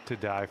swing was to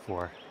die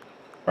for.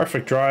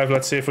 Perfect drive.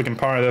 Let's see if we can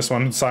par this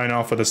one. Sign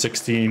off with a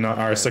 16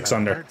 or 6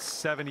 under.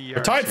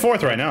 We're tied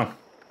 4th right now.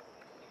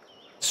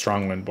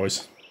 Strong win,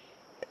 boys.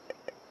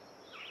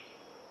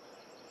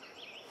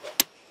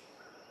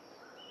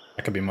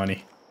 That could be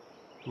money.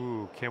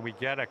 Ooh, can we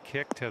get a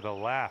kick to the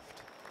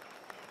left?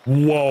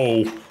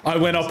 Whoa. I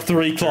went up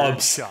 3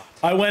 clubs.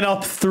 I went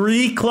up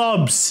 3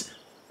 clubs.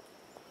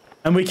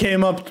 And we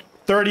came up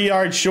 30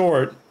 yards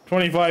short.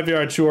 25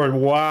 yards short.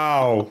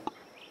 Wow.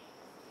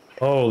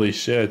 Holy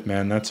shit,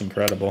 man. That's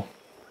incredible.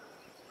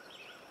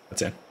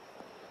 That's in.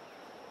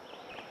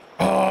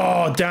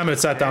 Oh, damn it. It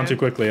sat down too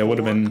quickly. I would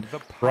have been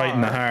right in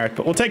the heart.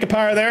 But we'll take a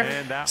par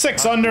there.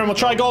 6 under, and we'll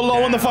try go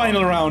low in the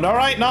final round. All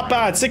right, not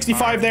bad.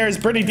 65 there is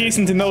pretty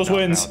decent in those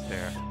wins.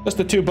 Just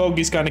the 2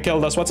 bogeys kind of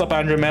killed us. What's up,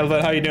 Andrew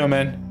Melville? How you doing,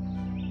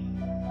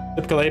 man?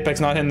 Typical Apex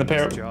not hitting the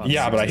pair.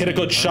 Yeah, but I hit a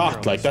good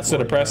shot. Like, that's the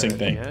depressing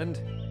thing.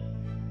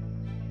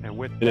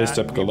 It is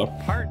typical, though.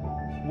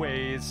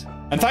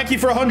 And thank you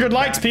for 100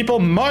 likes, people.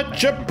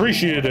 Much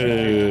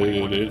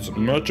appreciated. It's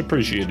much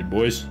appreciated,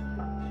 boys.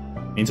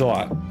 Means a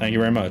lot. Thank you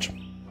very much.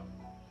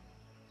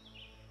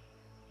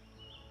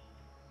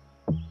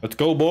 Let's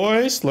go,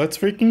 boys. Let's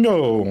freaking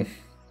go.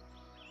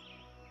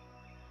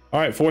 All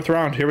right, 4th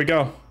round. Here we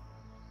go.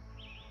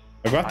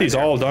 I got these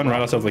all done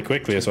relatively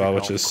quickly as well,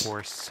 which is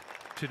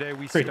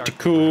pretty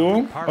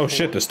cool. Oh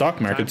shit, the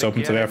stock market's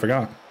open today. I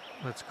forgot.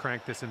 Let's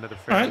crank this into the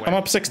fairway. All right, I'm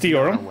up 60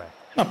 euro.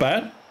 Not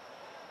bad.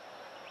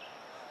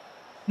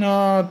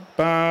 Not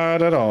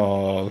bad at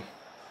all.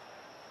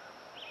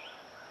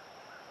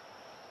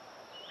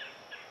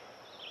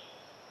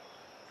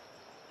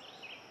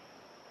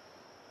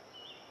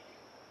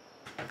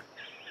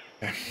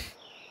 Okay.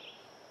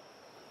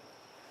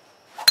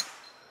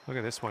 Look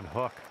at this one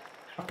hook.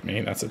 Fuck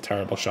me, that's a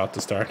terrible shot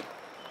to start.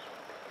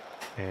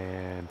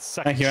 And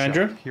thank you,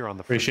 Andrew. Here on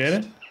the appreciate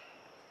it.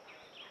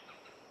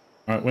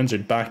 All right, Windsor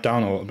back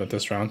down a little bit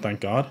this round, thank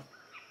God.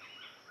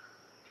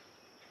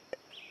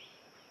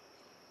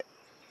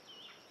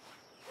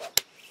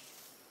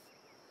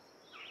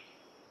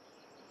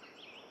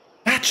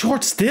 That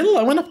short still?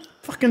 I went up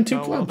fucking 2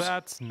 clubs. Well,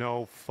 that's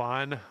no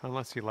fun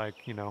unless you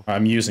like, you know.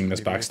 I'm using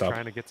this backstop.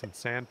 Trying to get some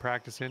sand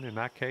practice in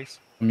that case.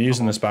 I'm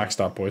using this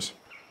backstop, boys.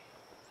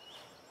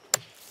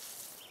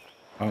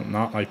 Oh,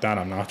 not like that.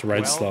 I'm not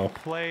red slow.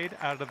 Played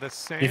out of the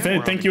sand.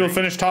 You think you will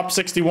finish top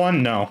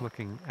 61? No.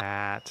 Looking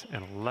at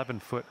an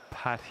 11-foot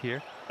putt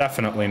here.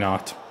 Definitely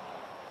not.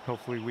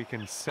 Hopefully we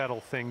can settle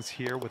things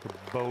here with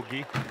a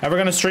bogey. Ever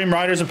gonna stream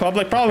Riders in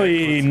public?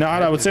 Probably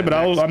not, I would say, but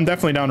I'm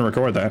definitely down to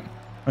record that.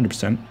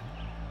 100%.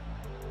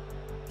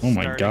 Oh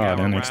my god,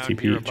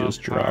 NXTP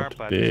just dropped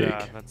big.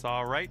 That's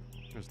all right.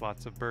 There's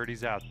lots of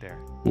birdies out there.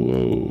 Whoa,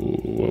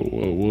 whoa,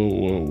 whoa,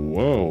 whoa,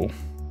 whoa, whoa.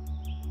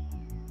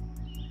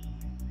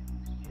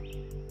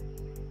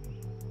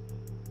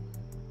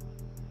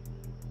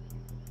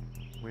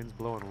 Wind's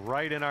blowing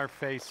right in our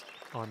face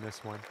on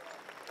this one.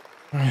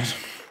 Right.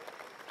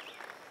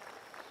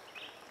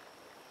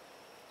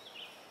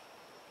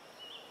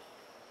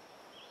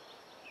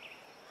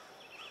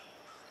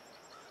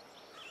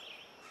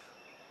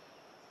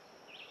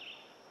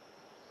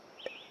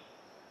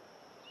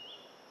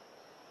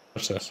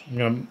 Watch this. I'm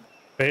gonna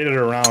bait it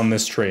around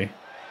this tree.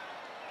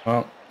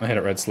 Well, I hit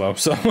it red slow,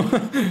 so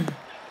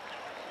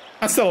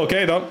that's still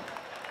okay though.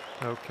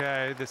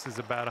 Okay, this is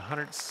about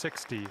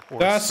 160 or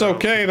that's so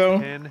okay though.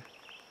 Pin.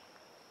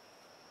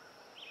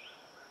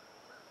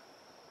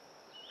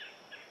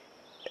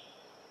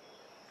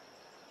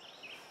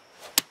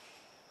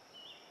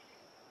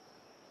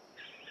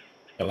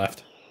 I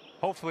left.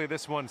 Hopefully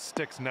this one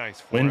sticks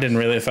nice. Wind didn't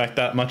really affect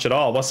that much at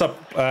all. What's up,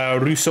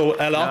 Russo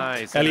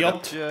Nice.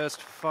 Elliot?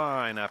 Just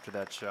fine after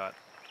that shot.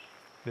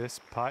 This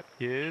putt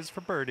is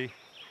for birdie.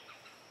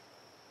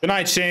 Good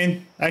night,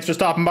 Shane. Thanks for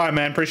stopping by,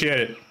 man. Appreciate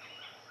it.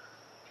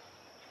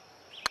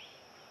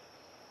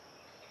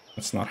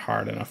 That's not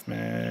hard enough,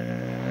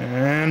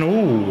 man.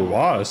 Ooh, it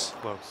was.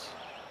 Close.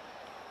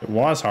 It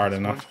was hard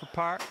enough. For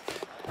par.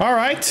 All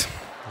right.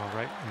 All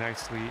right,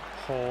 nicely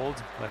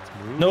hold. Let's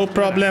move. No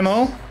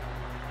problemo.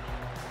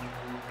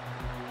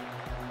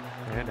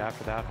 And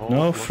after that hole,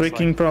 no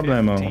freaking like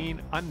problemo.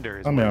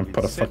 I'm gonna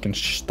put a fucking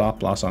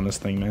stop loss on this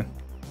thing, man.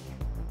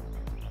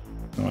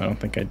 No, I don't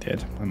think I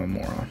did. I'm a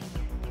moron.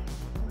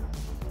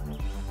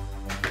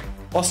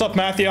 What's up,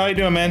 Matthew? How you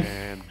doing, man?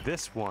 And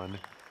this one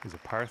is a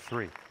par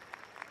 3.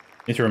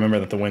 Need to remember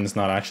that the wind's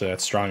not actually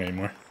that strong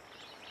anymore.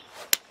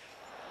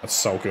 That's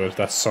so good.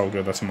 That's so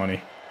good. That's a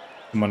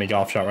money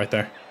golf shot right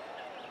there.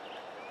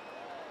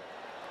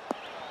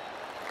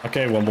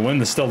 Okay, well the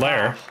wind is still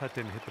there. Oh, that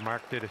didn't hit the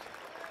mark, did it?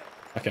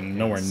 Fucking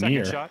nowhere Second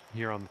near. shot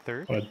here on the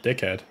third. What a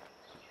dickhead.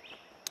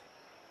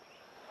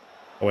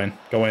 Go in.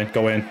 Go in.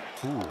 Go in.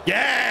 Ooh.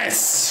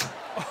 Yes!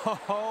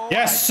 Oh,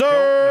 Yes, I don't know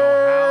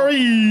how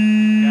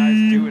sir!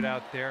 guys do it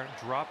out there,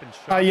 dropping shots.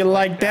 How you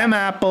like that. them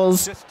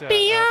apples? Just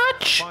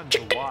Biatch! fun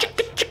to watch.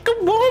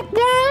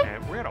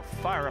 And we're gonna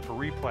fire up a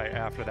replay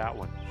after that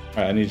one.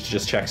 Alright, I need to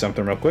just check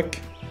something real quick.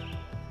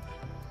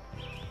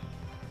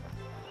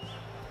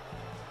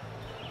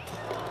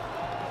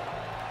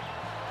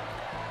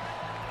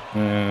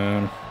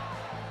 And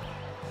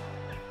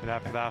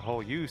after that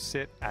hole, you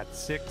sit at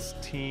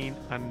 16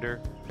 under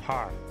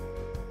par.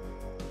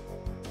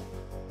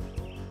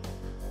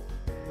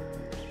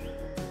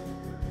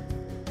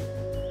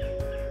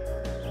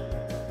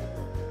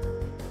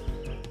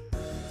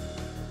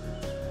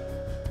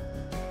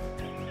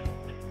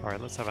 All right,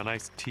 let's have a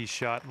nice tee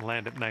shot and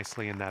land it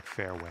nicely in that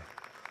fairway.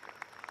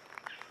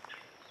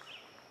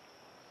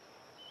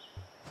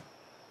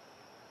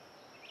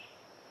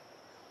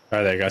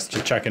 Alright there guys,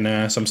 just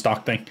checking some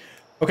stock thing.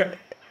 Okay.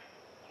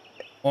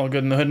 All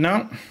good in the hood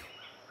now.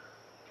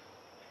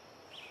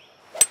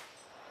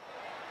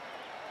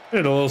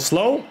 Did it a little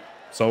slow,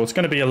 so it's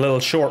going to be a little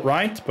short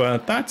right,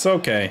 but that's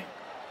okay.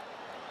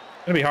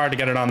 It's going to be hard to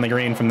get it on the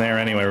green from there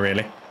anyway,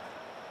 really.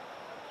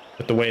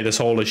 With the way this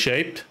hole is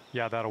shaped.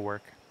 Yeah, that'll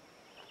work.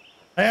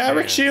 Yeah,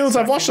 Rick Shields,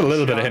 I've watched a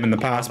little bit of him in the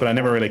past, but I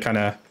never really kind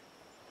of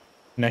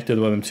connected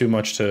with him too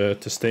much to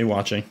stay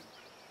watching.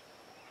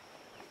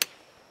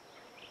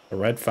 A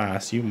red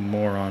fast, you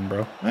moron,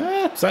 bro.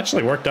 It's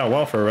actually worked out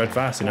well for a red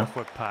fast, you know.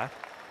 4-foot putt.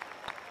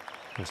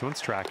 This one's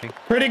tracking.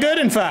 Pretty good,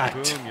 in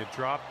fact. Boom, you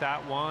drop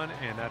that one,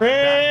 and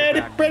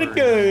that's Pretty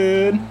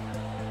good.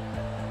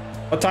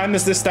 What time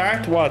does this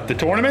start? What, the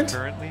tournament?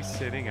 Currently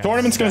sitting at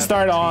Tournament's going to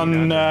start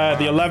on the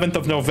 11th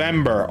of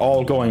November,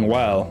 all going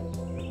well.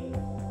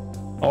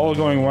 All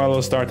going well,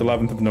 it'll start the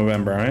 11th of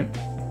November, right?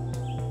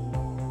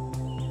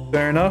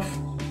 Fair enough.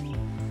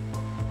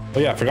 Oh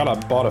yeah, I forgot I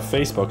bought a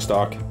Facebook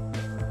stock.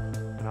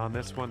 And on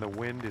this one, the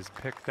wind is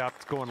picked up.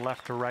 It's going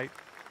left to right.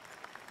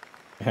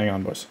 Hang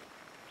on, boys.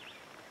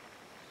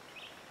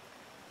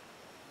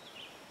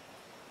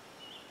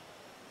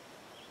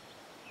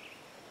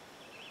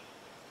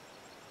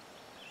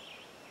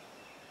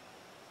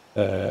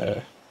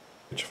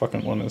 Which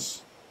fucking one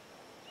is...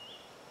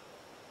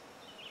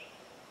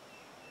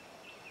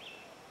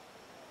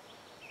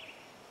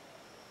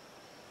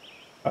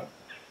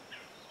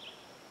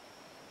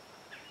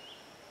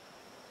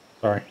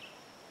 Sorry.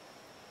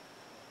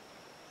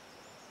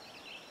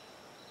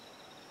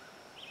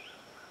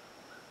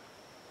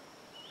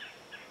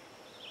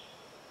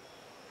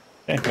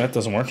 Okay, that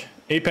doesn't work.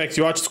 Apex,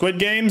 you watch Squid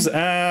Games?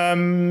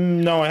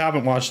 No, I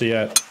haven't watched it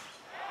yet.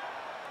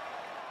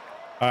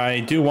 I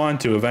do want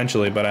to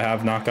eventually, but I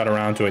have not got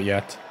around to it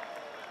yet.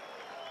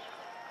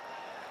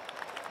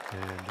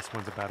 And this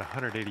one's about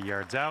 180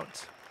 yards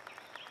out.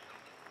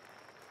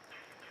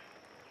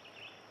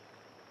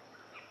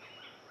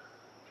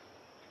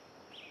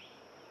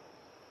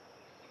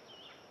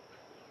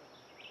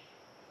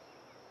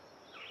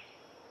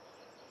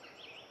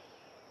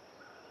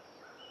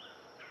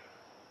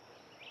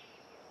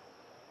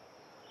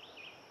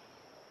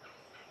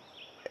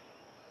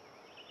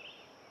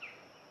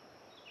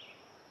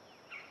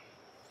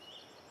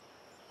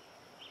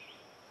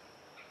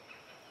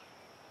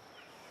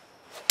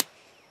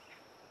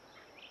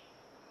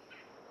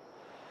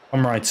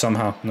 I'm right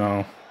somehow.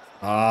 No.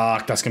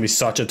 Ah, that's gonna be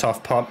such a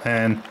tough putt,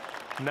 man.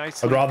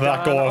 Nicely I'd rather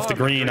that go done off the on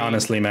green,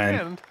 honestly, man.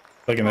 And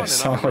Look at on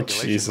this. another Oh,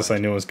 regulation Jesus, putt. I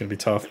knew it was gonna be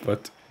tough,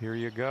 but Here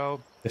you go.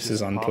 this Just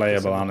is pop this in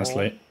unplayable, the hole,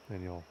 honestly.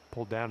 And you'll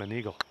pull down an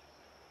eagle.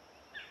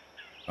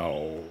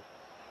 Oh.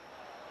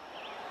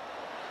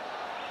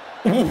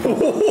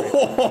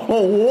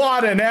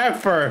 What an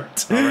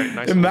effort! All right,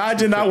 nice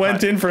Imagine that little went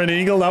putt. in for an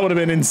eagle. That would have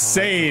been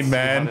insane, Let's see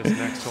how man. this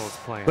next hole is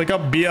playing. Look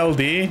up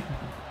BLD.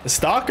 A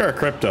stock or a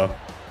crypto?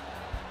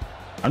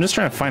 I'm just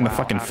trying to find the Wow,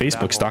 fucking after that Facebook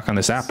hole, stock on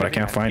this app, but I sitting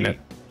can't at find it.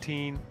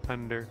 18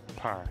 under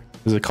par.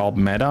 Is it called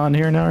Meta on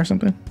here now or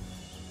something?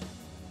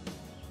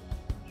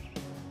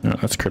 No,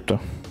 that's crypto.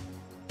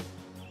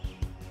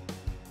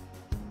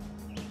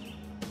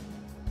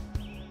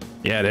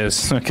 Yeah, it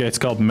is. Okay, it's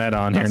called Meta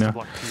on here Best of now.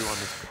 luck to you on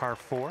this par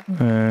 4.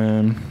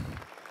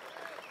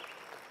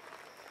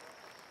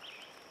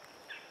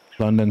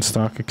 London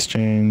Stock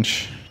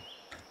Exchange.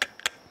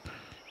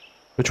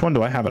 Which one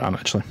do I have it on,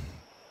 actually?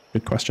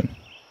 Good question.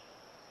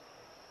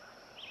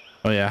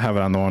 Oh yeah, I have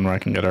it on the one where I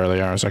can get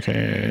early hours.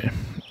 Okay.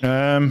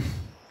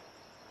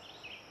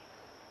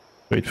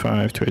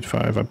 285,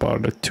 285. I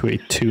bought it at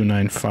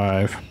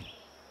 282.95.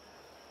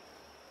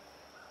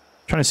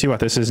 Trying to see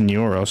what this is in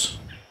euros.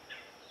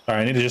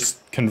 Sorry, I need to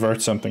just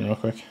convert something real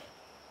quick.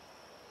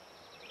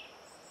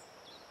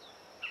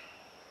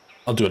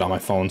 I'll do it on my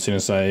phone, seeing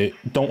as I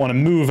don't want to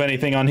move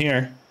anything on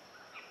here.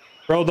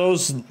 Bro,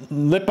 those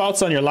lip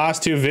outs on your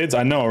last two vids,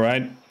 I know,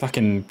 right?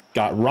 Fucking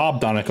got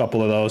robbed on a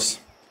couple of those.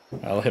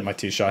 I'll hit my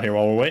tee shot here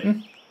while we're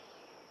waiting.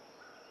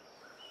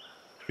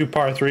 2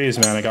 par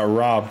 3s, man. I got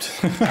robbed.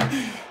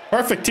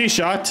 Perfect tee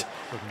shot.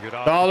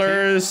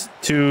 Dollars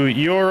to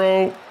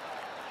euro.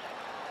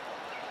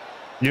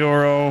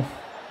 Euro.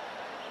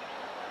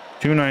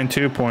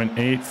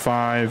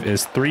 292.85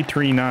 is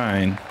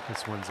 339.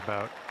 This one's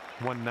about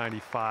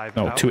 195.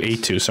 No,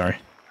 282, sorry.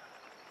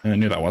 I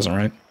knew that wasn't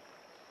right.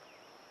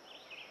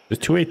 Is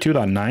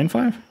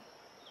 282.95?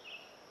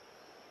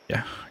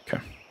 Yeah, okay.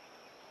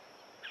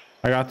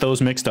 I got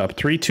those mixed up.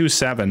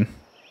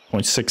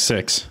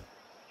 327.66.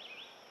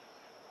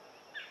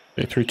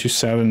 Okay,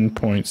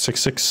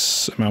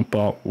 327.66 amount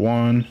bought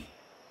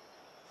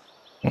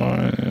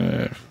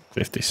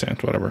 50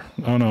 cents, whatever.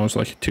 Oh no, it was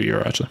like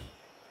 €2 actually.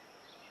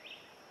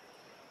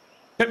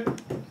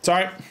 Yep,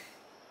 sorry.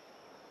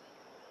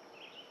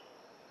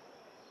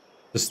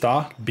 The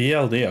stock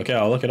BLD. Okay,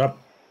 I'll look it up.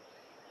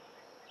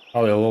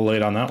 Probably a little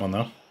late on that one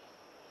though.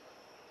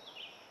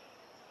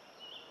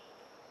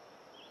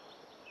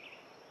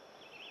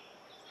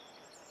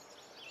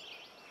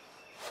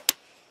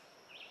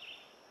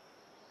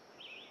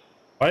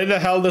 Why the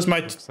hell does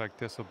my like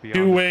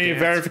two-way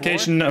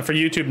verification for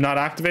YouTube not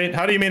activate?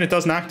 How do you mean it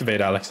doesn't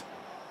activate, Alex?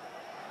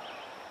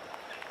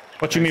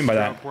 What do you mean by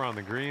that? We're on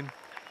the green.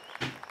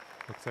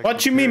 Like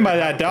what you mean by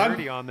that,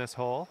 dog? On this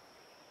hole.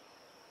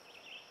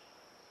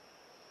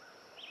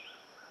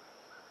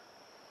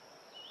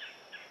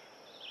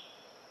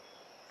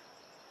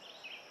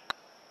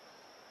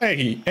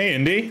 Hey,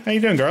 Indy, how you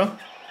doing, girl?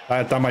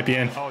 That might be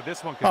in. Oh,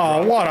 this one.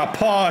 Oh, what a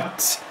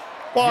putt!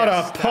 What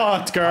a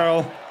putt,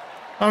 girl!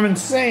 I'm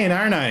insane,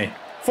 aren't I?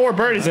 4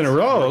 birdies in a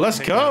row. Let's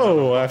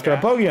go. After a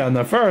bogey on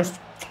the first,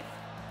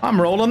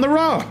 I'm rolling the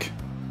rock.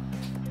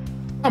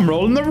 I'm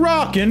rolling the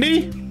rock,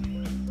 Indy.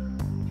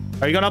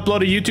 Are you gonna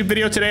upload a YouTube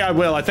video today? I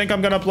will. I think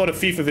I'm gonna upload a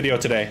FIFA video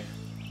today.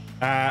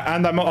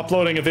 And I'm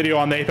uploading a video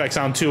on the Apex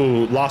Hound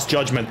 2 Lost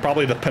Judgment,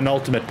 probably the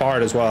penultimate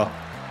part as well.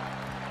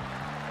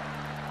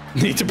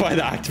 Need to buy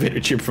the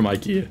activator chip from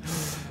IKEA.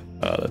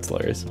 Oh, that's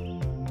hilarious.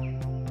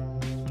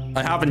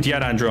 I haven't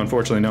yet, Andrew,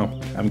 unfortunately, no.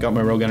 I haven't got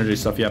my Rogue Energy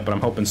stuff yet, but I'm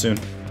hoping soon.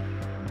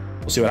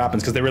 We'll see what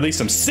happens, because they released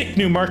some sick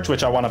new merch,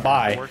 which I want to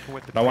buy.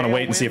 But I want to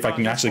wait and see if I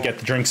can actually get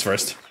the drinks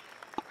first.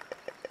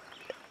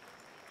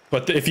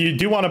 But if you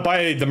do want to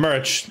buy the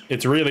merch,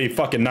 it's really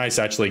fucking nice,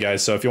 actually,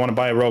 guys. So if you want to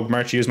buy a Rogue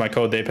merch, use my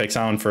code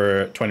APEXHOUND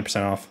for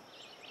 20% off.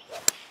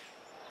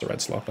 It's a red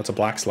slope. That's a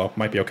black slope.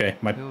 Might be okay.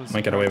 Might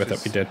get away with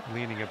it. We did.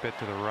 Leaning a bit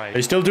to the right. Are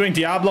you still doing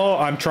Diablo?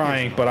 I'm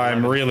trying, but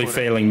I'm really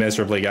failing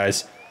miserably,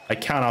 guys. I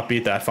cannot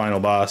beat that final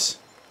boss.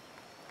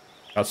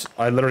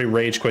 I literally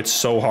rage quit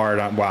so hard.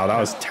 Wow, that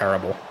was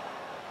terrible.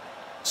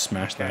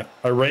 Smash that.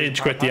 I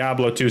rage quit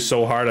Diablo 2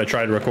 so hard I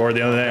tried to record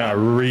the other day. I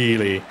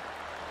really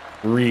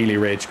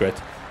rage quit.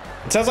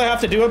 It says I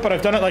have to do it, but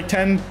I've done it like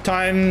 10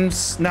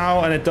 times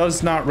now and it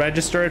does not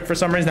register it for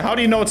some reason. How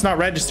do you know it's not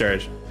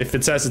registered if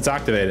it says it's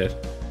activated?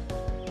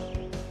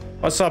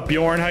 What's up,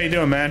 Bjorn? How you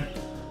doing, man?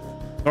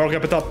 Norg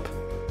up it up.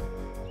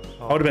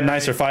 That would have been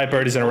nicer 5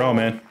 birdies in a row,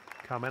 man.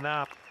 Coming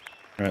up.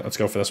 All right, let's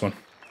go for this one.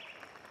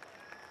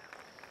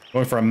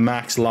 Going for a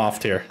max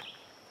loft here.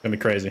 It's gonna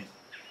be crazy.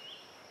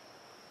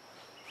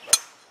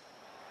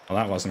 Well,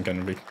 that wasn't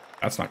gonna be.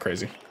 That's not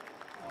crazy.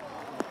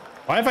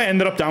 Why have I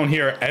ended up down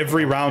here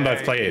every round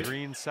I've played?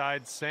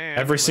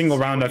 Every single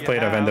round I've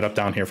played, I've ended up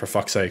down here, for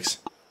fuck's sakes.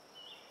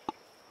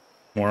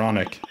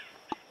 Moronic.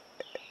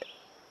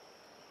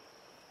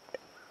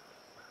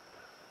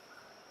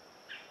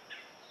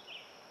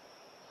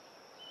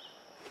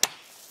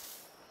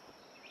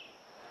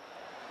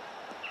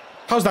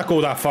 How's that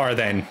go that far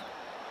then?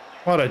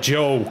 What a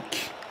joke.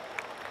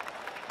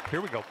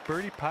 Here we go.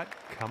 Birdie putt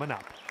coming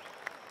up.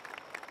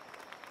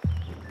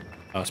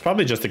 Oh, it's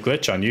probably just a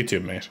glitch on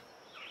YouTube, mate.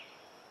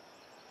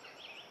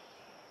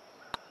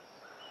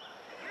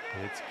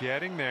 It's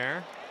getting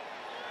there.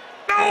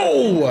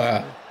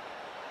 No!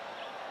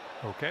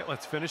 Okay,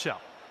 let's finish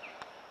up.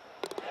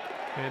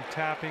 And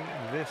tapping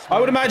this. I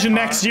would imagine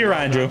next year,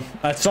 Andrew,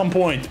 at some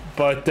point.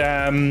 But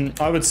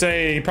I would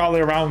say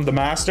probably around the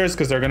Masters,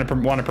 because they're going to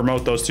want to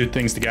promote those two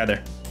things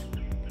together.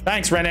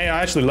 Thanks, Renee.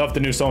 I actually love the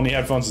new Sony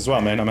headphones as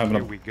well, man. I'm having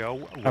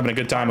a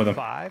good time with them.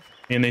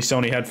 Me and these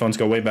Sony headphones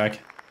go way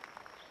back.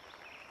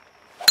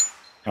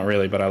 Not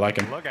really, but I like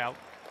them. Look out.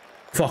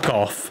 Fuck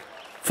off.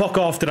 Fuck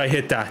off, did I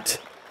hit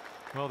that?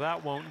 Well,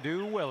 that won't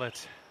do, will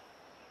it?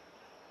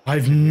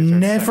 I've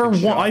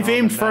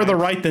aimed further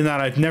right than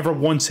that. I've never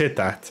once hit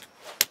that.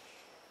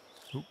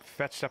 Oop,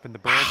 fetched up in the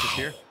branches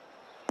here.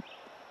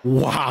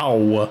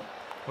 Wow.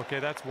 Okay,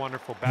 that's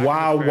wonderful. Back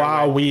wow,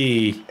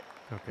 wowee.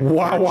 Okay,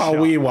 wow,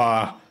 wowee,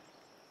 wah.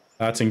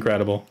 That's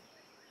incredible.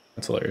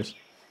 That's hilarious.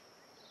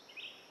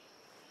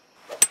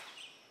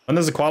 When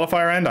does the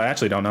qualifier end? I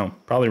actually don't know.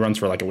 Probably runs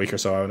for like a week or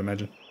so, I would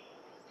imagine.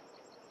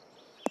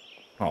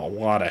 Oh,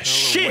 what a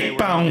shit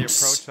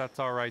bounce! That's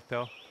all right,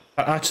 though.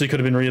 That actually could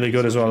have been really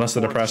good as well. That's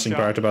the depressing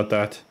part about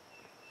that.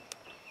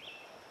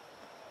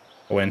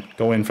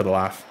 Go in for the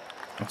laugh.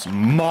 That's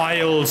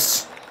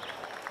Myles.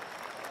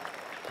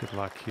 Good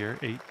luck here.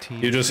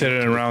 18. You just hit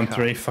it in round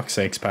 3. Fuck's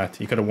sakes,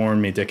 Pat. You could have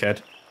warned me, dickhead.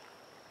 It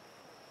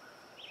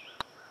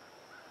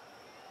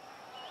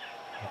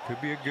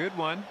could be a good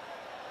one.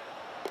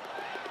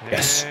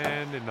 Yes.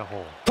 And in the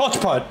hole. Clutch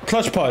putt.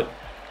 Clutch putt.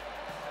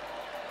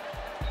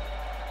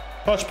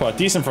 Clutch putt.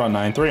 Decent front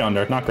 9. 3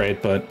 under. Not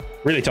great, but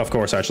really tough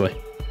course, actually.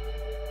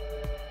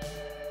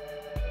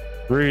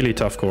 Really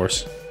tough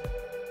course.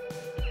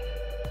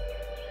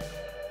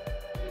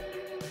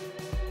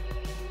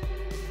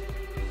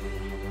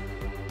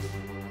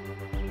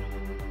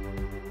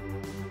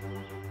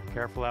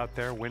 Careful out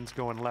there. Wind's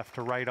going left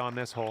to right on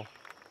this hole.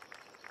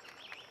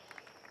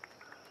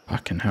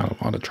 Fucking hell,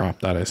 what a drop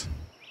that is.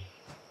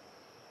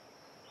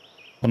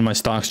 One of my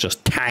stocks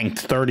just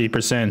tanked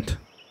 30%.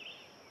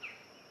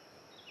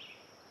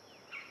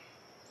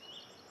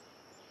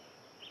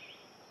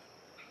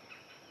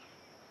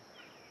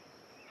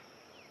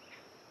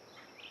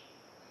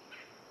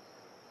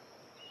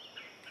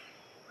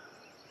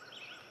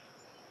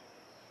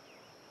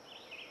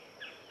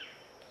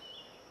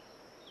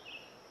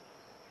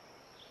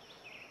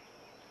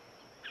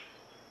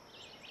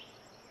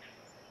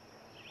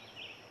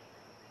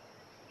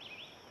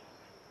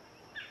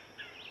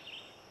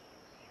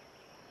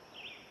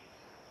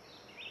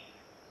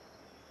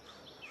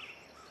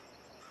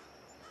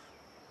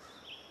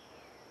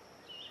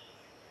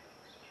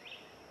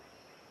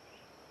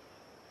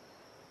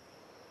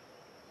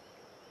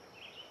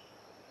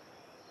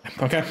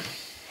 Okay.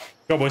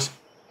 Go, boys.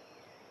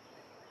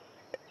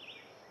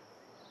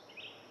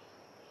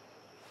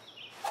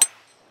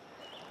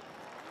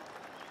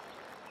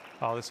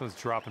 Oh, this one's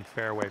dropping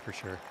fairway for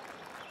sure.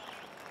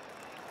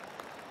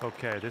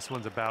 Okay, this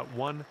one's about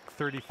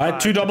 135. I had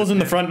 2 doubles in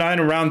the front 9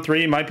 of round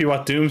 3. Might be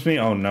what dooms me.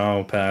 Oh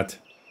no, Pat.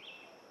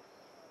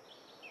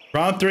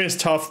 Round 3 is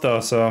tough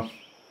though, so you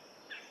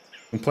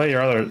can play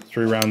your other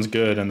 3 rounds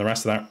good, and the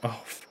rest of that.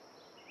 Oh.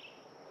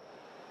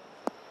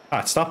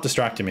 Pat, stop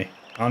distracting me.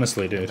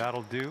 Honestly, dude.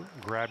 That'll do.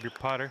 Grab your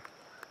putter.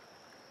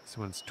 This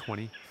one's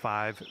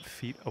 25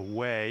 feet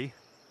away.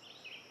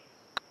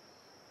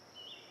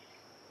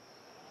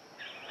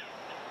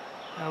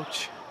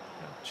 Ouch.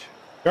 Ouch.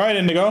 All right,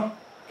 Indigo.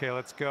 Okay,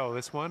 let's go.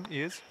 This one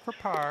is for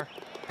par.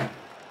 Yeah,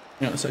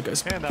 that's it,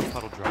 guys. And that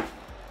puddle drop.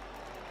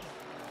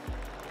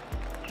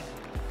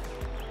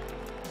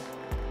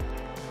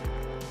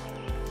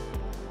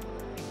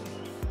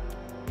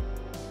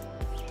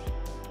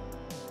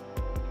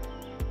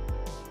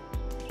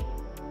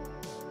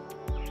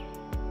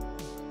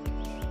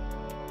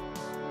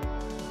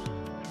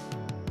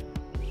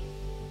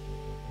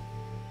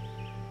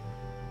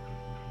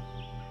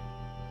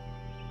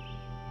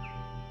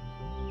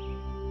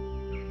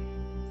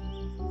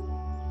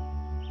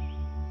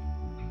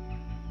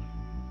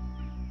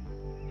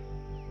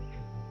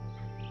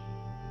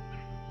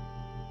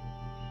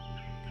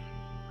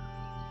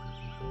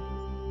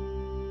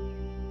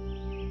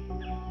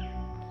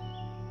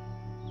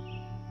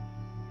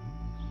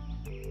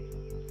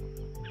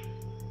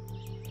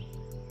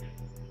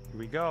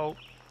 We go.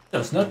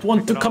 Does not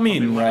want to come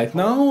in right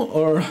now,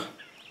 or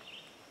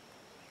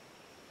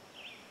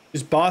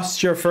just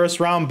bossed your first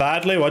round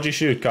badly? What'd you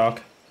shoot,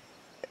 cock?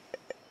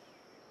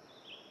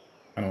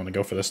 I don't want to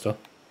go for this still.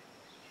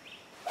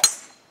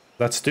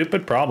 That's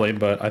stupid, probably,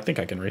 but I think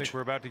I can I reach. think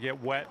we're about to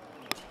get wet.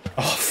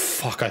 Oh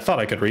fuck! I thought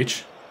I could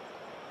reach.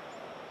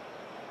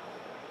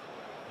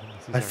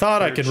 I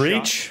thought I could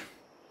reach.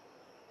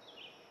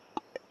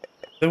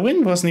 The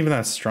wind wasn't even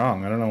that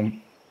strong. I don't know.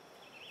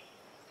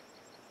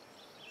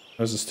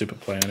 That was a stupid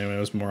play anyway. It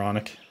was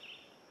moronic.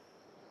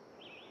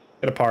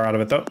 Get a par out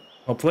of it though,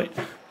 hopefully.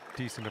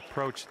 Decent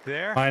approach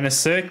there.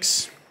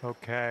 -6.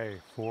 Okay,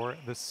 for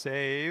the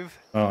save.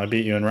 Oh, I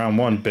beat you in round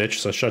 1, bitch,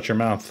 so shut your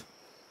mouth.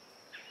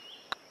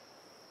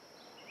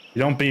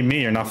 You don't beat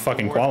me, you're not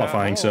fucking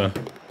qualifying, so.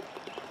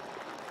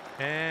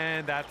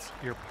 And that's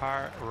your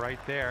par right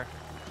there.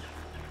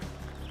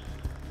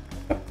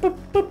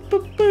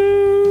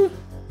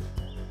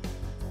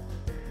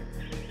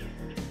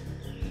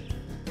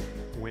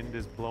 Wind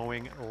is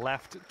blowing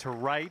left to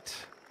right.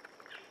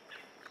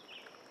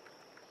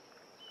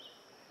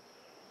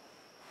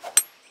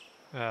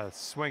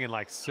 Swinging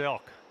like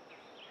silk.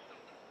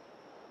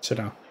 Sit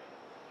down.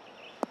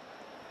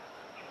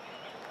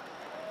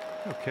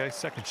 Okay,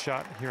 second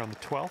shot here on the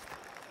 12th.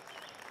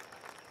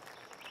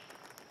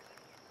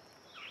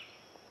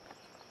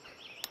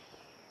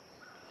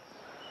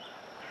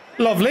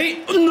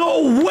 Lovely.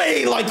 No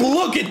way! Like,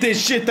 look at this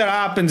shit that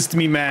happens to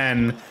me,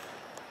 man.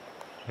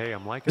 Hey,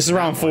 I'm liking This is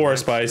round 4,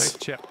 Spice. Nice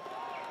chip.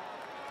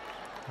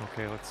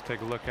 Okay, let's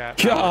take a look at.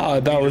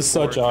 God, that was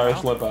such a harsh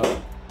now. flip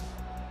out.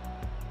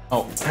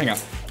 Oh, hang on.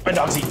 My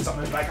dog's eating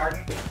something in the back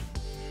garden.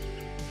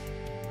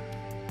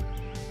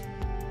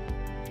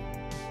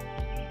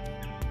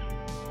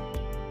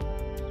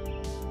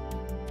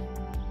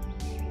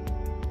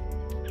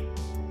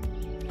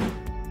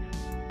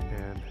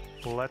 And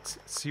let's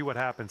see what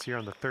happens here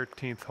on the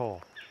 13th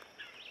hole.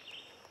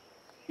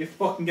 You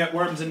fucking get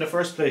worms in the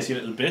first place, you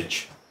little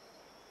bitch.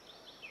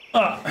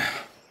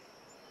 Ah.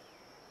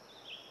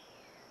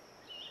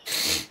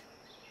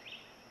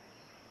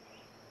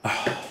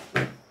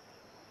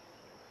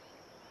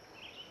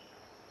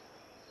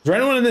 there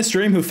anyone in this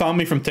stream who found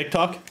me from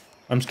TikTok?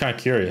 I'm just kind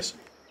of curious.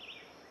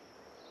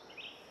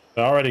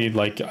 I already,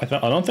 like, I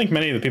don't think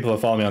many of the people that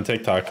follow me on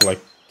TikTok, like,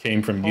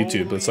 came from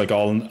YouTube. It's like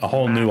a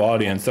whole new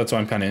audience. That's why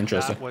I'm kind of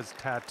interested. That was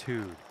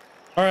tattooed.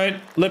 All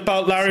right, lip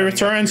out Larry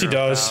returns. He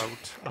does.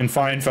 In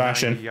fine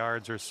fashion.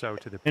 Yards or so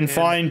to the In pin.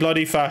 fine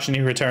bloody fashion,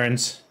 he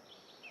returns.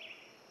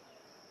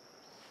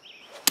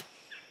 A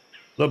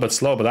little bit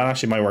slow, but that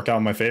actually might work out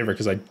in my favor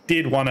because I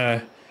did want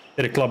to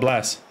hit a club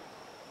less.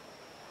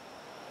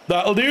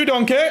 That'll do,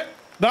 donkey.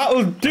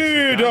 That'll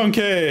do,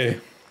 donkey.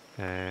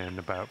 And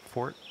about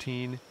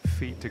 14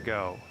 feet to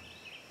go.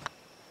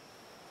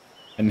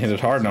 I didn't hit it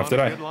hard enough, did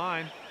I? Good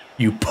line.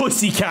 You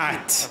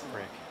pussycat.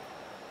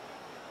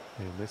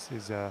 And this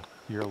is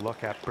your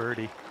look at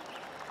birdie.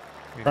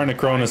 Turn the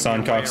Cronus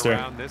on, Cockster.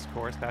 Around this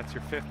course, that's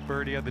your 5th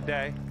birdie of the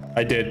day.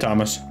 I did,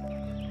 Thomas.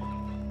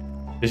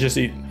 It's just,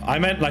 I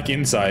meant like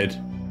inside.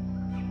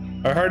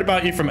 I heard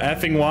about you from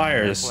effing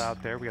wires.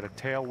 Out there, we got a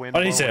tailwind.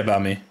 What did he say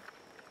about me?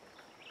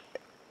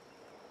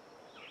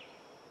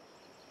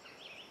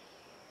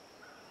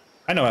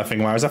 I know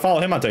effing wires. I follow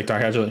him on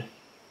TikTok, actually.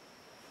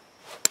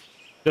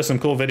 There's some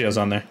cool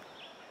videos on there.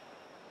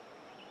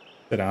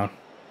 Sit down.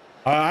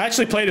 I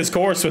actually played his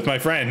course with my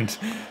friend.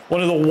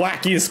 One of the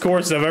wackiest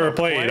courses I've ever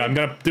played. I'm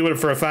gonna do it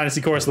for a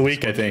fantasy course of the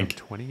week, I think.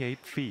 28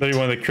 feet. Literally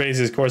one of the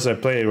craziest courses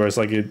I've played, where it's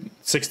like a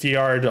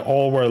 60-yard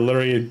hole where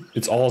literally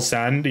it's all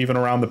sand, even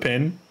around the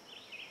pin.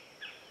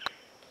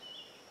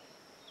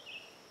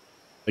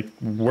 Like,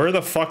 where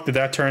the fuck did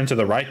that turn to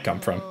the right come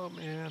from? Oh,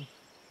 man.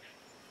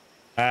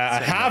 I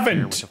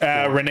haven't,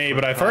 Renee,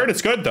 but I've heard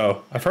it's good,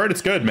 though. I've heard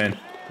it's good, man.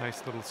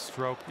 Nice little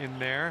stroke in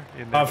there.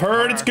 I've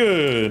heard it's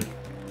good.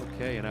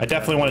 Okay, and I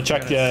definitely want to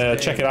check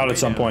it out at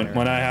some point.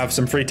 When I have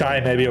some free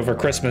time, maybe over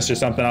Christmas or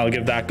something, I'll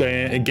give that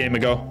game a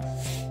go.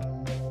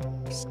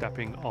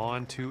 Stepping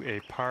onto a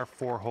par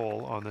 4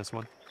 hole on this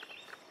one.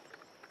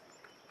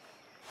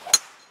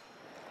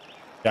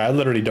 Yeah, I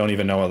literally don't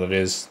even know what it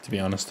is, to be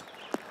honest.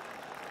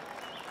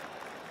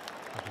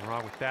 Nothing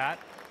wrong with that.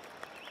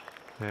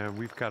 And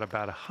we've got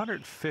about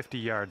 150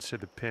 yards to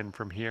the pin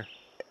from here.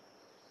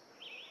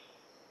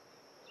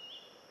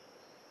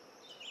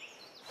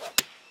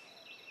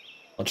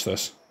 Watch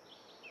this.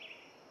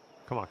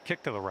 Come on,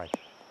 kick to the right.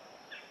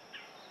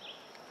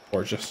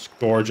 Gorgeous,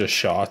 gorgeous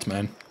shot,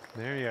 man.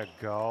 There you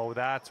go.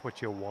 That's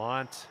what you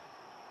want.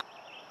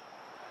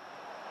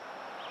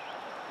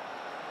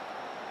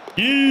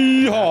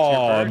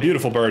 Yeehaw!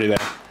 Beautiful birdie there.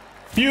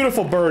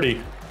 Beautiful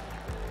birdie.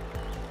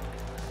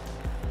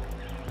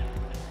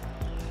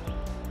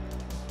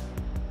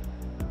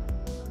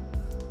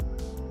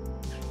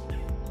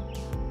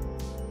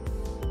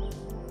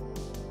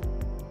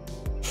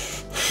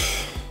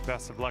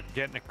 Best of luck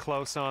getting it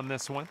close on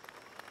this one.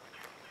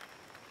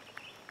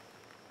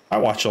 I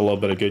watched a little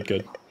bit of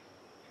good.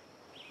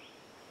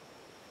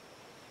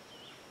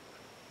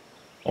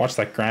 I watched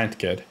that Grant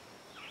kid.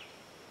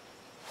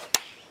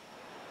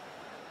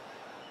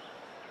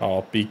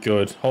 Oh, be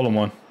good. Hold on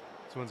one.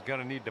 This one's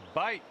gonna need to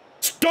bite.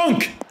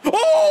 Dunk!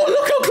 Oh,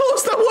 look how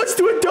close that was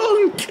to a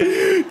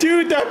dunk!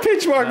 Dude, that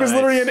pitch mark was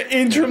literally an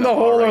inch from the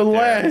hole or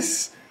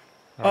less.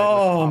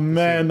 Oh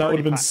man, that would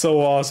have been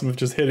so awesome if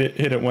just hit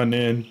it went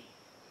in.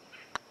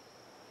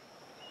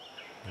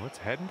 What's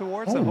heading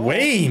towards No the hole?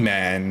 way,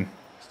 man.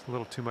 Just a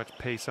little too much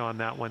pace on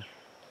that one.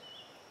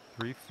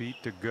 3 feet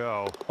to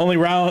go. Only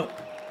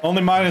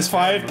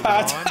 -5,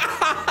 Pat.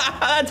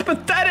 That's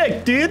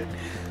pathetic, dude.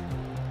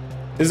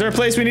 Is there a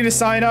place we need to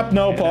sign up?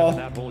 No, Paul.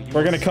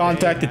 We're gonna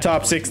contact the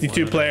top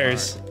 62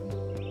 players.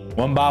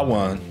 One by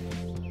one.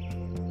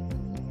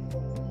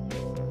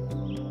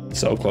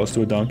 So close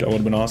to a dunk. That would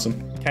have been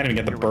awesome. Can't even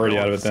get the birdie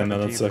out of it then. No,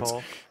 that sucks.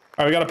 All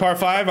right, we got a par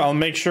 5. I'll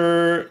make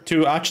sure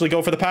to actually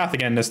go for the path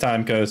again this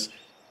time because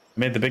I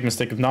made the big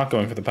mistake of not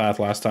going for the path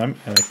last time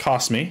and it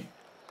cost me.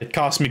 It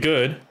cost me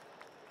good.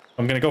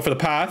 I'm gonna go for the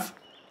path.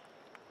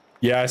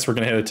 Yes, we're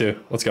gonna hit it too.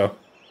 Let's go.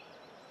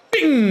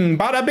 Bing!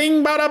 Bada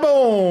bing, bada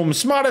boom!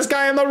 Smartest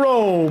guy in the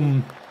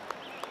room!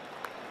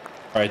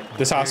 Alright,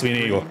 this has to be an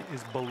eagle.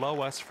 Is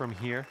below us from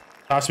here.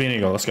 Has to be an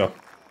eagle. Let's go.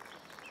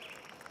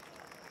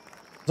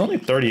 It's only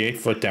 38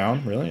 foot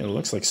down. Really? It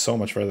looks like so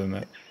much further than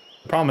that.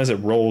 The problem is it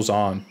rolls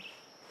on.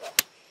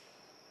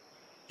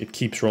 It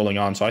keeps rolling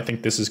on, so I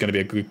think this is going to be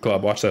a good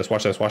club. Watch this,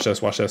 watch this, watch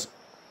this, watch this.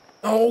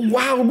 Oh,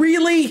 wow,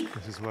 really?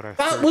 This is what our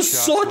that was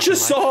such a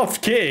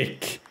soft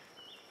kick.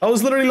 That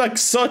was literally like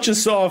such a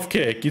soft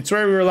kick. You'd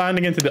swear we were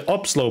landing into the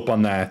upslope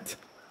on that.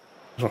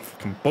 What a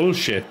fucking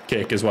bullshit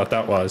kick is what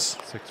that was.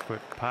 6 foot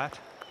putt.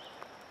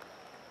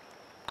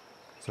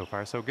 So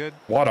far, so good.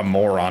 What a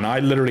moron.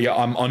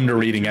 I'm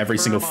under-reading every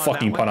single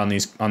fucking putt on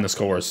this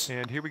course.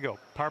 And here we go.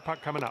 Par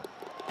putt coming up.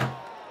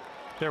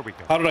 There we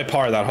go. How did I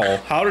par that hole?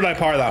 How did I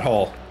par that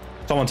hole?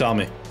 Someone tell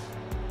me.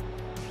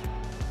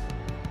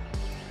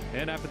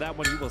 And after that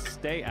one, you will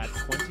stay at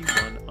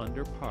 21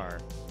 under par.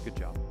 Good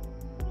job.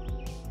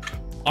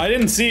 I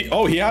didn't see.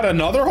 Oh, he had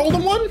another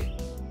hole-in-one?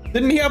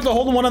 Didn't he have the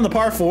hole-in-one on the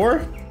par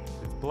 4?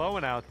 It's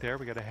blowing out there.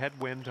 We got a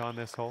headwind on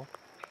this hole.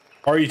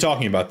 Or are you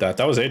talking about that?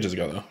 That was ages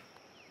ago, though.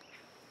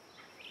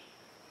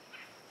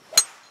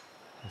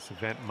 This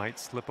event might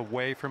slip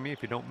away from me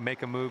if you don't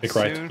make a move Pick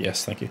soon. right.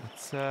 Yes, thank you.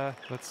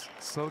 Let's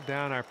slow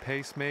down our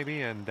pace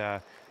maybe and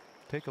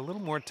take a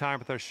little more time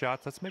with our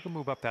shots. Let's make a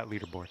move up that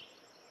leaderboard.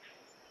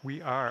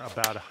 We are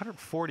about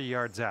 140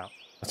 yards out.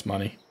 That's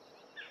money.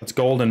 That's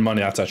golden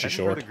money. That's actually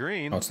Heading for short. the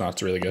green. No, it's not.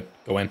 It's really good.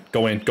 Go in.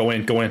 Go in. Go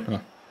in. Go in. Huh.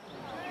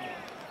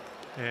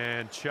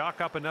 And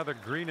chalk up another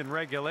green in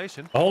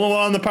regulation. Hold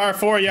on the par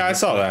 4. Yeah, I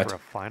saw that. For a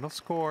final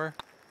score.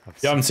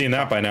 You haven't seen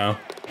that by now.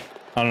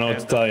 I don't know what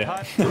to tell you.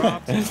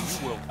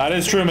 That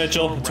is true,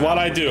 Mitchell. It's what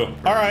I do.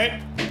 All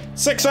right.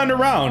 6 under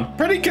round.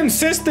 Pretty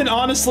consistent,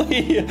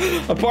 honestly.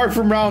 Apart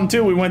from round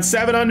 2, we went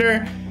 7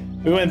 under.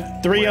 We went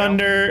 3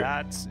 under.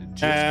 That's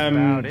just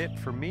about it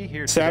for me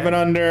here. 7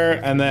 under,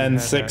 and then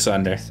 6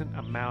 under. Decent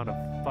amount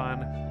of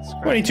fun.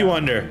 22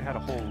 under.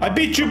 I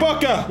beat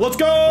Chewbacca. Let's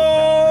go!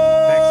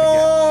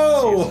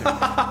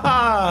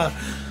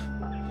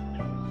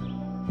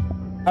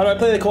 How do I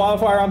play the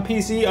qualifier on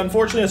PC?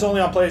 Unfortunately, it's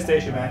only on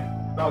PlayStation, man.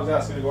 I was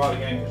asking to go out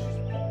again.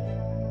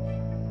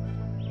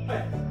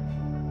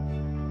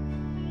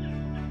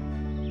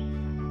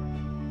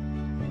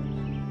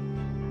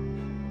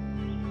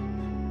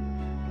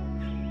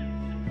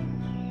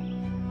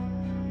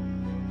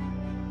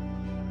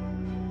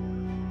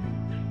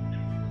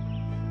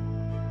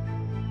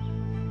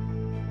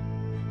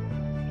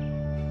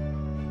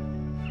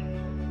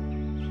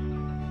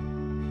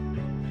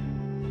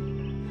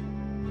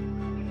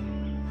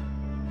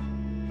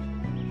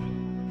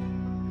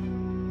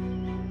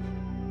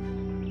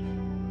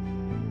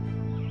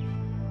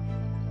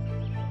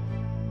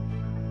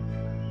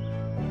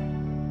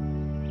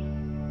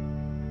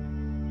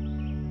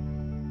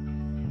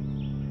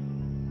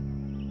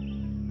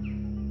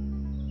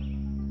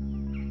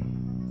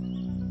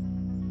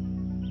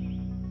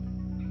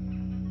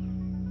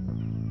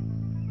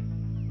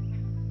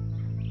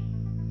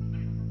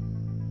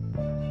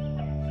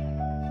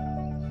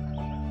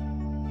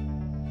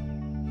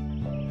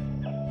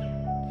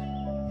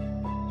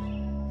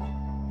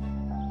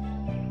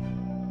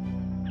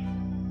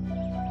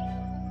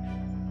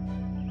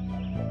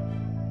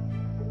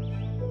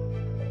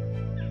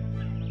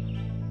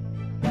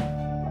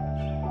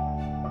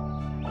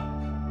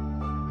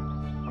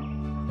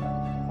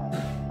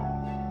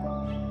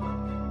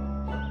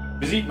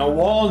 She's eating a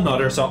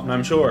walnut or something,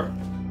 I'm sure.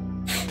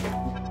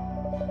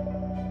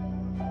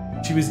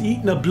 She was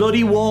eating a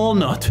bloody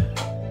walnut.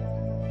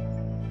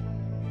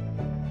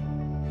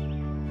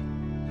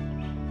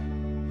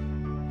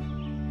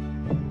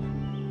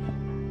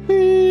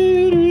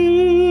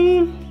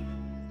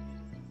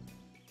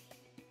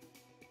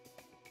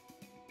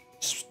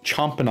 Just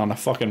chomping on a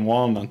fucking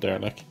walnut there,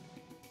 like.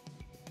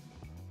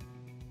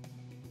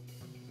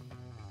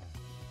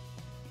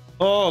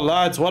 Oh,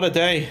 lads, what a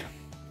day.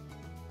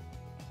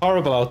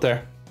 Horrible out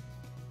there.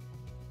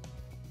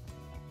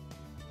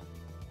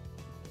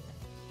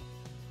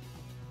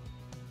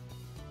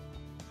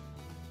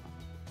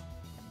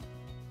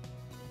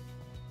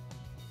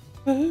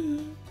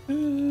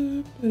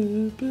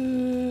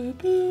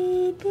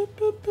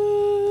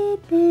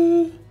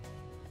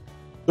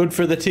 Good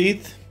for the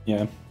teeth?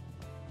 Yeah.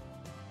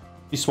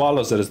 She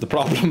swallows it is the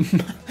problem.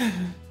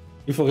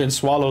 She fucking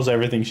swallows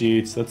everything she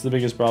eats. That's the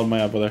biggest problem I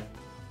have with her.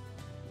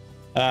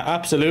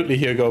 Absolutely,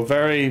 Hugo.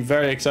 Very,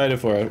 very excited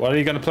for it. What are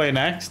you going to play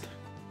next?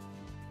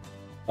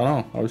 I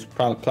don't know. I was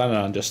planning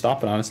on just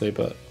stopping, honestly,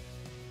 but...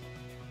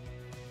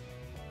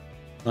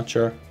 not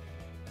sure.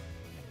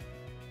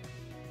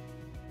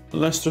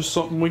 Unless there's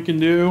something we can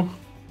do.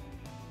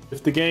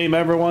 If the game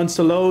ever wants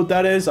to load,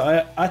 that is.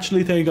 I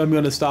actually think I'm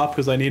going to stop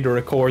because I need to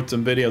record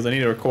some videos. I need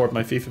to record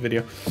my FIFA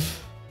video.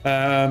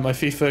 My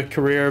FIFA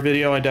career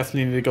video. I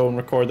definitely need to go and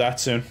record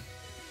that soon.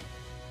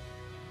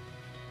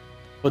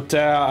 But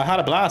I had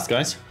a blast,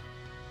 guys.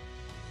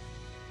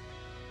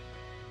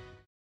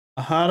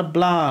 I had a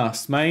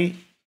blast, mate.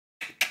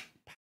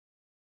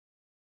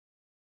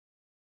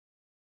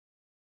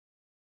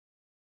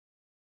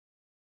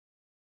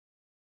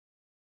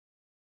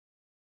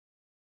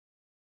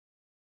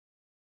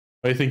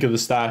 What do you think of the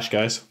stash,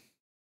 guys?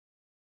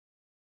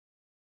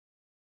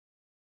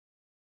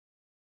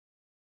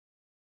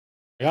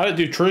 I gotta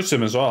do True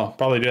Sim as well.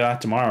 Probably do that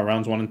tomorrow.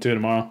 Rounds 1 and 2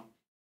 tomorrow.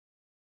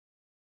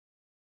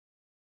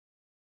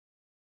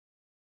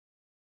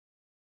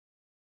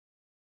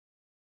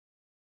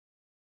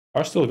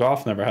 Barstool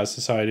Golf never has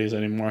societies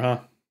anymore, huh?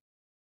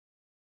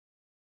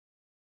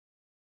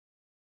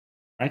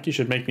 Frankie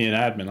should make me an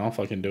admin. I'll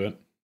fucking do it.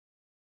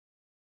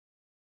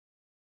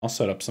 I'll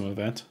set up some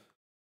event.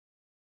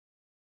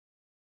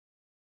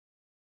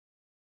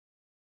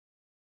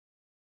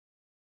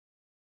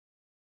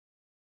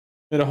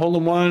 Made a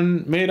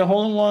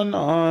hole-in-one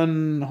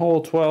on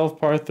hole 12,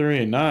 par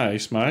 3.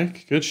 Nice,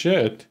 Mike. Good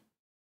shit.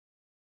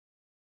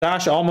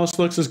 Dash almost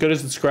looks as good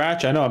as the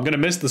scratch. I know, I'm gonna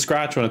miss the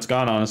scratch when it's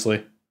gone,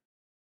 honestly.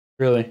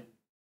 Really.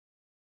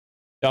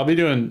 Yeah, I'll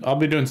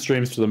be doing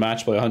streams for the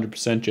match play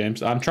 100%,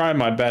 James. I'm trying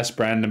my best,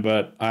 Brandon,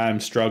 but I'm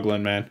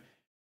struggling, man.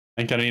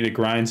 I think I need to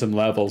grind some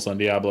levels on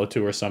Diablo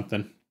 2 or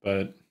something,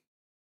 but...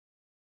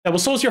 yeah, well,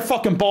 so's your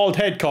fucking bald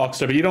head,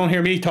 Cockster, but you don't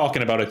hear me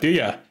talking about it, do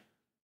ya?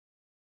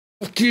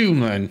 Fuck you,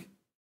 man.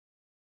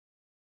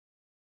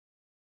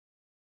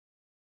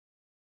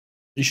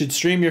 You should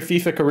stream your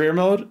FIFA career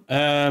mode.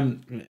 I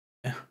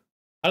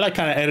like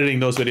kind of editing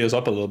those videos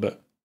up a little bit.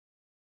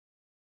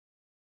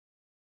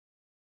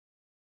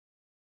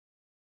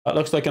 That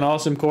looks like an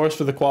awesome course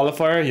for the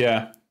qualifier.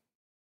 Yeah.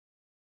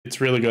 It's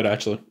really good,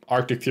 actually.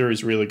 Arctic Fury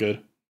is really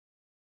good.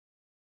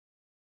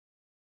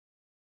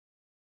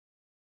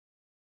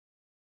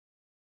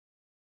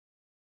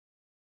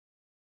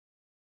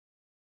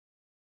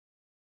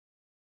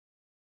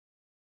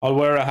 I'll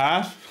wear a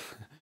hat.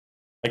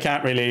 I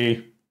can't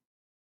really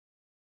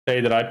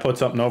say that I put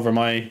something over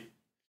my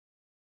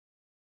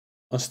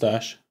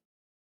mustache.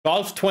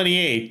 Golf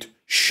 28.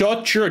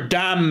 Shut your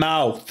damn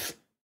mouth.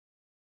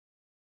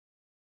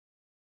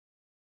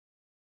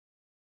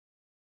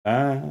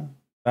 Bum,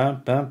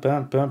 bum, bum,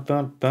 bum, bum,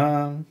 bum,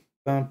 bum,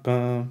 bum,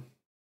 bum.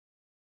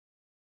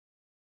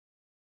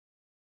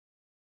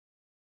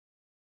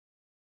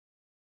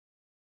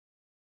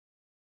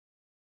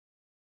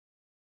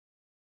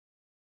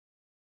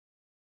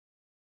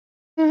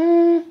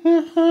 You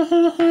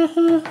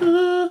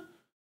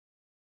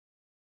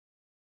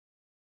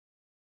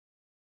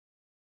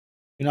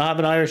not have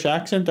an Irish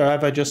accent, or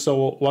have I just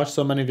watched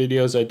so many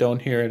videos I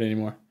don't hear it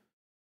anymore?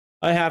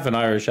 I have an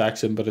Irish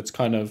accent, but it's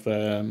kind of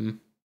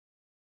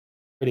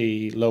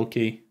pretty low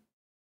key.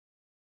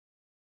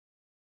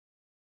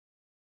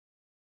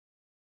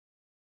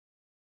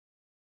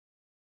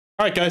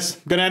 All right, guys,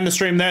 I'm gonna end the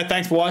stream there.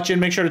 Thanks for watching.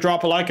 Make sure to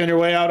drop a like on your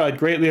way out. I'd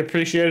greatly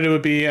appreciate it. It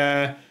would be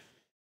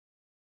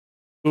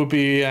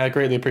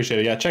greatly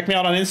appreciated. Yeah, check me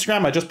out on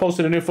Instagram. I just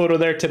posted a new photo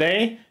there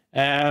today.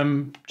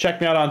 Check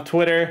me out on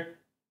Twitter.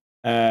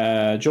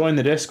 Join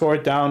the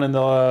Discord down in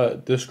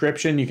the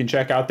description. You can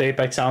check out the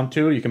Apex Sound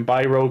too. You can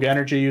buy Rogue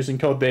Energy using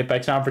code the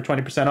Apex Sound for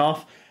 20%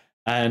 off.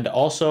 And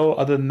also,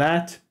 other than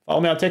that,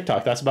 follow me on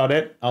TikTok. That's about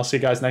it. I'll see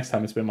you guys next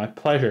time. It's been my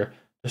pleasure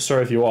to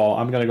serve you all.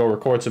 I'm gonna go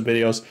record some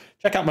videos.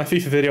 Check out my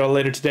FIFA video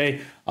later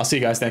today. I'll see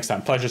you guys next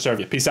time. Pleasure to serve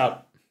you. Peace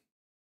out.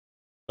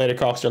 Later,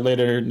 Cockster.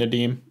 Later,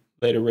 Nadeem.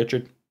 Later,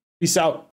 Richard. Peace out.